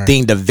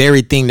 the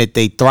very thing that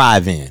they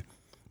thrive in.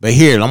 But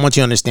here, I want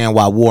you to understand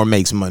why war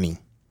makes money.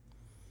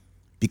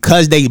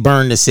 Because they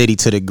burned the city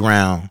to the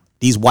ground,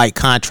 these white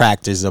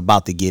contractors are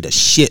about to get a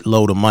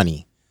shitload of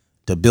money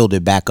to build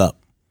it back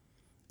up.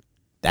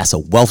 That's a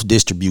wealth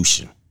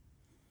distribution.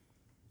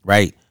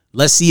 Right?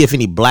 Let's see if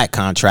any black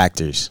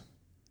contractors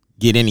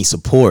get any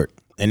support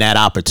in that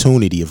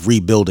opportunity of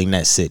rebuilding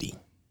that city.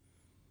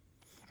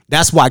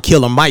 That's why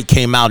Killer Mike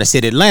came out and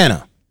said,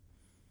 Atlanta,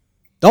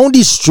 don't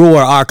destroy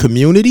our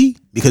community,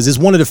 because it's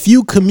one of the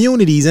few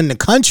communities in the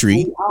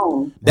country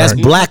that's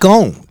black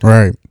owned.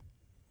 Right.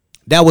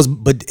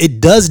 But it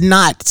does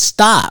not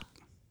stop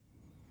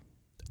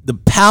the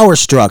power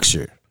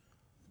structure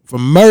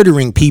from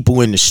murdering people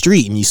in the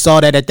street. And you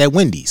saw that at that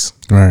Wendy's.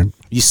 Right.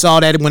 You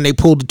saw that when they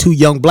pulled the two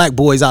young black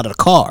boys out of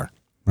the car.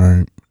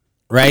 Right.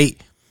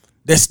 Right.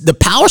 The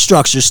power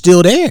structure is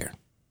still there.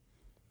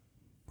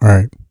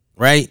 Right.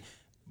 Right.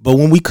 But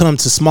when we come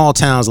to small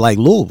towns like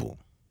Louisville,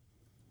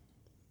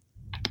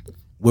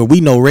 where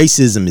we know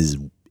racism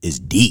is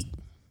deep.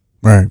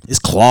 Right. Its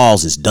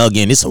claws is dug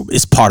in.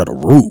 It's part of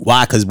the root.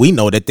 Why? Because we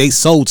know that they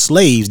sold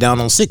slaves down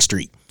on 6th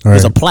Street. Right.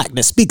 There's a plaque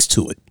that speaks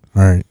to it.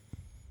 Right.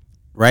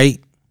 Right.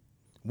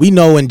 We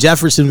know in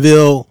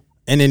Jeffersonville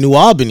and in New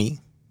Albany,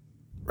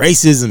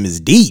 Racism is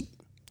deep.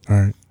 All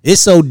right.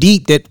 It's so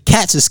deep that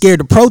cats are scared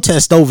to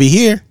protest over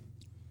here.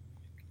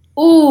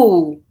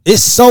 Ooh.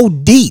 It's so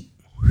deep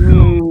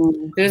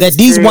that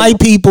these white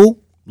people,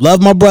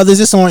 love my brothers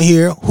that's on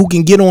here, who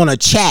can get on a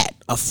chat,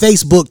 a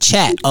Facebook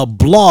chat, a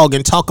blog,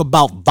 and talk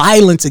about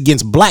violence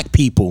against black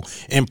people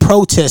and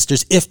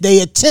protesters if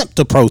they attempt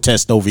to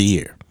protest over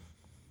here.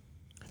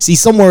 See,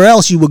 somewhere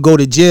else you would go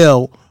to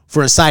jail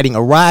for inciting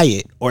a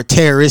riot or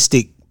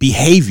terroristic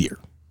behavior.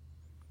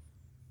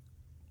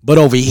 But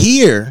over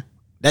here,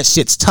 that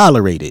shit's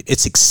tolerated.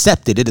 It's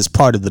accepted. It is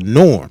part of the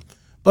norm.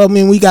 But I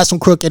mean, we got some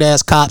crooked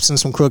ass cops and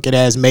some crooked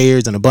ass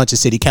mayors and a bunch of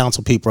city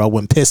council people I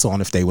wouldn't piss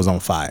on if they was on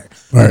fire.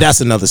 Right. But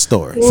that's another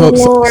story.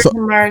 Lord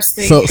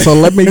mercy. So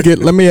let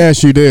me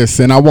ask you this,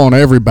 and I want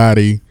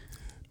everybody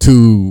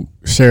to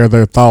share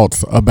their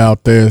thoughts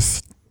about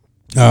this,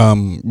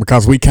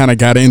 because we kind of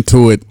got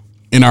into it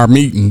in our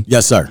meeting.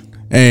 Yes, sir.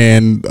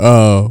 And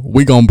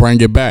we gonna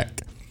bring it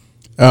back.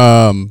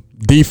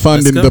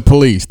 Defunding the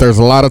police. There's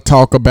a lot of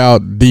talk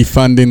about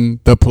defunding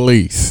the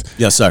police.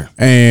 Yes, sir.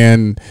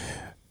 And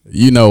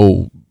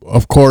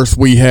of course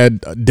we had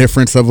a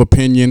difference of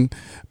opinion,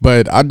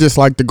 but I'd just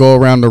like to go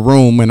around the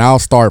room, and I'll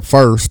start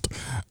first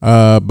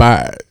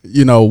by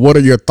what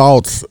are your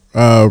thoughts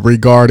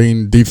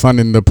regarding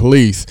defunding the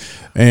police?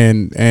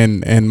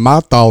 And my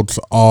thoughts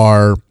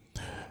are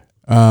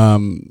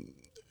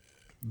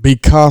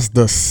because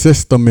the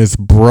system is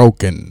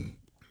broken.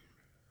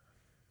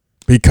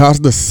 Because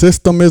the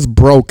system is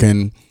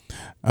broken,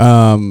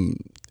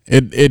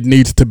 it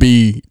needs to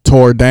be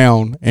tore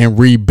down and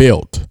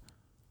rebuilt,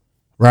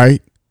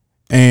 right?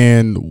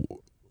 And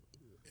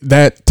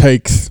that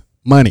takes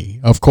money,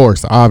 of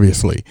course,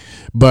 obviously.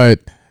 But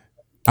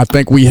I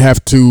think we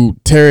have to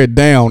tear it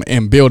down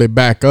and build it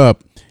back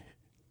up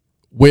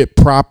with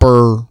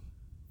proper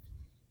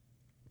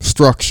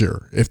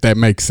structure, if that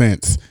makes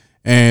sense.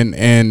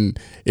 And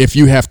if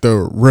you have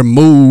to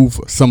remove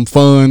some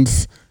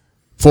funds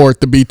for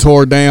it to be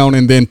tore down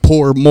and then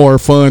pour more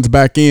funds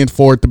back in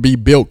for it to be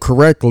built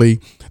correctly,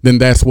 then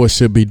that's what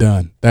should be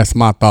done. That's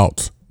my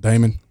thoughts.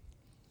 Damon?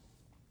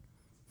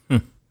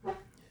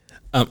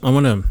 I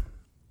want to,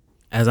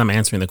 as I'm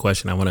answering the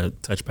question, I want to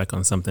touch back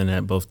on something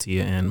that both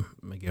Tia and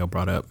Miguel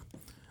brought up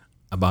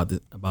about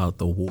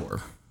the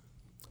war.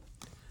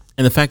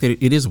 And the fact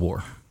that it is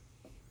war.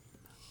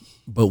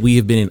 But we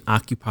have been in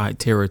occupied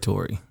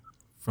territory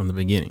from the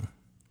beginning.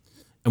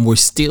 And we're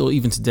still,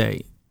 even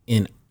today,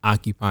 in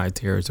occupied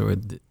territory,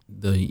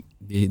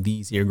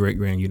 these here great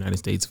grand United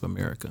States of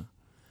America,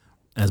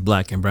 as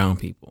black and brown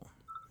people,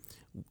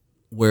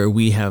 where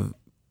we have,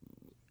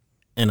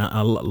 and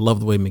I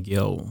love the way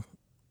Miguel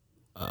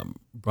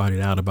brought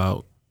it out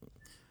about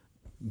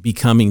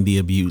becoming the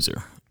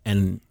abuser,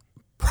 and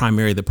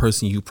the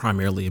person you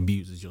primarily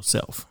abuse is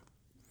yourself.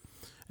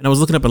 And I was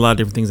looking up a lot of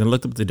different things, and I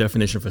looked up the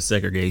definition for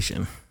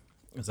segregation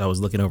as I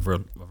was looking over a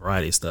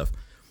variety of stuff.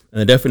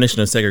 And the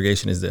definition of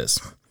segregation is this.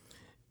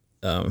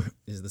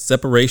 Is the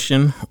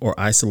separation or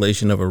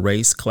isolation of a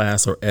race,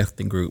 class, or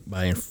ethnic group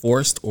by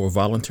enforced or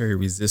voluntary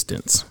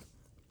resistance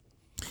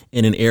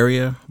in an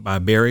area, by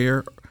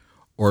barrier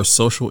or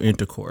social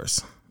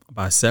intercourse,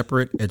 by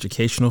separate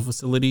educational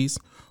facilities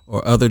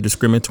or other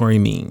discriminatory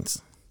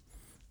means.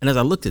 And as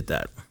I looked at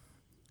that,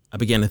 I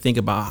began to think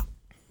about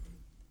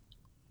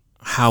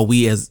how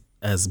we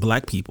as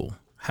black people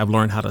have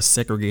learned how to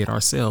segregate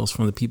ourselves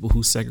from the people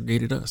who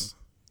segregated us.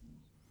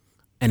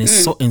 And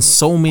in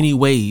so many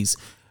ways,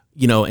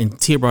 and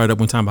Tia brought it up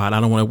one time about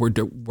I don't want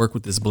to work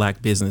with this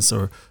black business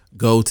or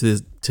go to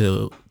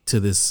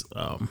this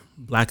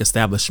black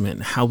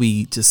establishment. How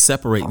we just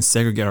separate and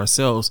segregate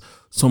ourselves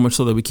so much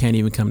so that we can't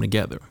even come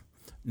together.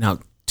 Now,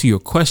 to your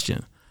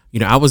question,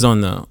 I was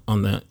on the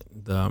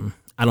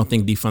I don't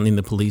think defunding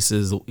the police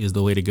is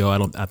the way to go.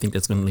 I think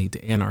that's going to lead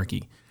to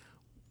anarchy.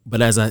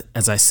 But as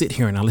I sit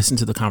here and I listen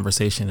to the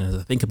conversation and as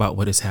I think about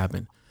what has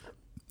happened,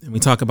 and we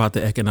talk about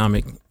the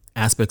economic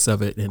aspects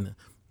of it and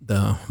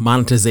the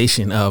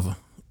monetization of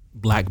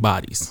black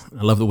bodies.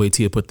 I love the way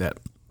Tia put that.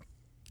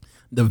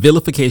 The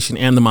vilification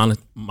and the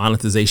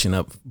monetization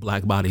of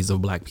black bodies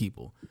of black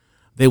people.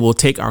 They will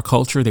take our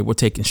culture, they will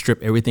take and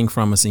strip everything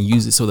from us and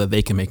use it so that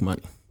they can make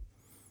money.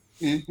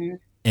 Mm-hmm.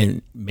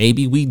 And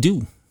maybe we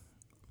do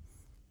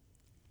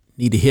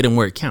need to hit them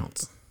where it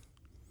counts,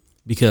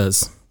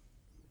 because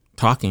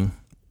talking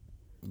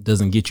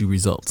doesn't get you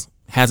results.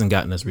 Hasn't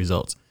gotten us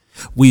results.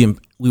 We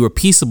were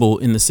peaceable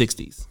in the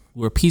 60s.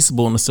 We were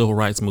peaceable in the civil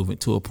rights movement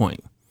to a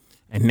point.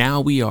 And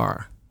now we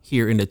are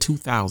here in the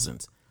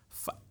 2000s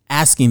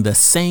asking the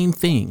same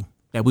thing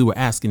that we were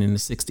asking in the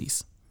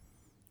 60s.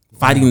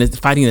 Fighting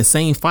the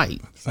same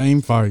fight.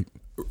 Same fight.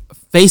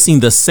 Facing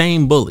the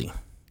same bully.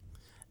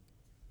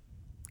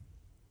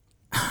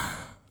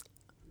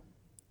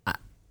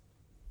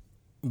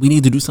 We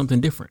need to do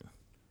something different.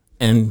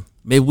 And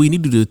maybe we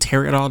need to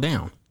tear it all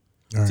down.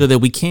 All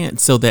right.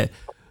 So that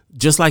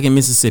just like in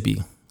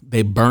Mississippi,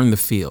 they burn the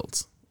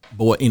fields.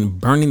 But in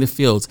burning the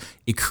fields,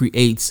 it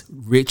creates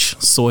rich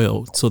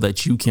soil so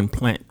that you can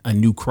plant a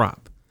new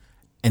crop.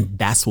 And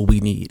that's what we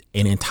need,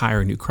 an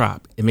entire new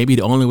crop. And maybe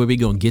the only way we're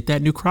going to get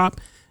that new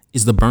crop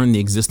is to burn the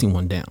existing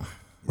one down.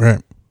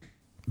 Right.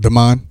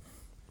 Damon?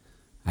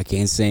 I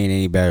can't say it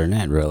any better than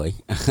that, really.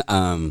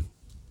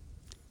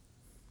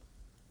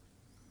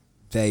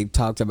 They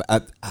talked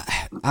about.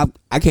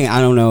 I can't.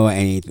 I don't know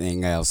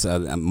anything else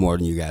more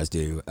than you guys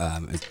do.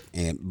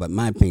 But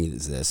my opinion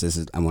is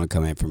this. I want to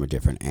come in from a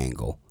different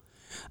angle.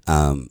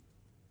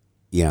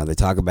 They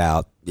talk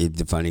about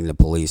defunding the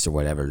police or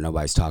whatever.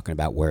 Nobody's talking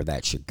about where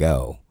that should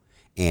go,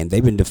 and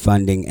they've been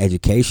defunding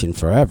education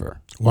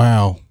forever.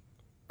 Wow.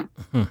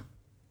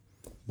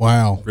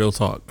 Wow. Real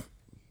talk.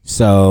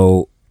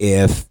 So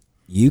if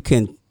you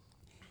can,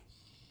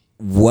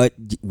 what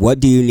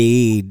do you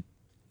need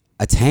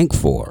a tank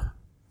for?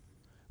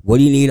 What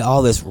do you need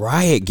all this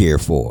riot gear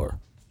for?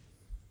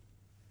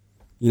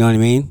 You know what I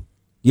mean?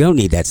 You don't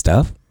need that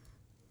stuff.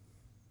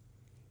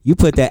 You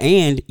put that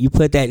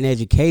in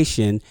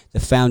education, the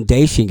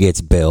foundation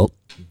gets built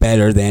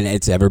better than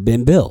it's ever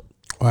been built.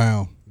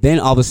 Wow.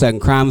 Then all of a sudden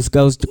crime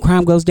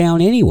goes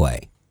down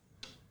anyway.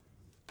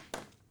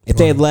 If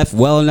they had left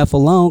well enough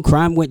alone,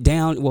 crime went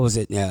down. What was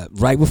it?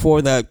 Right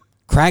before the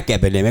crack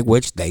epidemic,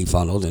 which they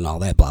funneled and all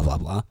that, blah, blah,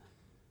 blah.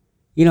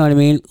 You know what I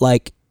mean?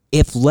 Like,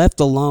 if left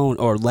alone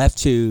or left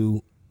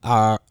to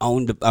our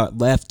own,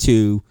 left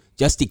to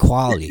just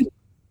equality,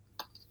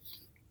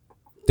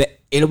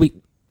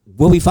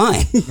 we'll be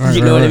fine. Right,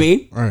 you know what I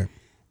mean? Right.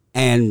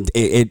 And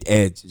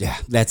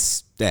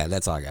that's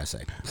all I gotta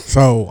say.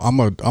 So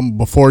I'm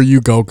before you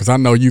go, because I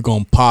know you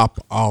gonna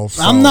pop off.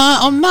 So I'm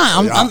not. I'm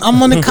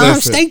on the calm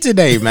Listen. state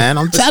today, man.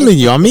 I'm telling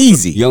you, I'm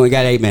easy. You only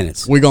got 8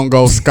 minutes. we gonna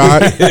go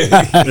Scott.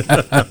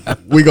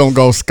 We gonna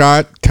go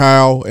Scott,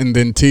 Kyle, and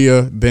then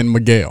Tia, then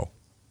Miguel.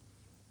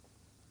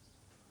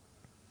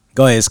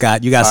 Go ahead,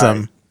 Scott. You got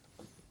something.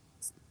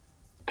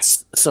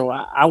 So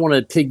I want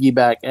to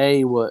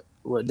piggyback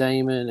what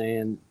Damon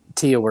and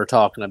Tia were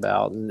talking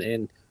about,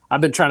 and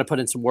I've been trying to put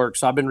in some work.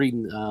 So I've been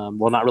reading,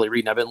 not really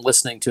reading. I've been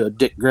listening to a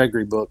Dick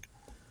Gregory book,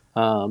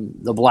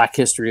 The Black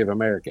History of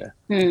America.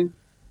 And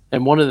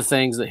one of the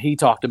things that he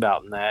talked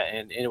about in that,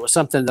 and it was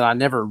something that I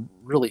never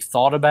really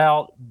thought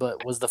about,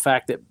 but was the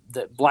fact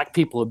that black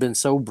people have been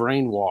so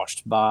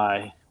brainwashed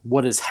by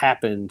what has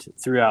happened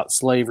throughout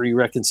slavery,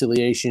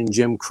 reconciliation,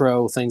 Jim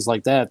Crow, things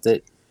like that,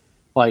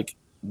 like,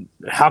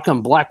 how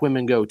come black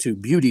women go to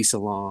beauty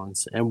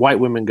salons and white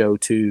women go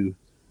to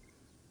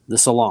the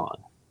salon?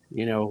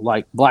 You know,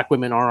 like, black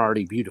women are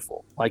already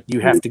beautiful. Like,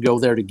 you have to go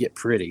there to get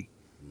pretty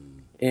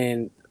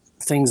and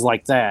things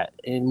like that.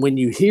 And when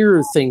you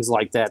hear things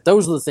like that,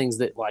 those are the things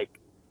that, like,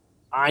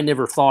 I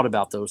never thought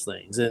about those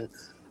things. And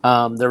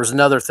there was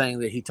another thing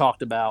that he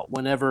talked about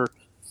whenever,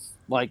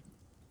 like,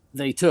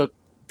 they took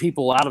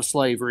people out of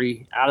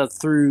slavery,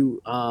 through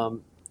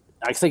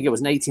I think it was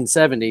in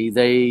 1870,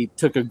 they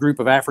took a group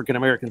of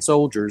African-American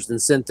soldiers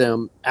and sent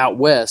them out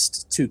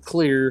west to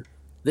clear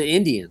the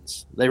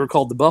Indians. They were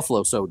called the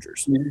Buffalo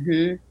Soldiers.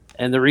 Mm-hmm.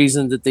 And the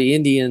reason that the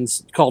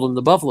Indians called them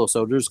the Buffalo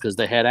Soldiers because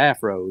they had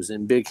afros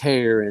and big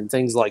hair and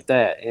things like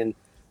that. And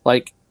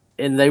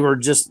they were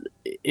just,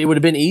 it would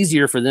have been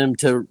easier for them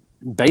to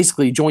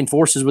basically join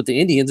forces with the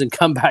Indians and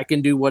come back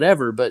and do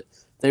whatever. But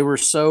they were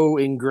so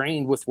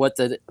ingrained with what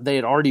they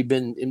had already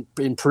been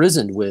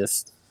imprisoned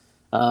with,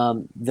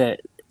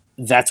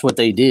 that's what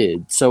they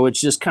did. So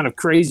it's just kind of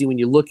crazy when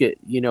you look at,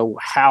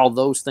 how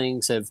those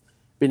things have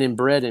been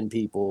inbred in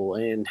people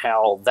and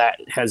how that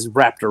has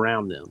wrapped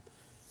around them.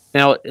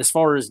 Now, as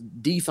far as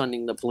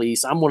defunding the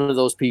police, I'm one of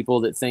those people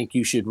that think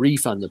you should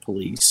refund the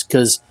police,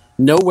 because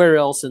nowhere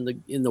else in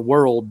the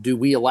world do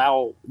they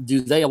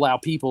allow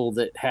people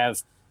that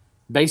have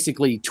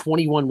basically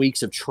 21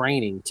 weeks of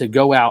training to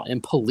go out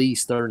and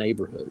police their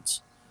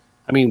neighborhoods.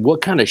 I mean,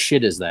 what kind of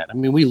shit is that? I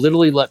mean, we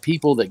literally let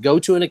people that go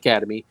to an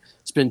academy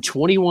spend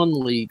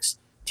 21 weeks,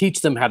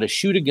 teach them how to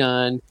shoot a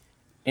gun,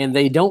 and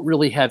they don't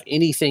really have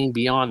anything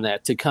beyond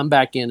that to come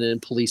back in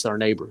and police our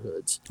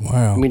neighborhoods.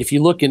 Wow. I mean, if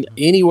you look in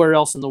anywhere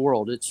else in the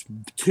world, it's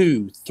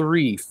 2,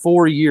 3,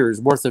 4 years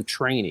worth of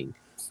training.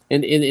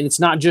 And it's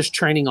not just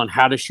training on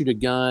how to shoot a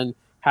gun,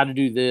 how to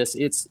do this.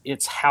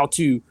 It's how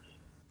to,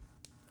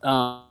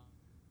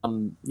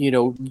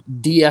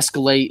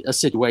 de-escalate a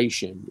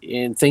situation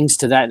and things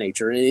to that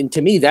nature. And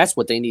to me, that's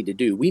what they need to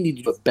do. We need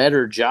to do a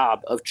better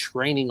job of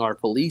training our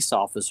police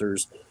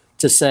officers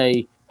to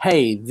say,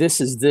 hey,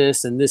 this is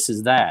this and this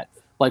is that.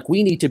 Like,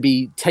 we need to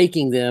be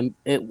taking them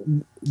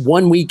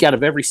 1 week out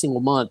of every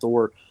single month,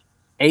 or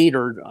 8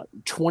 or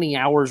 20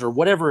 hours or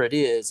whatever it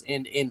is,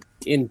 and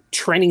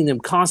training them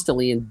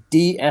constantly in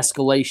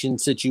de-escalation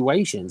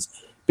situations.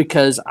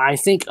 Because I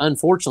think,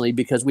 unfortunately,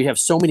 because we have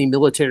so many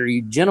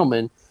military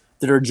gentlemen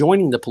that are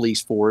joining the police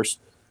force,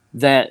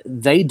 that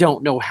they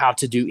don't know how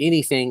to do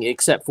anything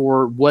except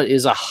for what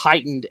is a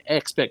heightened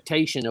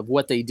expectation of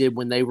what they did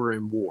when they were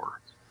in war.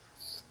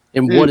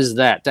 And what is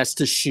that? That's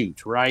to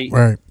shoot, right?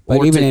 Right.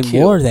 But even in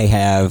war, they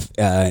have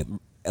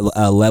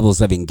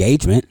levels of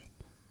engagement.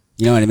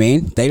 You know what I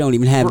mean? They don't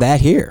even have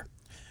that here.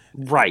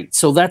 Right.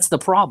 So that's the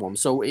problem.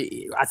 So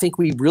I think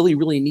we really,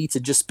 really need to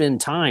just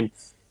spend time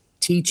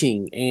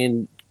teaching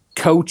and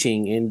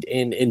coaching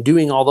and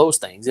doing all those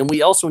things. And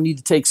we also need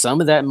to take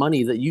some of that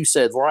money that you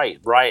said, right,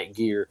 riot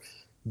gear,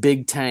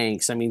 big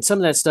tanks. I mean, some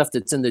of that stuff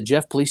that's in the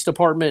Jeff Police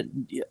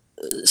Department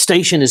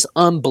station is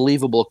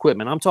unbelievable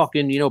equipment. I'm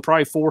talking,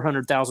 probably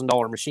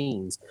 $400,000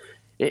 machines.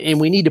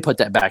 And we need to put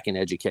that back in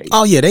education.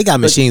 Oh yeah, they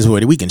got machines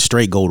where we can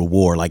straight go to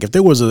war. Like if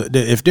there was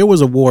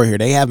a war here,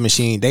 they have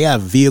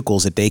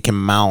vehicles that they can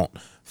mount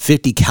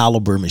 50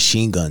 caliber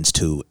machine guns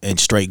to and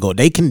straight go.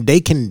 They can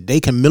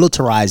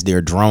militarize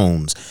their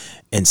drones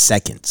in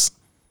seconds.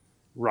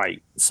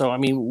 Right. So I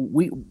mean,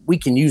 we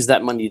can use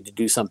that money to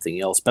do something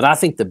else. But I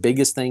think the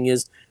biggest thing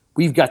is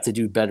we've got to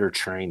do better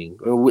training.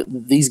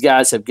 These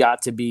guys have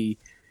got to be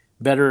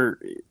better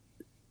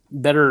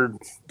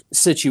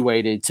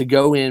situated to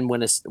go in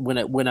when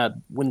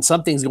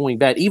something's going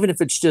bad, even if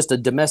it's just a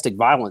domestic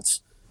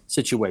violence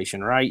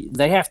situation, right?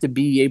 They have to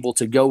be able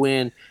to go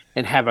in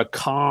and have a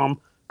calm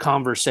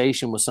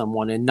conversation with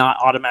someone and not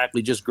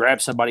automatically just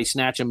grab somebody,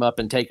 snatch them up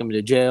and take them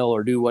to jail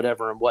or do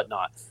whatever and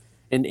whatnot.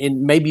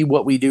 And maybe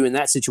what we do in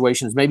that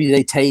situation is maybe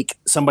they take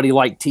somebody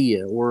like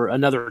Tia or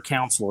another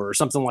counselor or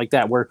something like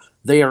that, where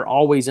they are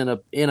always in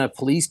a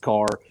police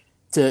car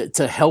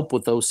to help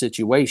with those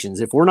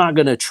situations. If we're not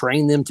going to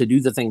train them to do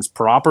the things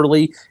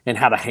properly and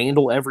how to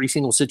handle every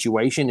single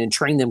situation and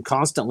train them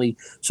constantly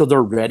so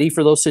they're ready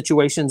for those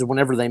situations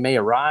whenever they may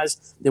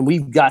arise, then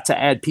we've got to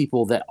add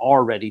people that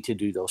are ready to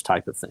do those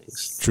type of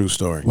things. True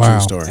story. Wow.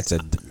 True story. That's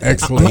an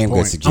Excellent damn good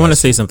point. suggestion. I want to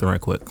say something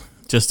right quick,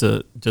 just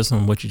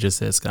on what you just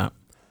said, Scott.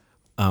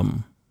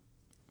 I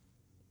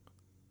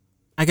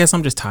guess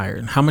I'm just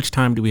tired. How much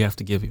time do we have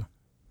to give you?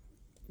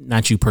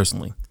 Not you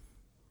personally.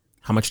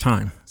 How much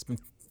time? It's been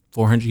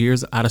 400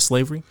 years out of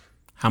slavery.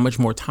 How much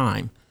more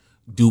time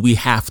do we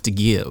have to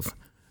give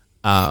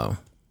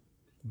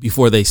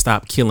before they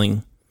stop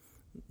killing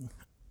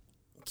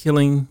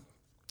through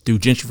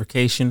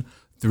gentrification,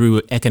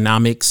 through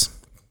economics,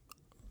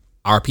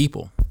 our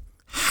people?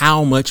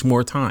 How much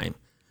more time?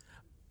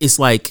 It's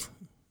like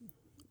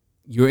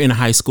you're in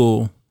high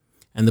school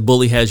and the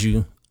bully has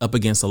you up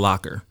against a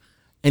locker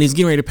and he's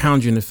getting ready to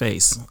pound you in the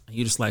face.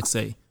 You just like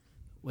say,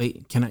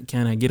 wait, can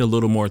I get a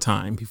little more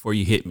time before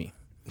you hit me?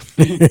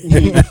 Can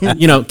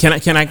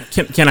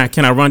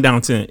I run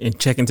down and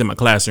check into my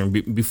classroom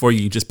before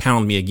you just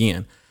pound me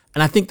again?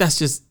 And I think that's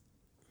just,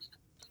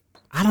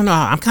 I don't know.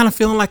 I'm kind of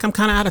feeling like I'm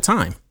kind of out of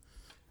time.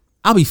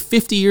 I'll be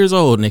 50 years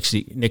old next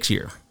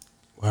year.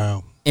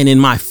 Wow. And in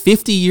my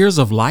 50 years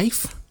of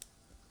life,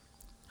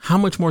 how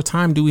much more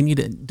time do we need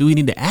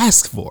to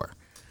ask for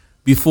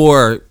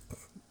before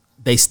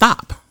they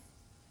stop?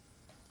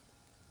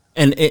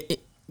 And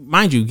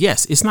mind you,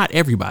 yes, it's not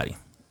everybody,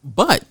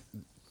 but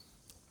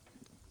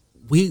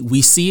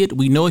we see it.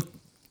 We know it.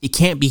 It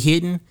can't be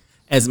hidden.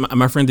 As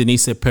my friend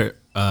Denise said,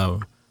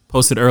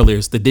 posted earlier,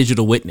 it's the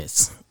digital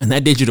witness, and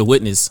that digital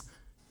witness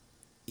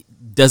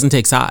doesn't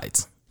take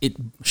sides. It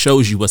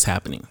shows you what's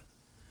happening.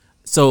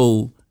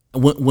 So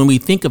when we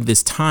think of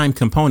this time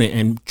component,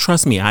 and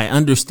trust me, I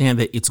understand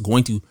that it's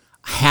going to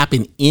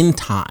happen in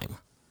time,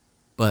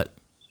 but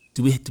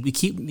do we need to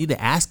keep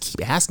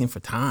asking for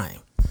time?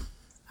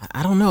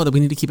 I don't know that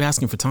we need to keep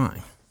asking for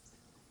time.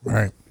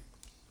 Right.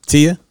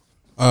 Tia?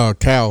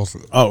 Cal's.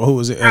 Oh, who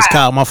was it? It's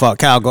Kyle. My fault.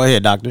 Kyle, go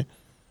ahead, doctor.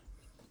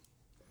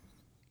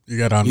 You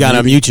got to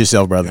unmute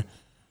yourself, brother.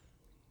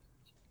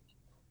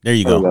 There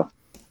you go.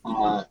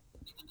 So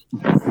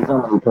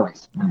many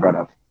points brought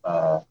up.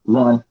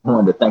 One, I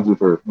wanted to thank you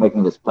for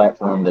making this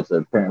platform that's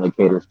apparently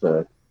caters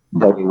to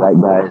dirty white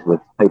guys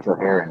with facial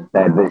hair and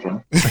bad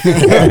vision.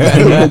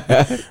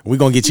 We're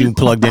going to get you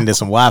plugged into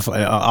some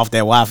Wi-Fi, off that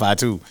Wi-Fi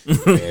too.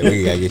 Yeah,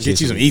 we gotta get you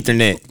some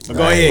Ethernet. So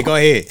go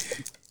ahead.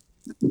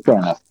 Fair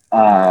enough.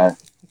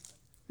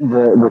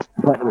 The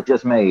point that was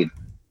just made,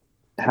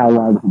 how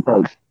long does it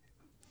take?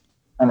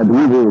 An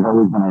abuser is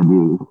always going to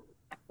abuse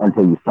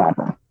until you stop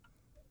him.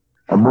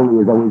 A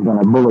bully is always going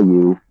to bully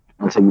you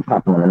until you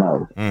pop them in the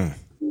nose.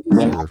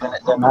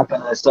 They're not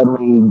going to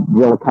suddenly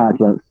drill a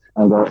conscience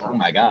and go, oh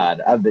my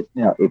God,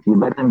 if you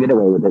let them get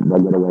away with it, they'll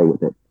get away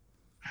with it.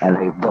 And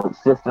they've built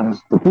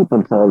systems to keep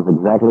themselves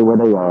exactly where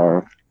they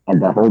are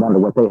and to hold on to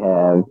what they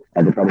have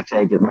and to try to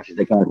take as much as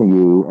they can from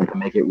you and to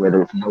make it where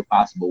there's no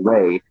possible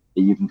way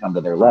that you can come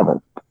to their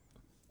level.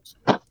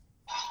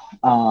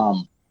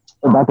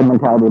 About the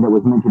mentality that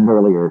was mentioned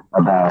earlier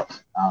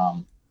about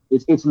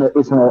it's an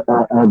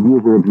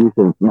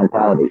abusive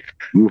mentality.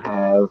 You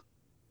have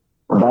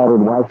a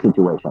battered wife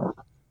situation.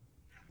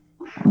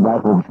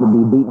 Wife will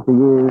be beaten for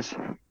years.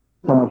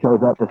 Someone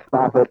shows up to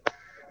stop it.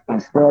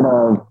 Instead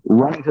of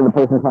running to the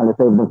person trying to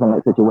save them from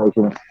that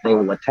situation, they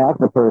will attack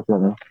the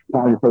person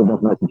trying to save them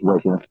from that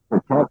situation,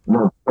 protect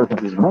the person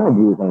who's been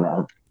abusing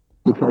them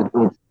because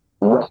it's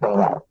what they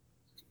know.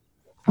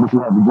 But you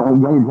have the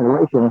younger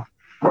generation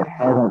that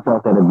hasn't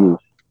felt that abuse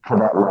to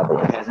that level.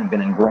 It hasn't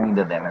been ingrained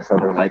in them. And so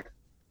they're like,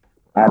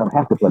 I don't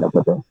have to put up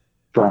with this,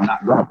 so I'm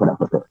not going to put up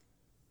with it.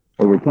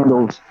 It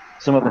rekindles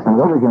some of us in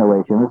the older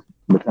generations,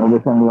 but some of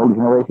us in the older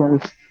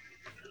generations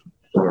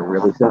are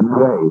really set in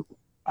ways,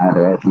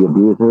 either as the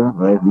abuser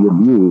or as the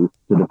abused,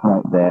 to the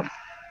point that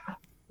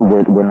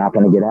we're not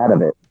going to get out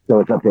of it. So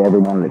it's up to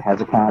everyone that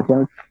has a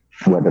conscience,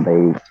 whether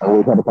they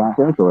always had a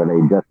conscience or they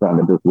just found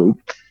it this week,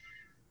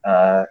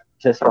 to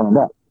stand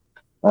up.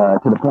 To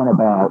the point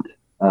about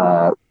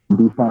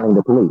defunding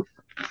the police.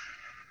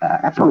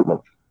 Absolutely.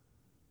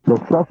 There's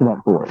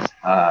precedent for it.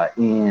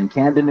 In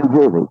Camden, New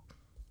Jersey,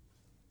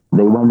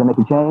 they wanted to make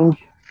a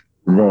change.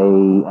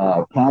 They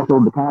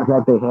canceled the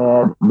contract they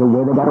had. The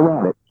way they got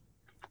around it,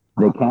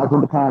 they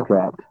canceled the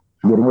contract,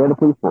 getting rid of the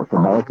police force,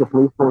 abolished the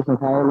police force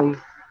entirely,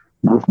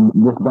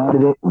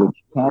 disbanded it, which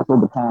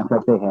canceled the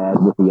contract they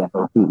had with the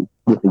FOC,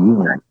 with the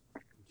union.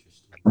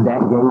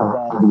 That gave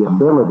them the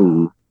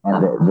ability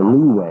and the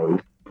leeway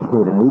to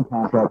create a new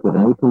contract with a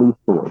new police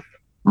force.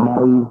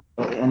 Money,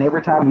 and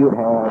every time you would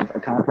have a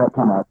contract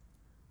come up,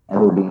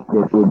 and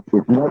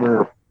it's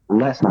never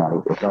less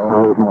money. It's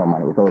always more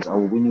money. So it's,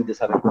 we need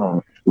this other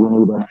thing. We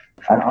need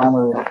an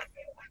armored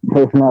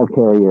personnel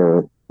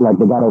carrier like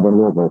they got over in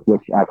Louisville,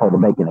 which I call the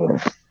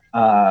Baconator.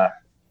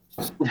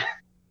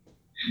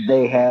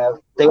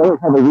 They always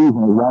have a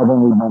reason why they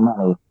need more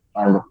money.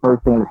 And the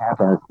first thing that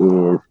happens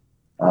is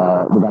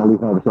we're going to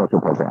lose another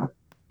social program.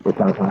 It's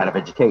going to come out of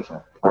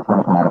education. It's going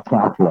to come out of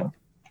counseling.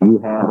 You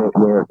have it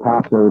where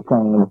cops are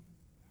trained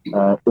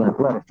in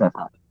threat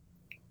assessment,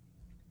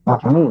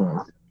 which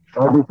means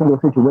every single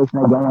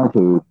situation they go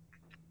into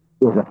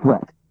is a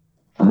threat.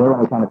 And they're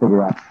only trying to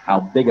figure out how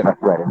big of a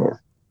threat it is.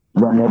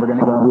 They're never going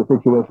to go into a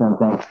situation and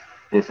think,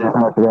 this isn't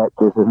a threat,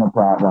 this isn't a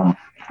problem,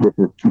 this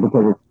is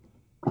because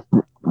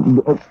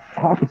it's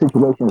half the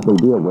situations they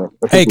deal with.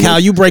 Hey, Kyle,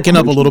 you breaking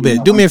up a little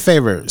bit. Do me a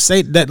favor.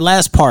 Say that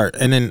last part,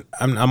 and then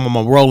I'm going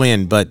to roll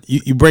in, but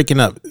you breaking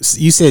up.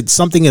 You said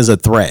something is a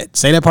threat.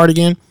 Say that part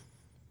again.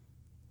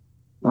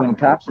 When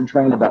cops are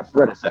trained about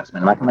threat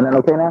assessment, am I coming in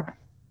okay now?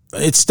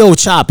 It's still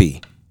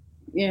choppy.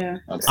 Yeah.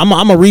 Okay. I'm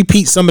going to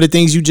repeat some of the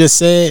things you just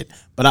said,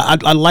 but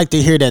I'd like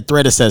to hear that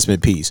threat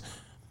assessment piece.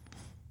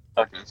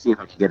 Okay, see if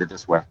I can get it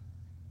this way.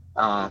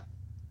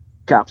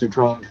 Cops are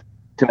trained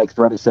to make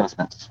threat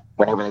assessments.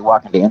 Whenever they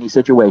walk into any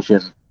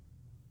situation,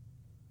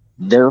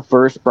 their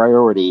first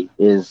priority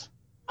is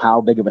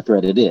how big of a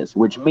threat it is,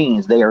 which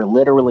means they are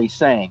literally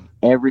saying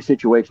every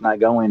situation I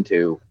go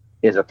into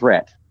is a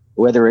threat,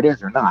 whether it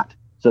is or not.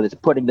 So it's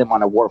putting them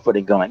on a war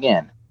footing going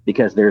in,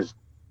 because there's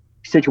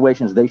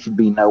situations they should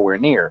be nowhere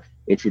near.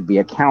 It should be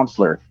a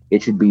counselor.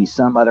 It should be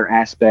some other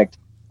aspect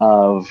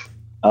of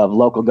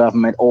local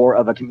government or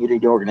of a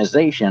community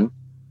organization.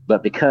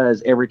 But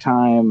because every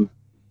time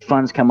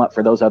funds come up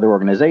for those other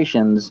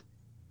organizations,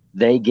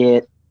 they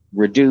get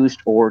reduced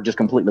or just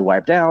completely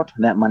wiped out,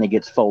 and that money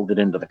gets folded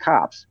into the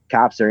cops.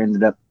 Cops are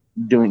ended up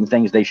doing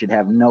things they should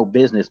have no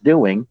business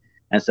doing.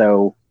 And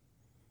so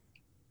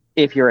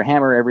if you're a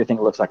hammer,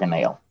 everything looks like a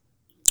nail.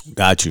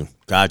 Got you.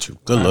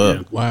 Good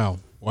look. Wow.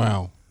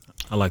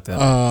 I like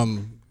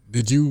that.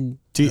 Did you?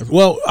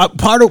 Well,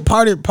 part of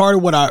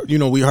what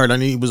we heard. I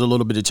knew it was a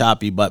little bit of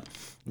choppy, but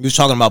he was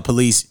talking about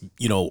police.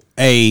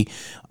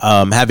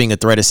 Having a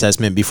threat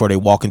assessment before they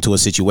walk into a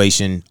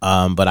situation,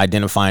 but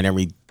identifying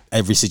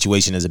every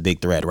situation as a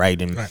big threat,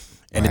 right?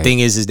 And the thing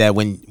is that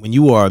when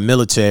you are a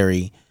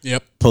military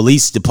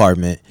police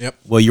department,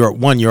 well,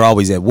 you're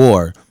always at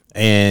war,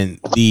 and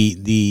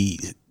the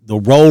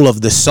role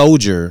of the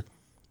soldier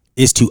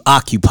is to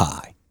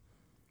occupy.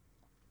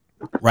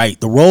 Right.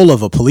 The role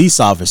of a police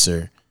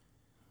officer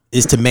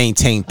is to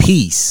maintain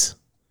peace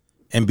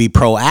and be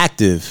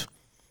proactive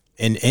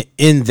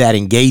in that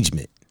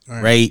engagement.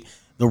 Right.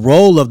 The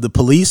role of the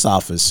police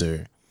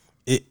officer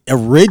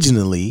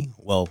originally,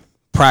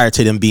 prior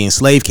to them being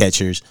slave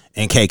catchers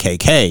and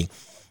KKK,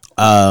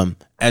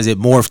 as it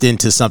morphed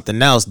into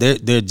something else,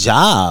 their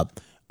job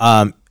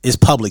is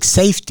public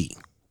safety,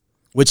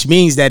 which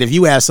means that if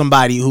you have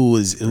somebody who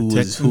is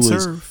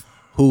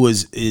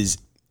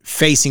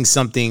facing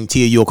something,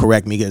 Tia, you'll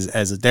correct me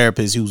as a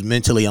therapist, who's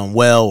mentally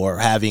unwell or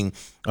having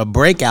a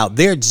breakout,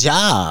 their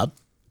job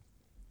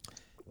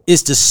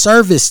is to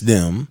service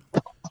them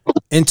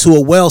into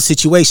a well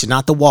situation,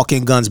 not to walk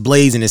in guns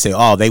blazing and say,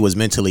 oh, they was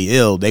mentally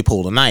ill, they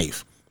pulled a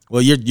knife.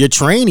 Well, your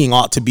training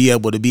ought to be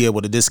able to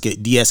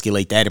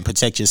de-escalate that and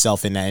protect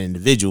yourself in that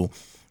individual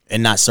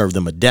and not serve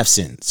them a death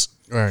sentence.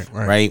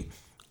 Right.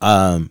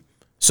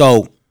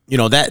 So,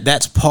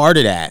 that's part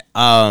of that.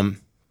 Kyle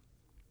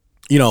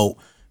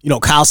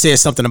said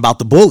something about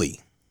the bully.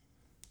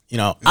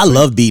 I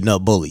love beating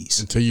up bullies.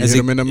 Until you hit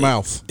them in the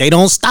mouth. They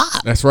don't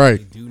stop. That's right.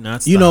 They do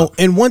not stop.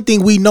 And one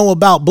thing we know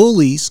about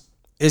bullies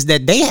is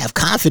that they have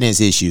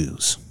confidence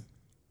issues.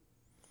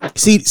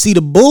 See,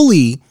 the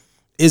bully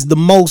is the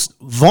most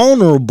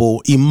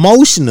vulnerable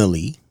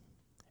emotionally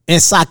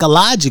and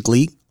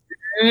psychologically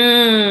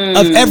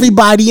of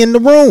everybody in the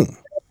room.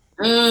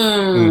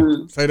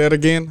 Say that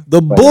again.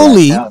 The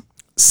bully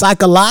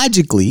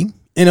psychologically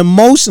and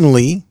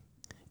emotionally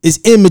is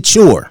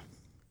immature.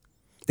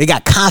 They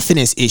got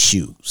confidence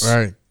issues.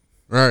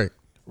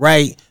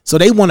 Right. So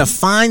they want to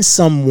find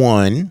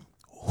someone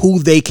who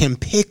they can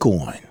pick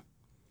on,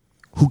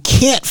 who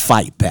can't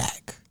fight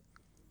back,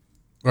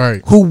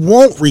 who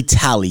won't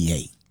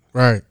retaliate.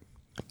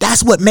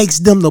 That's what makes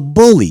them the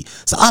bully.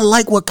 So I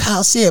like what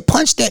Kyle said.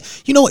 Punch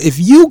that. You know, if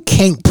you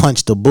can't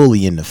punch the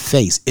bully in the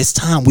face, it's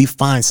time we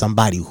find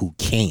somebody who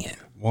can.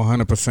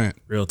 100%.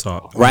 Real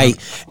talk. Right?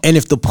 And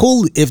if the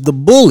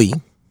bully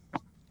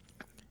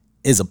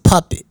is a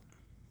puppet,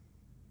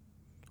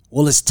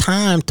 well, it's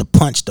time to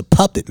punch the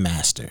puppet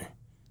master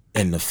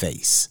in the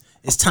face.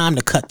 It's time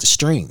to cut the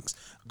strings.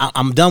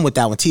 I'm done with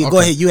that one. Tia, go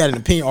ahead. You had an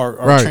opinion or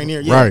Right,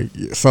 trainer. Yeah.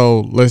 right. So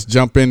let's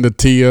jump into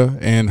Tia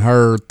and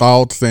her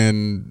thoughts.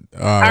 And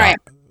all right,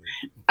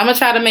 I'm gonna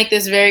try to make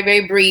this very,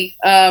 very brief.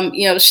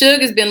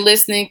 Suge has been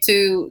listening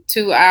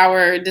to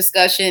our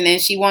discussion, and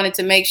she wanted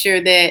to make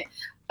sure that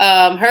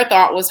her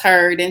thought was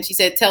heard. And she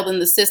said, "Tell them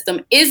the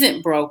system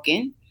isn't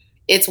broken;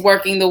 it's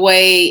working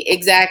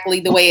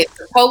exactly the way it's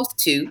supposed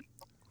to."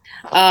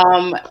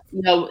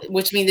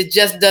 Which means it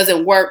just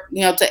doesn't work,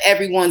 to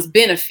everyone's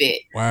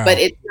benefit. Wow. But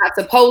it's not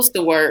supposed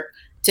to work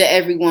to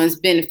everyone's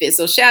benefit.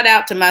 So shout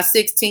out to my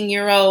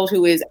 16-year-old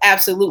who is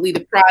absolutely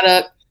the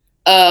product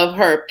of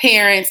her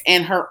parents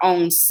and her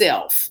own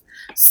self.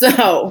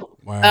 So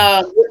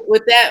wow.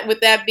 With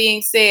that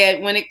being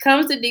said, when it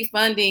comes to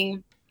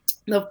defunding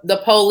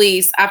the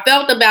police, I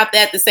felt about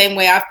that the same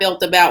way I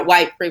felt about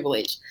white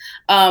privilege.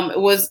 It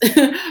was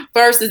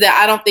first is that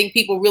I don't think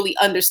people really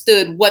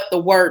understood what the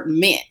word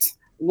meant,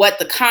 what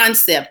the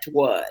concept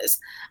was.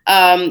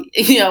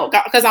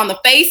 Because on the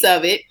face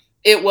of it,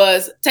 it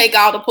was take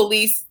all the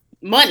police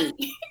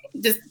money,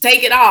 just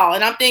take it all.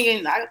 And I'm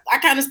thinking, I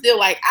kind of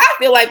still I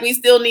feel like we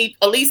still need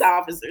police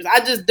officers. I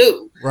just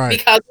do, Right.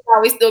 Because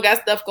we still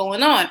got stuff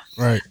going on.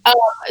 Right.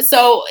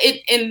 So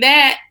in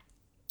that,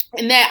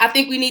 I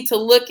think we need to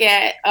look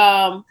at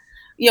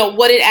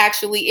what it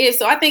actually is.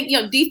 So I think,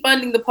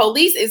 defunding the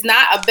police is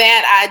not a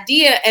bad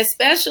idea,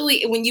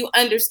 especially when you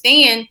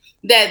understand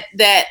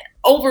that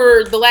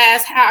over the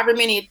last however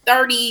many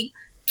 30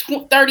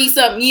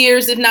 something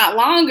years, if not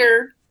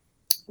longer,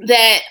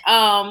 that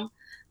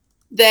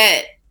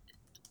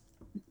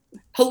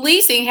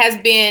policing has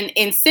been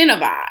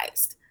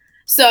incentivized.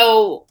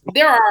 So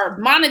there are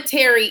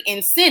monetary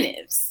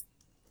incentives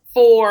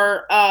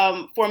for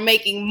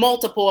making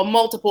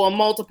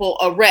multiple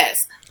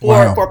arrests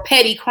for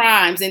petty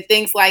crimes and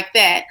things like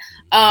that.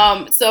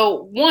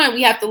 So one,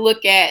 we have to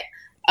look at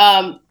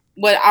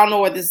what I don't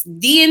know whether it's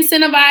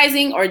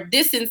de-incentivizing or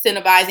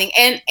disincentivizing,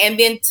 and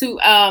then to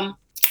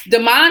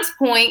Damon's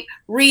point,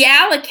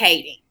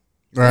 reallocating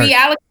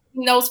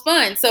those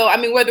funds. So I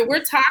mean, whether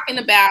we're talking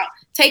about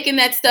taking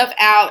that stuff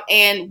out,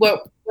 and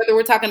whether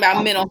we're talking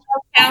about mental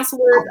health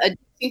counselors,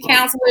 addiction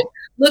counselors,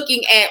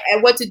 looking at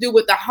what to do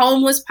with the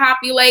homeless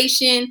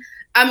population.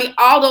 I mean,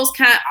 all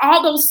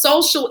those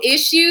social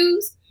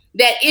issues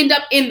that end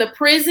up in the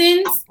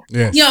prisons.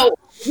 Yes.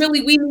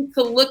 Really, we need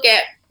to look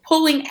at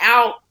pulling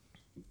out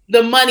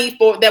the money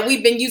that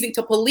we've been using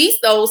to police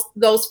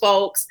those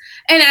folks,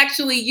 and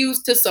actually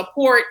use to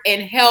support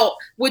and help,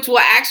 which will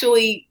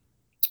actually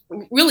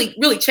really,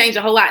 really change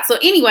a whole lot. So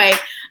anyway,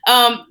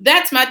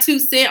 that's my 2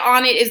 cents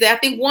on it, is that I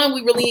think, one,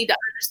 we really need to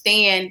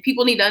understand,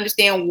 people need to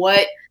understand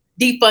what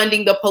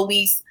defunding the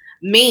police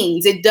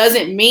means. It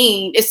doesn't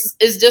mean it's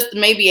just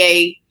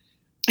maybe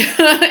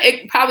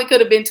it probably could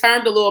have been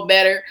termed a little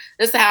better.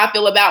 That's how I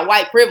feel about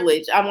white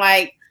privilege. I'm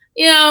like,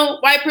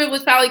 white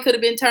privilege probably could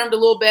have been termed a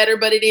little better,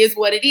 but it is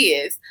what it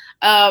is.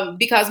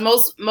 Because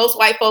most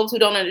white folks who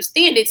don't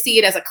understand it see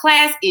it as a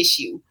class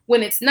issue,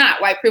 when it's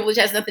not. White privilege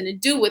has nothing to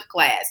do with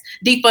class.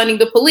 Defunding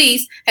the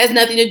police has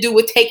nothing to do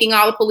with taking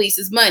all the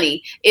police's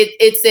money.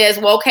 It says,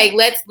 well, okay,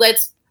 let's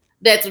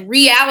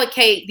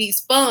reallocate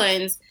these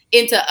funds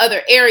into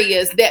other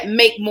areas that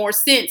make more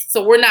sense.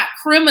 So we're not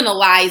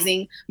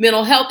criminalizing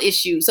mental health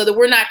issues, so that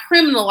we're not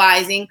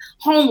criminalizing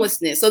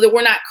homelessness, so that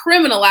we're not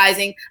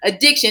criminalizing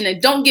addiction.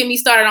 And don't get me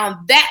started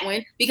on that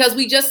one, because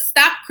we just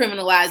stopped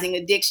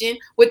criminalizing addiction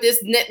with this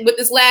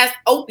last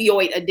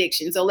opioid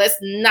addiction. So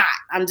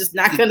I'm just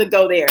not going to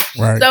go there.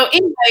 Right. So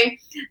anyway,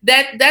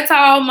 that's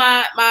all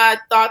my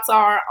thoughts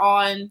are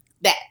on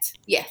that.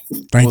 Yes.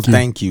 Thank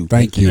you.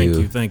 Thank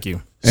you. Thank you.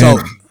 So,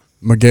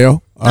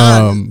 Miguel,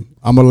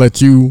 I'm gonna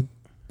let you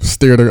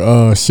steer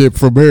the ship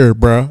from here,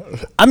 bro.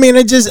 I mean,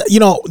 it just,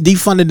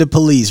 defunding the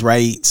police,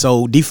 right?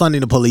 So defunding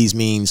the police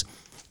means,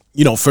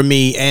 for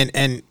me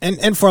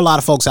and for a lot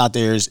of folks out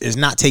there is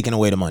not taking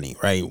away the money,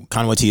 right?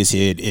 Kind of what Tia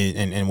said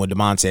and what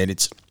Damon said,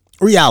 it's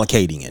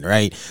reallocating it,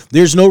 right?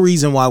 There's no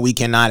reason why we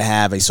cannot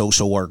have a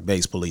social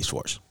work-based police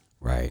force.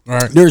 Right.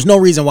 There's no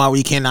reason why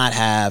we cannot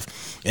have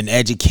an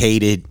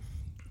educated,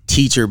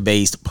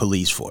 teacher-based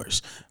police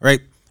force, right?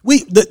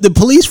 The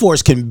police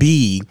force can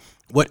be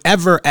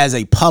whatever as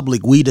a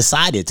public we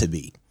decide it to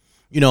be.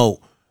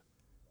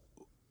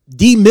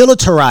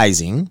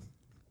 Demilitarizing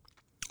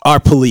our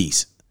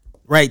police,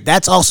 right?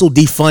 That's also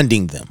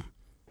defunding them,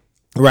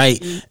 right?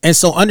 Mm-hmm. And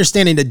so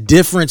understanding the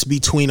difference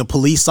between a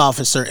police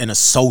officer and a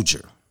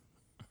soldier.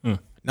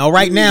 Now,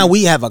 right now,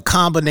 we have a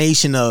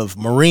combination of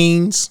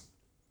Marines,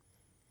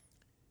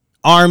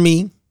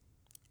 Army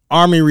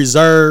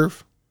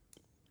Reserve,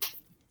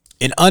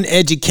 and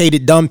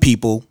uneducated dumb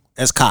people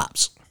as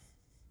cops.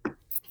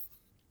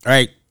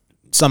 Right?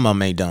 Some of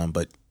them ain't dumb,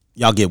 but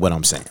Y'all get what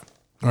I'm saying.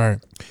 All right.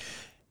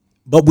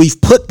 But we've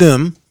put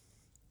them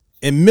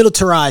in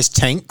militarized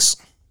tanks.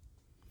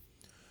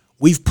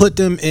 We've put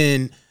them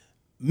in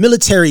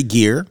military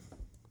gear,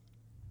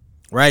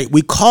 right?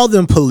 We call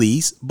them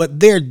police, but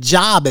their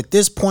job at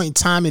this point in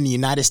time in the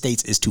United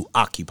States is to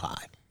occupy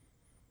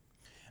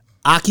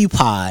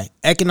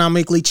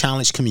economically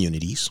challenged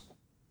communities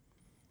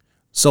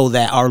so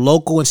that our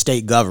local and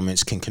state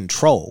governments can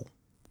control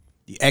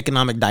the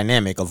economic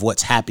dynamic of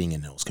what's happening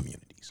in those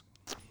communities.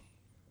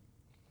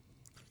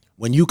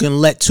 When you can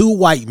let two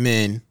white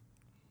men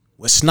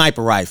with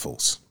sniper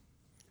rifles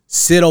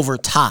sit over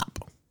top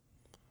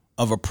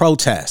of a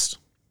protest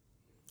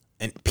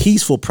and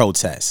peaceful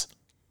protest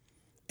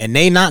and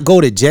they not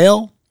go to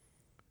jail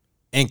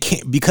and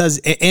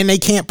they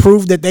can't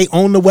prove that they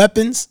own the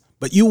weapons,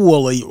 but you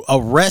will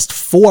arrest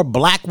 4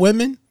 black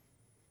women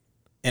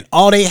and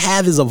all they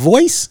have is a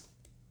voice,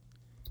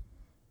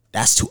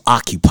 that's to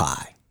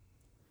occupy,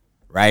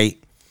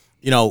 right?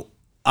 You know,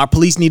 our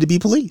police need to be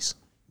police.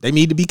 They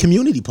need to be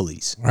community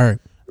police. All right.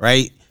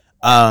 Right?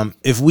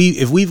 If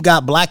we've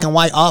got black and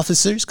white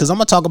officers, because I'm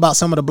gonna talk about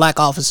some of the black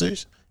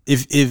officers.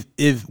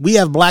 If we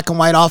have black and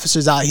white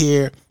officers out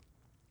here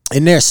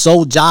and their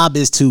sole job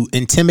is to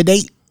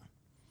intimidate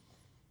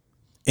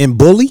and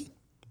bully,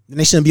 then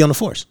they shouldn't be on the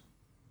force.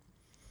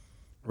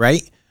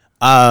 Right?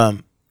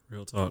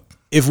 Real talk.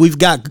 If we've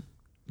got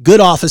good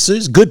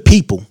officers, good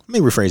people, let me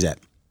rephrase that.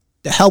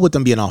 The hell with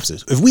them being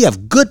officers. If we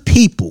have good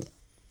people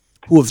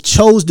who have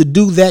chose to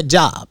do that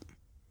job,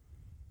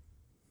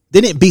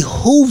 then it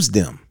behooves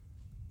them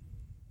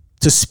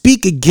to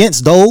speak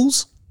against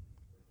those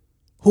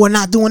who are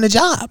not doing the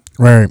job.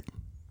 Right.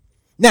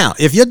 Now,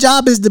 if your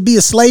job is to be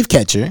a slave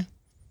catcher,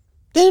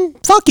 then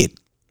fuck it.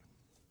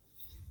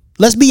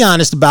 Let's be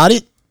honest about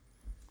it.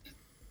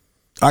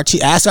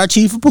 Ask our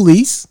chief of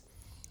police,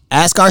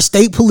 ask our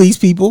state police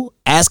people,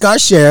 ask our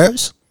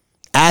sheriffs,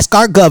 ask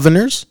our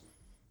governors,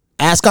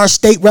 ask our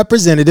state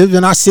representatives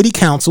and our city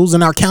councils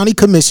and our county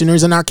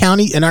commissioners and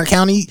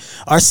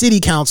our city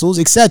councils,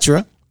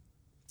 etc.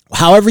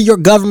 However your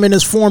government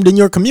is formed in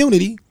your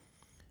community,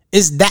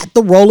 is that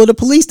the role of the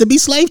police to be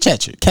slave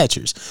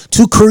catchers,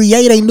 to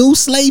create a new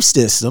slave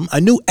system,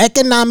 a new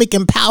economic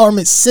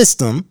empowerment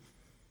system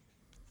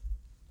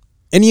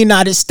in the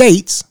United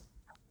States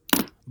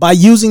by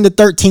using the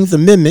 13th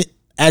Amendment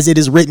as it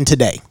is written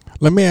today.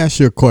 Let me ask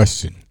you a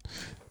question,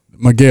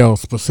 Miguel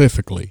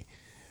specifically.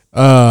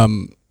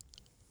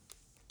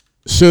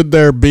 Should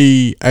there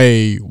be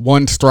a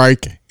one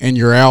strike and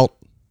you're out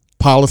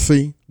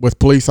policy with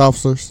police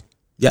officers?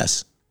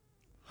 Yes.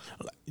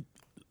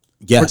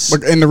 Yes.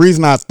 And the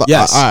reason I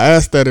Yes. I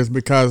asked that is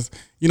because,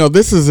 you know,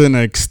 this is an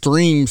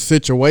extreme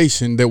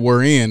situation that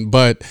we're in,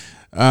 but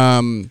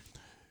I'm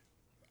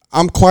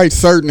quite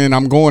certain, and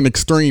I'm going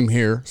extreme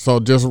here, so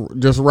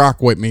just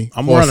rock with me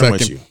I'm for a running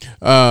second. with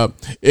you.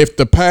 If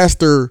the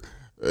pastor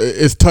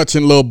is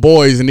touching little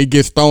boys and he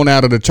gets thrown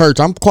out of the church,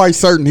 I'm quite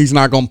certain he's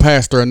not going to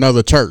pastor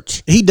another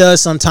church. He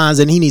does sometimes,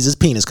 and he needs his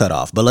penis cut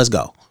off, but let's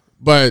go.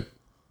 But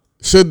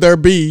should there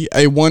be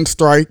a one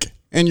strike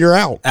and you're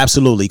out?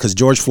 Absolutely, because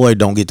George Floyd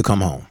don't get to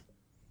come home.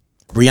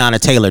 Breonna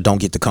Taylor don't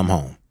get to come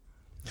home.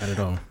 Not at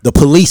all. The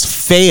police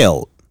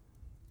failed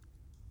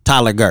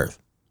Tyler Girth.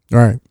 All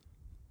right.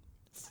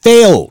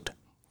 Failed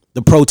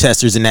the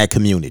protesters in that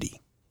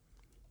community.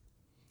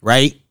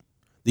 Right?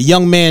 The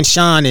young man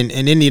Sean in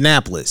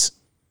Indianapolis.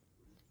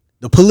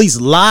 The police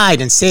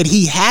lied and said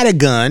he had a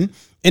gun,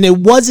 and it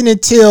wasn't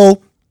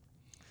until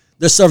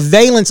the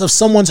surveillance of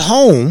someone's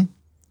home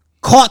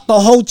caught the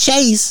whole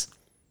chase,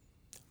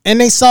 and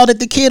they saw that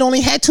the kid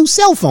only had 2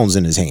 cell phones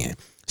in his hand.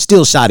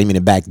 Still shot him in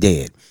the back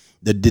dead.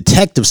 The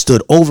detective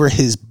stood over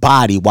his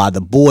body while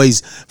the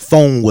boy's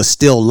phone was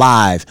still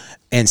live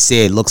and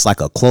said, "Looks like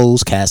a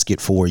closed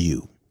casket for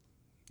you."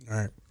 All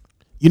right.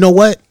 You know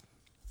what?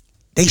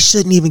 They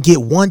shouldn't even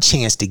get one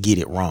chance to get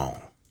it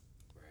wrong.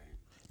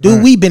 Dude,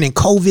 Right. We've been in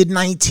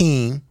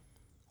COVID-19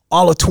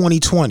 all of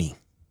 2020.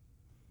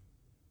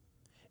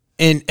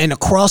 And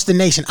across the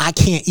nation, I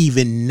can't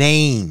even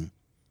name,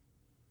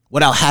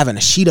 without having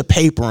a sheet of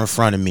paper in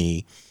front of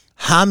me,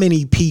 how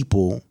many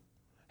people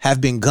have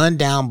been gunned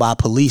down by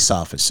police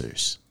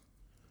officers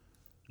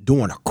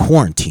during a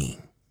quarantine.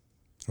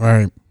 All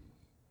right.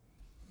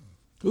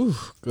 Ooh,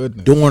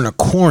 goodness. During a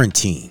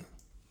quarantine.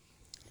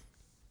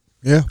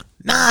 Yeah.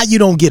 Nah, you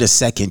don't get a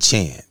second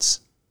chance.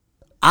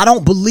 I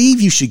don't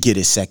believe you should get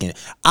a second.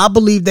 I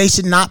believe they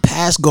should not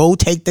pass go,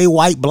 take their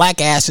white,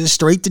 black asses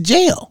straight to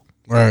jail.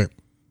 Right.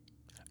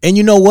 And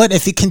you know what?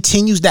 If it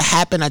continues to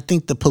happen, I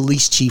think the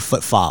police chief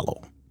would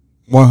follow.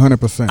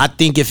 100%. I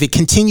think if it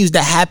continues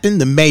to happen,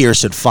 the mayor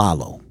should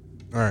follow.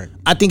 All right.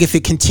 I think if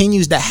it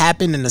continues to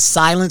happen in the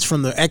silence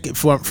from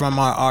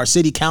our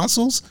city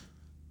councils,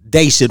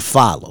 they should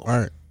follow. All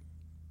right.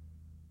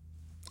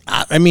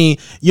 I mean,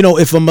 you know,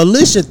 if a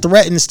militia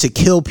threatens to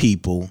kill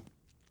people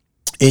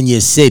in your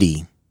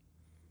city,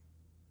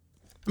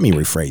 let me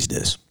rephrase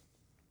this.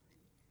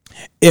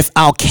 If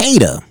Al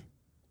Qaeda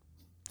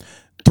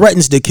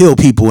threatens to kill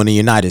people in the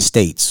United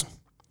States,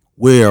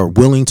 we're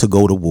willing to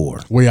go to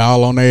war. We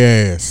all on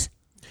their ass.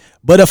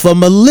 But if a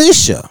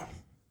militia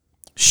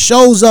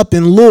shows up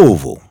in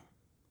Louisville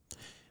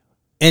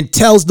and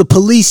tells the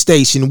police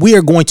station, we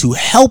are going to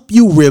help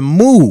you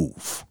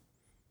remove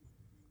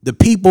the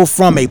people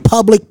from a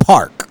public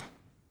park,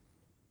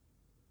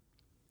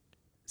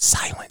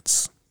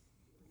 silence.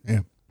 Yeah.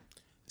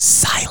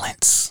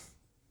 Silence.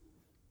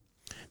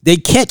 They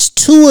catch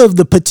 2 of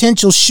the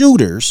potential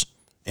shooters,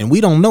 and we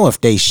don't know if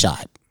they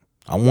shot.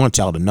 I want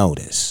y'all to know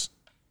this.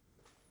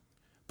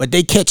 But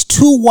they catch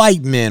 2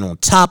 white men on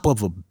top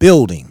of a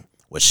building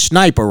with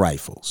sniper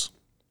rifles,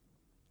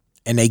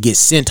 and they get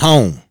sent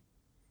home.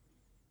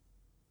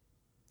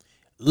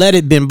 Let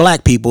it been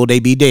black people, they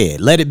be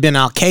dead. Let it been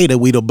Al-Qaeda,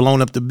 we'd have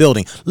blown up the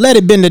building. Let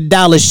it been the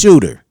Dallas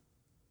shooter.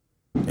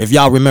 If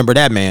y'all remember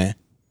that man,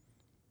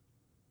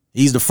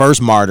 he's the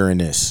first martyr in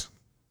this.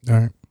 All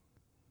right.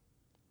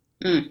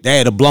 They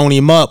had to blown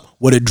him up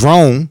with a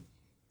drone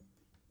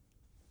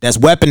that's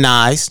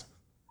weaponized.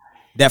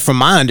 That, from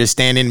my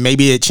understanding,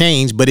 maybe it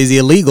changed, but is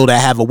illegal to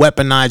have a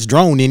weaponized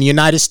drone in the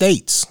United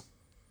States.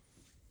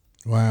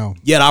 Wow.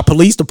 Yet our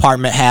police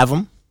department have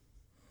them.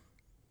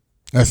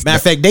 Matter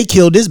of fact, they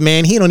killed this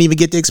man. He don't even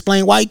get to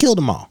explain why he killed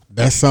them all.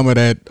 That's some of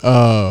that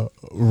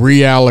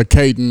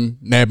reallocating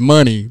that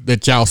money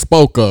that y'all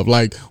spoke of.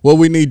 Like, what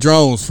we need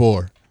drones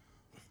for.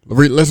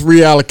 Let's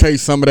reallocate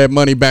some of that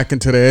money back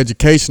into the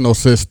educational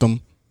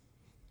system.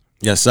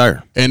 Yes,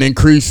 sir. And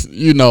increase,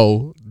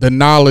 the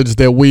knowledge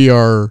that we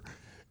are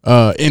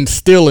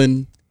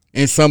instilling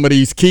in some of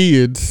these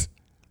kids.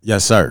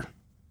 Yes, sir.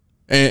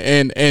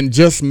 And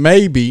just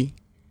maybe,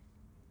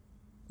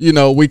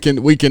 we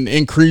can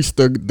increase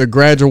the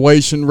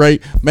graduation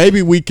rate.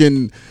 Maybe we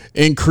can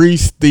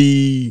increase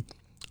the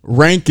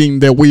ranking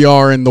that we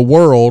are in the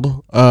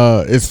world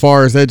as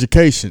far as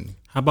education.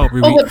 How about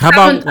I'm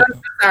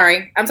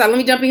sorry. Let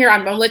me jump in here.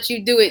 I'm gonna let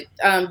you do it,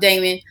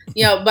 Damon.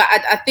 But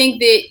I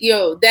think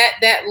that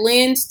that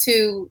lends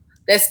to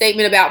that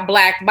statement about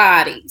black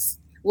bodies,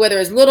 whether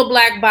it's little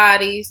black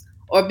bodies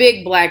or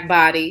big black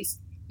bodies.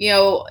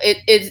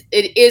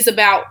 It is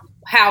about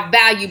how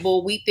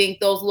valuable we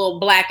think those little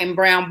black and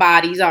brown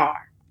bodies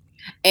are,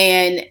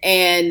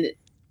 and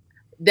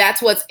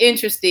that's what's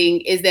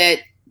interesting, is that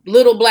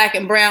little black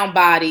and brown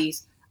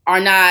bodies are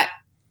not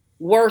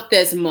worth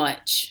as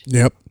much.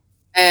 Yep.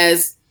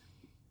 As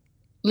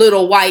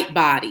little white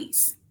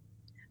bodies,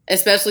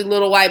 especially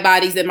little white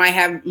bodies that might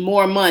have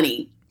more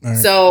money. Right.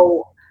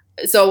 So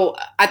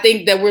I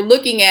think that we're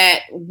looking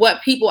at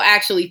what people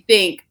actually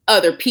think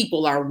other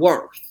people are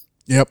worth.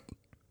 Yep.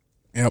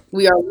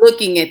 We are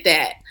looking at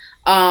that.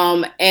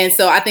 And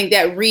so I think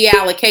that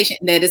reallocation,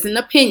 that is an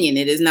opinion.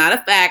 It is not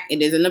a fact.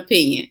 It is an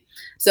opinion.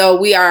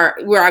 So we are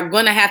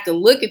going to have to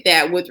look at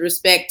that with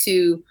respect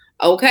to,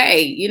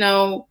 okay,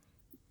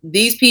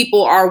 these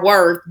people are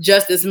worth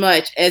just as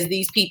much as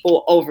these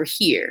people over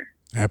here.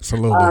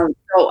 Absolutely.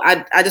 So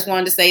I just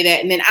wanted to say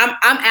that. And then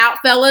I'm out,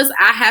 fellas.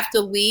 I have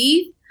to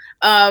leave.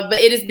 But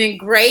it has been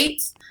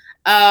great.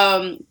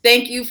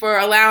 Thank you for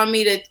allowing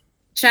me to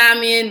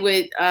chime in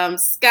with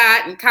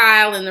Scott and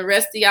Kyle and the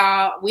rest of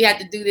y'all. We have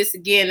to do this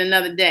again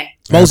another day.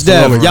 Most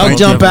definitely. Y'all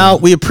jump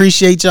out. We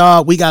appreciate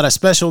y'all. We got a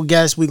special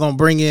guest we're going to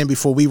bring in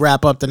before we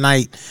wrap up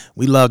tonight.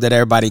 We love that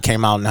everybody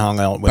came out and hung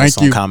out with us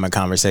on Common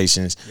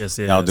Conversations. Yes.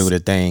 Y'all do the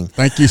thing.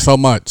 Thank you so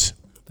much.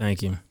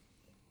 Thank you.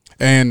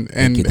 And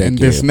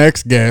this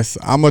next guest,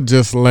 I'm going to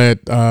just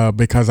let,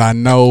 because I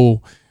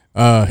know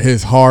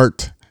his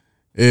heart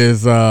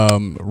is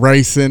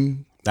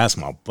racing. That's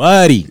my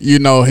buddy.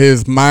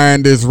 His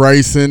mind is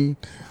racing.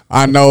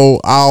 I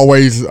know I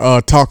always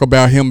talk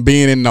about him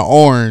being in the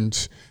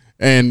orange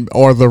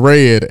or the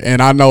red.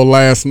 And I know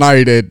last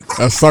night at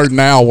a certain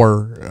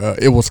hour,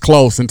 it was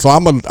close. And so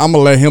I'm gonna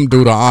let him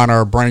do the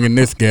honor of bringing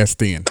this guest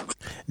in.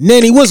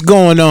 Nenny, what's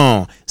going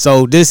on?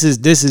 So this is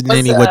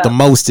Nenny with the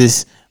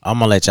mostest. I'm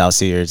gonna let y'all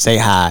see her. Say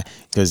hi,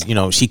 because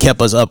she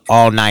kept us up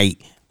all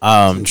night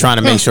trying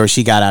to make sure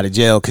she got out of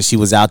jail, because she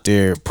was out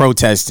there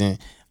protesting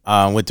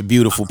with the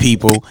beautiful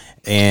people,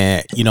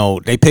 and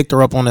they picked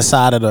her up on the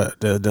side of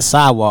the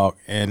sidewalk,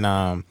 and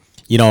I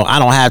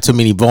don't have too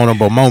many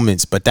vulnerable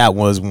moments, but that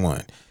was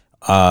one.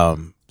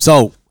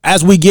 So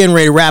as we getting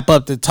ready to wrap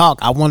up the talk,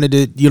 I wanted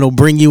to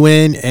bring you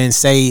in and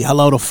say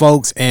hello to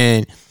folks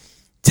and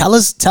tell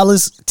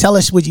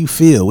us what you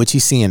feel, what you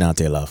seeing out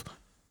there, love.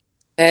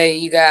 Hey,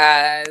 you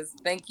guys.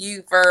 Thank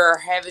you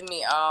for having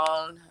me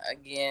on.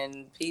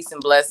 Again, peace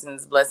and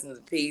blessings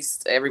and peace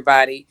to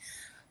everybody.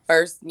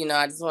 First,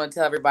 I just want to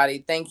tell everybody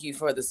thank you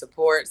for the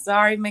support.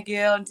 Sorry,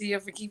 Miguel and Tia,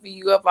 for keeping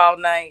you up all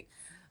night.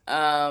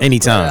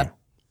 Anytime.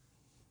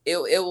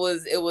 It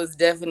was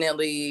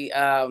definitely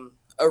a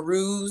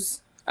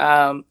ruse.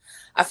 I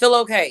feel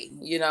okay.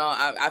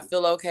 I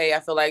feel okay. I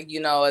feel like,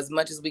 as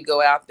much as we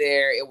go out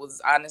there, it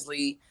was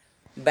honestly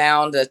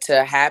bound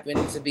to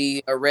happen, to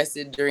be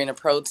arrested during a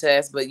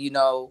protest. But,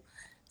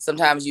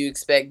 sometimes you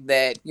expect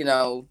that,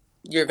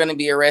 you're going to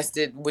be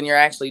arrested when you're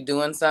actually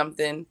doing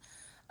something.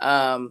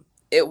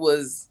 It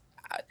was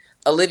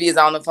Olivia's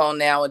on the phone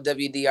now with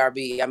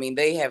WDRB. I mean,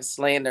 they have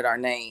slandered our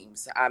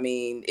names. I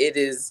mean, it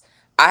is.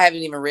 I haven't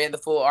even read the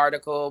full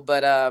article,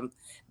 but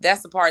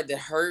that's the part that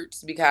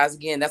hurts because,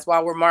 again, that's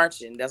why we're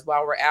marching. That's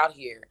why we're out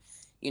here.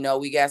 You know,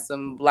 we got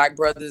some Black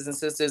brothers and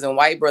sisters and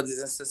white brothers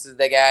and sisters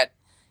that got,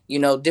 you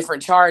know,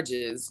 different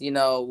charges, you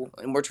know,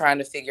 and we're trying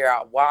to figure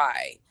out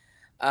why.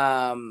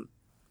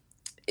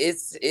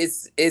 It's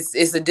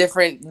a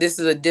different. This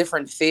is a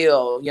different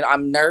feel. You know,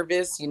 I'm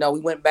nervous. You know,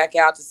 we went back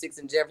out to 6th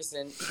and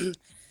Jefferson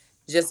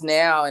just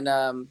now,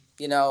 and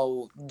you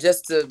know,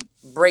 just to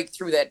break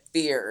through that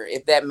fear,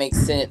 if that makes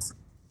sense,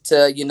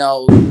 to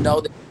know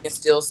that we can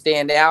still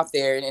stand out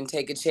there and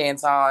take a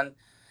chance on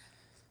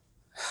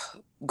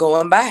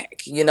going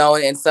back. You know,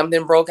 and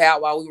something broke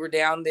out while we were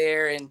down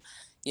there, and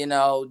you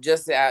know,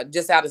 just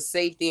out of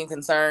safety and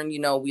concern, you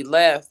know, we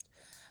left.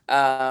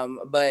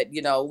 But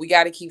you know, we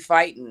got to keep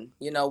fighting.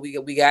 You know,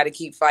 we got to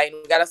keep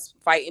fighting. We got to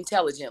fight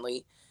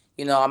intelligently.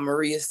 You know, I'm gonna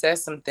reassess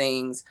some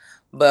things.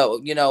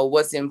 But, you know,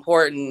 what's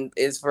important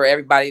is for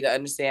everybody to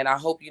understand. I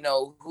hope you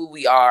know who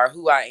we are,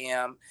 who I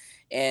am,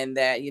 and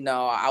that, you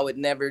know, I would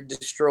never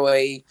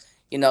destroy,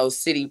 you know,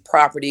 city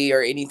property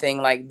or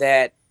anything like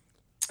that.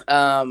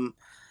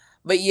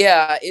 But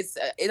yeah,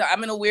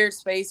 I'm in a weird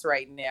space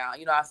right now.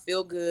 You know, I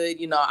feel good.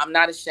 You know, I'm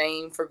not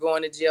ashamed for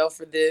going to jail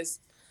for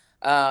this.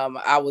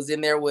 I was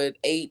in there with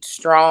 8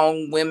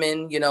 strong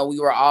women. You know, we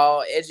were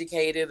all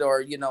educated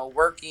or, you know,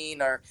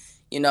 working or,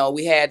 you know,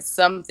 we had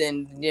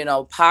something, you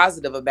know,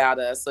 positive about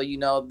us. So, you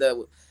know,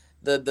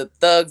 the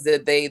thugs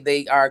that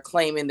they are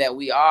claiming that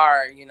we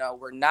are, you know,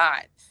 we're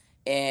not.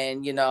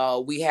 And, you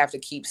know, we have to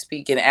keep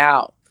speaking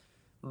out.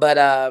 But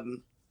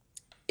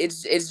it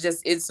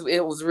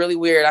was really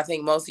weird. I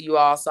think most of you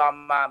all saw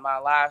my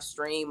live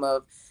stream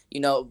of, you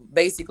know,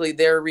 basically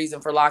their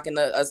reason for locking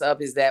us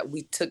up is that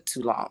we took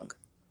too long.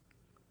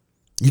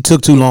 You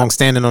took too long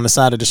standing on the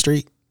side of the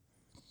street?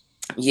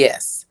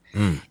 Yes.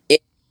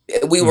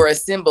 We were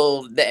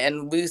assembled,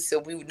 and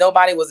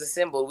nobody was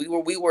assembled.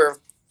 We were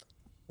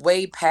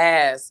way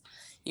past,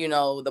 you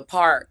know, the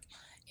park,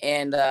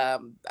 and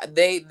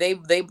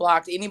they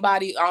blocked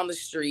anybody on the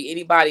street,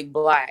 anybody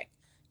Black,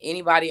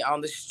 anybody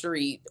on the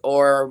street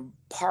or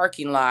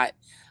parking lot.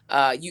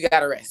 You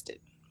got arrested,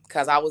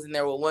 because I was in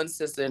there with one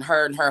sister, and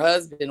her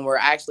husband were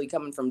actually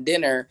coming from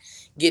dinner,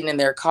 getting in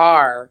their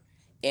car,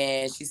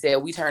 and she said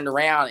we turned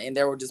around and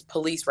there were just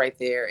police right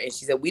there, and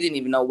she said we didn't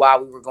even know why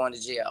we were going to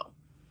jail.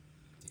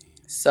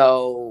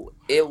 So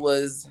it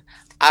was,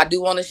 I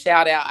do want to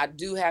shout out, I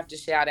do have to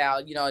shout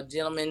out, you know, a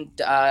gentleman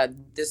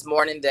this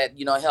morning that,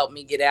 you know, helped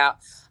me get out,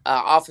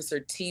 Officer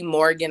T.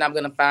 Morgan, I'm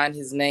going to find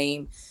his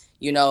name.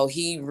 You know,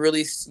 he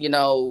really, you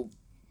know,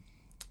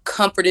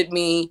 comforted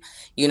me,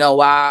 you know,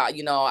 while,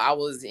 you know, I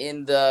was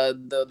in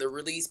the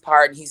release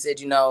part. And he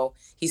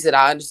said,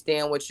 I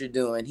understand what you're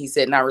doing. He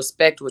said, and I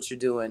respect what you're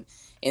doing.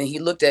 And he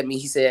looked at me,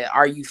 he said,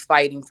 are you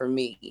fighting for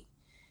me?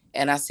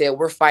 And I said,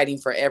 we're fighting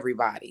for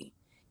everybody.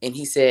 And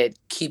he said,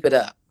 keep it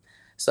up.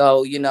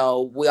 So, you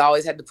know, we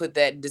always had to put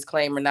that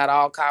disclaimer, not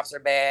all cops are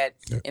bad,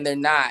 and they're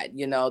not.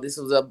 You know, this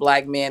was a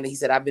Black man that he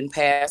said, I've been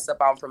passed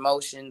up on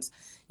promotions,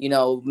 you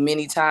know,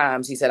 many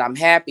times. He said, I'm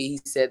happy.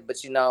 He said,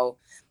 but, you know,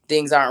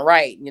 things aren't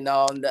right. You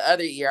know, and the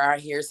other year I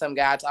hear some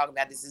guy talking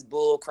about this is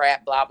bull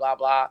crap, blah, blah,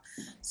 blah.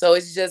 So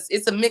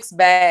it's a mixed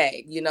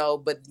bag, you know,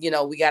 but, you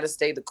know, we got to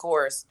stay the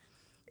course.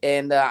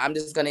 And I'm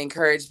just going to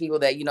encourage people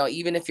that, you know,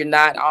 even if you're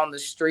not on the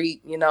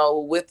street, you know,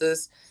 with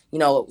us, you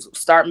know,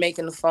 start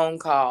making the phone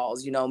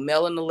calls, you know,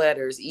 mailing the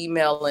letters,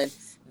 emailing.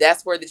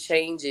 That's where the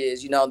change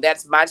is. You know,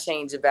 that's my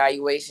change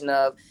evaluation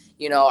of,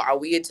 you know, are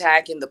we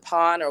attacking the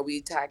pawn or are we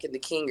attacking the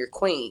king or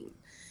queen?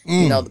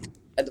 You know,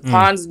 the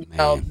pawns, you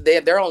know,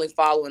 they're only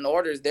following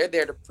orders. They're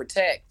there to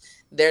protect.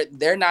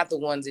 They're not the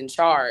ones in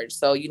charge.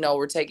 So, you know,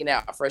 we're taking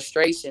out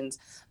frustrations,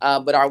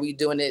 but are we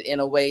doing it in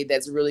a way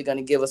that's really going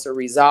to give us a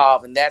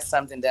resolve? And that's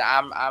something that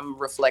I'm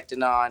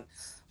reflecting on.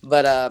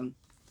 But,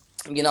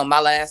 you know, my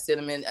last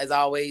sentiment, as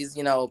always,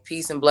 you know,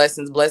 peace and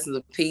blessings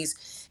of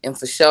peace. And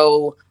for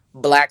sure,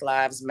 Black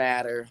Lives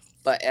Matter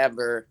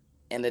forever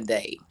and a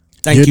day.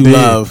 Thank you,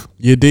 love.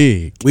 You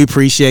dig. We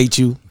appreciate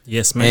you.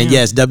 Yes, man. And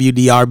yes,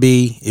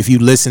 WDRB, if you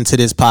listen to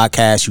this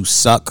podcast, you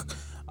suck.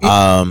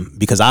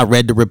 Because I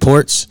read the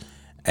reports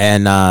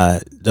and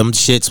them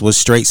shits was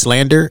straight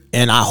slander.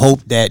 And I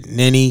hope that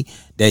Nini,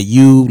 that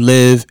you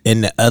live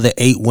and the other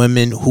 8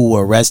 women who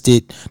were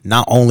arrested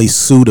not only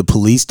sue the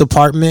police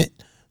department,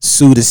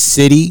 sue the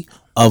city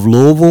of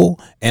Louisville,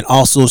 and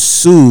also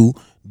sue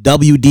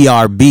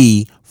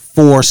WDRB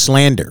for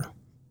slander.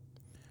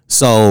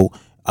 So,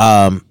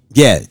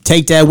 yeah,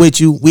 take that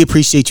with you. We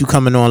appreciate you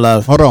coming on,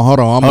 love. Hold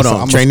on.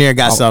 Trainier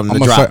got something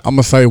to drop. I'm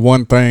gonna say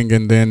one thing,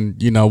 and then,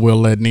 you know, we'll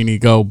let Nini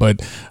go.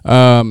 But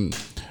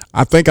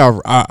I think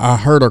I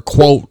heard a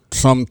quote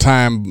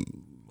sometime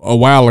a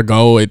while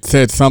ago. It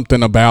said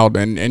something about,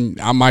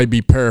 and I might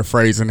be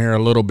paraphrasing here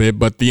a little bit,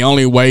 but the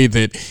only way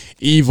that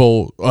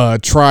evil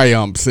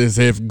triumphs is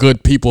if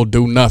good people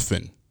do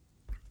nothing,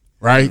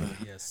 right?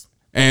 Yes.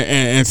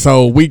 And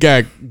so we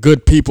got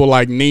good people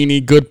like Nini,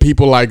 good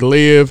people like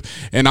Liv,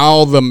 and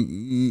all the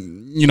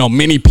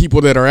many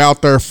people that are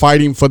out there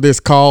fighting for this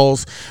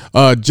cause,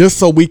 just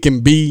so we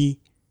can be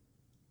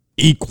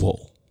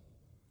equal.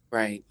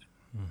 Right.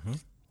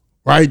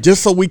 Right.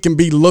 Just so we can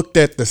be looked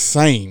at the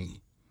same.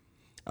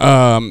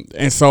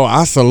 And so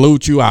I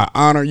salute you. I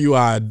honor you.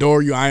 I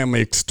adore you. I am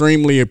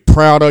extremely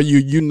proud of you.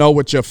 You know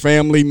what your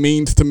family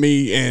means to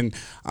me, and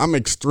I'm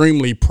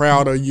extremely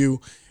proud of you.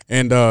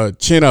 And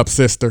chin up,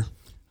 sister.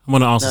 I'm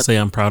going to also say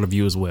I'm proud of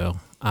you as well.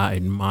 I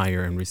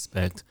admire and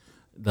respect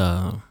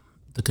the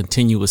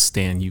continuous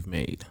stand you've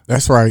made.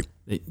 That's right.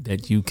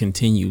 That you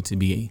continue to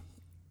be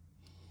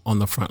on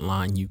the front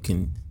line. You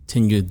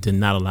continue to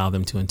not allow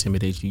them to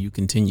intimidate you. You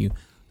continue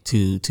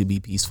to be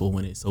peaceful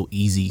when it's so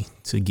easy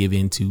to give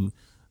into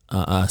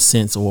a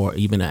sense or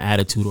even an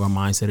attitude or a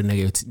mindset of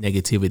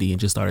negativity and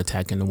just start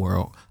attacking the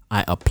world.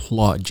 I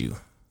applaud you,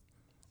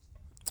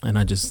 and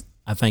I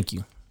thank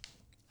you.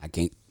 I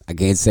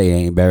can't say it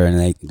ain't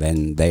better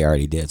than they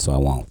already did, so I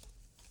won't.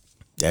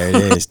 There it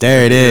is.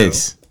 There it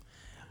is.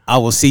 I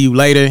will see you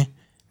later.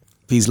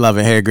 Peace, love,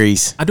 and hair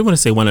grease. I do want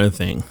to say one other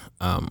thing.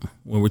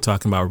 When we're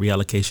talking about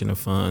reallocation of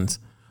funds,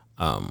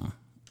 as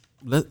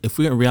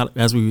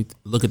we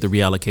look at the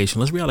reallocation,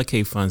 let's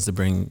reallocate funds to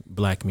bring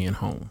black men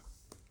home,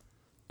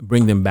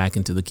 bring them back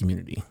into the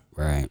community.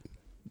 Right.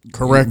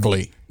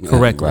 Correctly.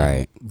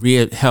 Right.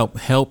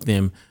 Help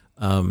them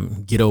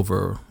get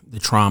over the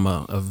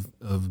trauma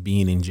of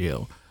being in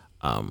jail,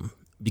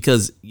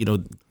 because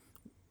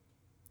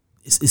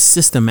it's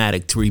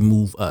systematic to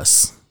remove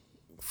us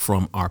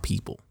from our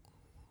people,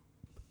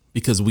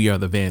 because we are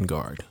the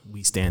vanguard.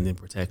 We stand in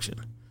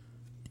protection.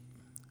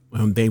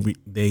 When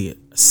they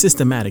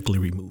systematically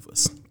remove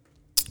us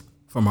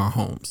from our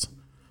homes,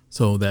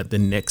 so that the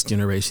next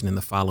generation and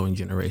the following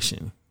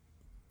generation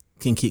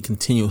can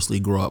continuously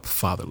grow up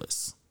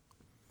fatherless.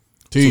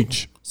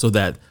 Teach. So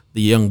that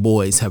the young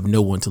boys have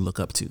no one to look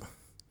up to,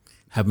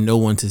 have no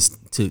one to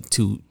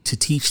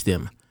teach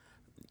them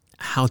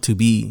how to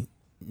be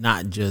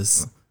not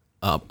just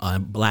a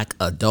black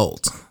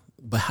adult,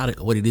 but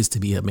what it is to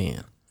be a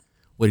man,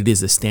 what it is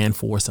to stand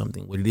for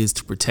something, what it is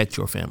to protect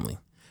your family.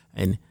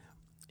 And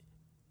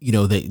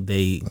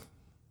they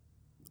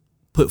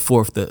put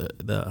forth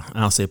the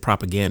I'll say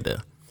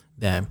propaganda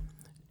that,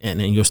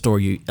 and in your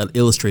story you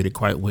illustrated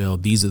quite well,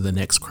 these are the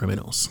next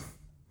criminals,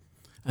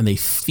 and they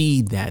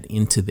feed that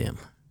into them,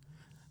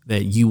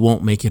 that you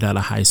won't make it out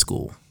of high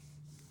school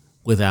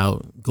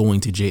without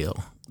going to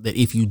jail, that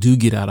if you do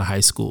get out of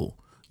high school,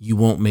 you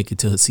won't make it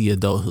to see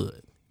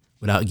adulthood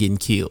without getting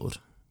killed.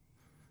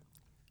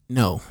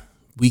 No,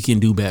 we can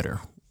do better.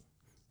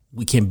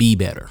 We can be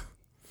better.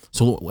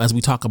 So as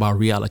we talk about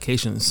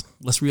reallocations,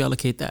 let's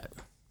reallocate that.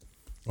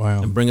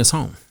 Wow. And bring us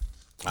home.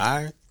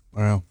 All right.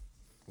 Wow.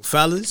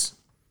 Fellas.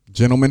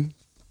 Gentlemen,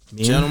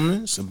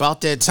 it's about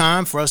that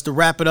time for us to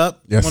wrap it up.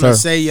 Yes, I want to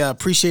sir. say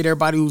appreciate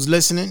everybody who's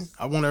listening.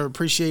 I want to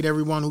appreciate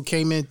everyone who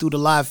came in through the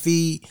live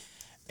feed.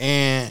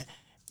 And,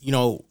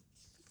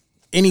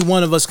 any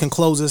one of us can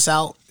close us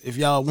out if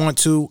y'all want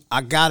to.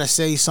 I got to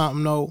say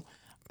something, though.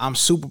 I'm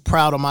super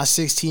proud of my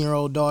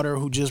 16-year-old daughter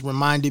who just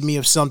reminded me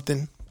of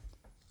something.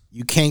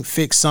 You can't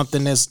fix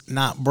something that's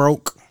not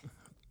broke.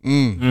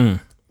 And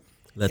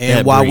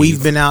while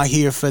we've been out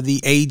here for the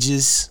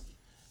ages,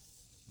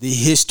 the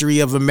history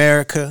of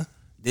America,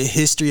 the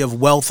history of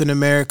wealth in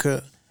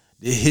America,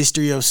 the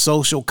history of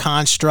social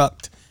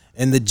construct,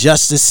 and the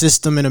justice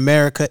system in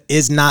America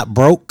is not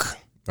broke.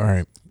 all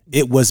right.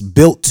 It was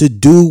built to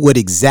do what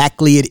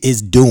exactly it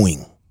is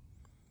doing.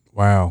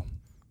 Wow.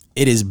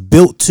 It is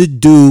built to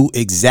do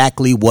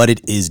exactly what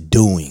it is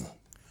doing.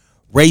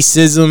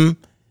 Racism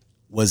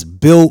was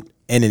built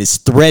and it is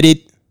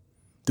threaded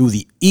through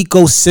the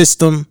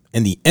ecosystem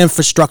and the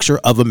infrastructure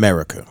of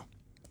America.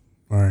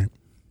 All right.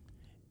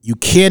 You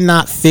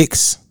cannot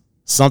fix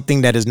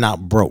something that is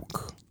not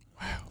broke.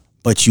 Wow.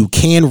 But you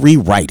can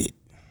rewrite it.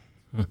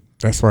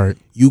 That's right.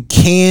 You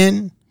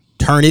can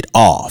turn it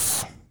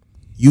off.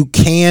 You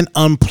can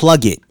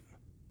unplug it.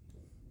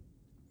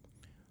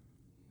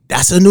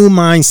 That's a new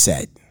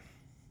mindset.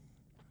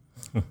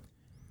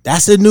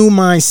 That's a new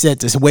mindset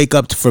to wake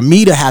up to, for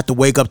me to have to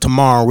wake up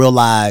tomorrow and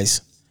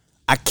realize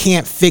I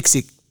can't fix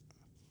it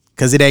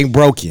because it ain't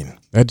broken.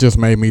 That just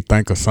made me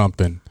think of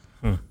something.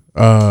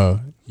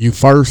 You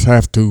first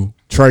have to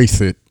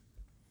trace it,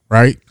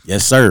 right?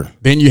 Yes, sir.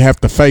 Then you have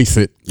to face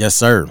it. Yes,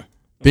 sir.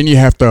 Then you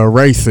have to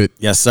erase it.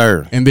 Yes,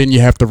 sir. And then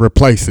you have to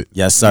replace it.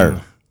 Yes,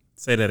 sir.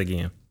 Say that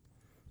again.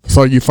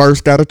 So you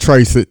first got to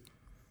trace it.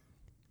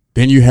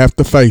 Then you have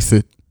to face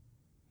it,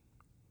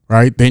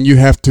 right? Then you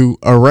have to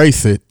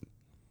erase it.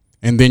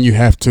 And then you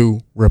have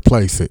to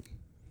replace it.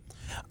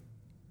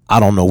 I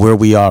don't know where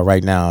we are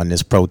right now in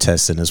this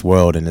protest in this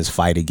world, in this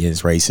fight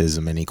against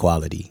racism and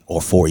equality, or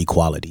for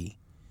equality.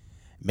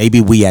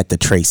 Maybe we at the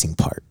tracing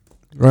part.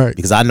 Right.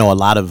 Because I know a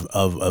lot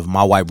of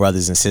my white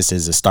brothers and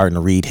sisters are starting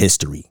to read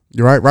history.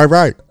 You're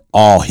right.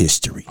 All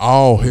history.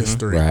 All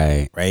history.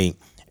 Right.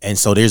 And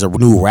so there's a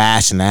new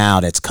rationale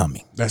that's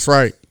coming. That's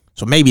right.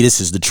 So maybe this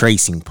is the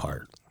tracing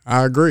part.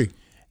 I agree.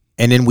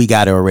 And then we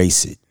got to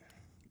erase it.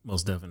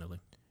 Most definitely.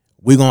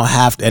 we're gonna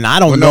have to, and I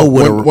don't know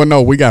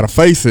no, we gotta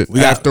face it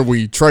after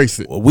we trace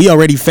it. We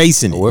already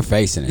facing it. We're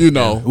facing it. You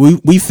know,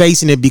 we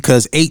facing it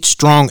because 8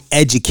 strong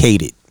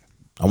educated.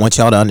 I want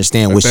y'all to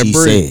understand what she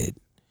said.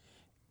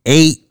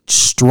 8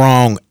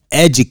 strong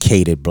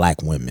educated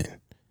black women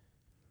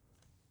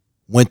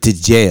went to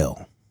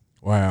jail.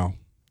 Wow.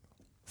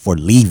 For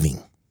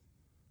leaving.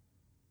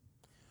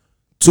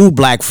 2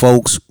 black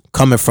folks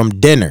coming from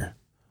dinner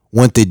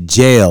went to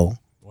jail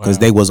because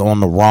they was on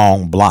the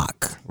wrong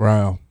block.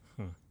 Wow.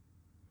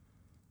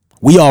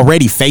 We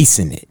already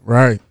facing it.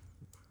 Right.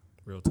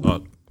 Real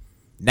talk.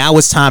 Now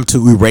it's time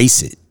to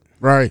erase it.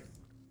 Right.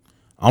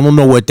 I don't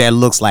know what that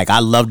looks like. I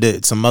love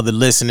that some other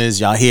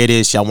listeners, y'all hear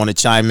this, y'all want to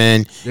chime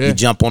in, you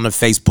jump on the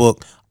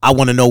Facebook. I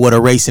want to know what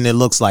erasing it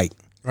looks like.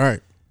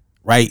 Right.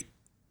 Right?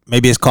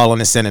 Maybe it's calling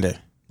the senator.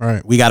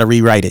 Right. We got to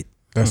rewrite it.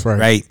 That's right.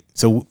 Right?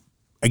 So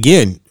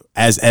again,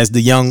 as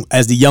the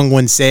young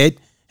one said,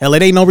 hell,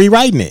 it ain't no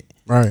rewriting it.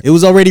 Right. It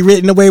was already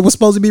written the way it was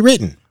supposed to be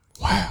written.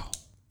 Wow.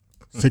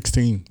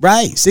 16.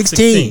 Right.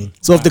 16.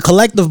 So if the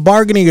collective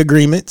bargaining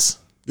agreements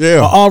are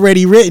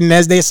already written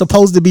as they're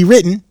supposed to be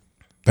written,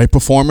 they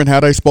performing how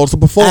they supposed to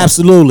perform.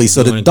 Absolutely.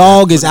 So the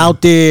dog is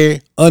out there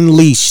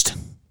unleashed.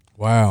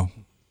 Wow.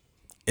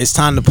 It's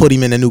time to put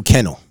him in a new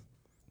kennel.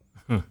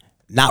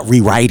 Not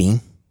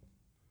rewriting.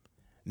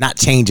 Not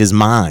change his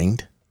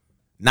mind.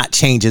 Not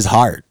change his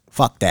heart.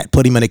 Fuck that.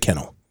 Put him in a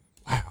kennel.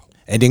 Wow.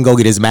 And then go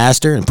get his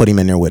master and put him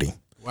in there with him.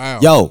 Wow.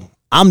 Yo,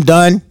 I'm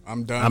done.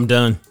 I'm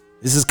done.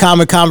 This is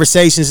Common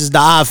Conversations. This is the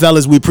Odd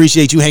Fellas. We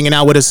appreciate you hanging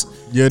out with us.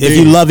 Yeah, if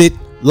you love it,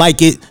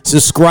 like it,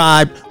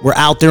 subscribe. We're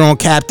out there on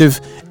Captive.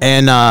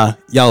 And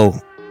yo,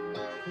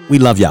 we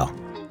love y'all.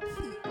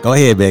 Go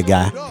ahead, big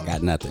guy. I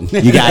got nothing.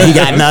 He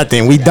got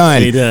nothing. We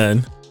done. He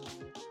done.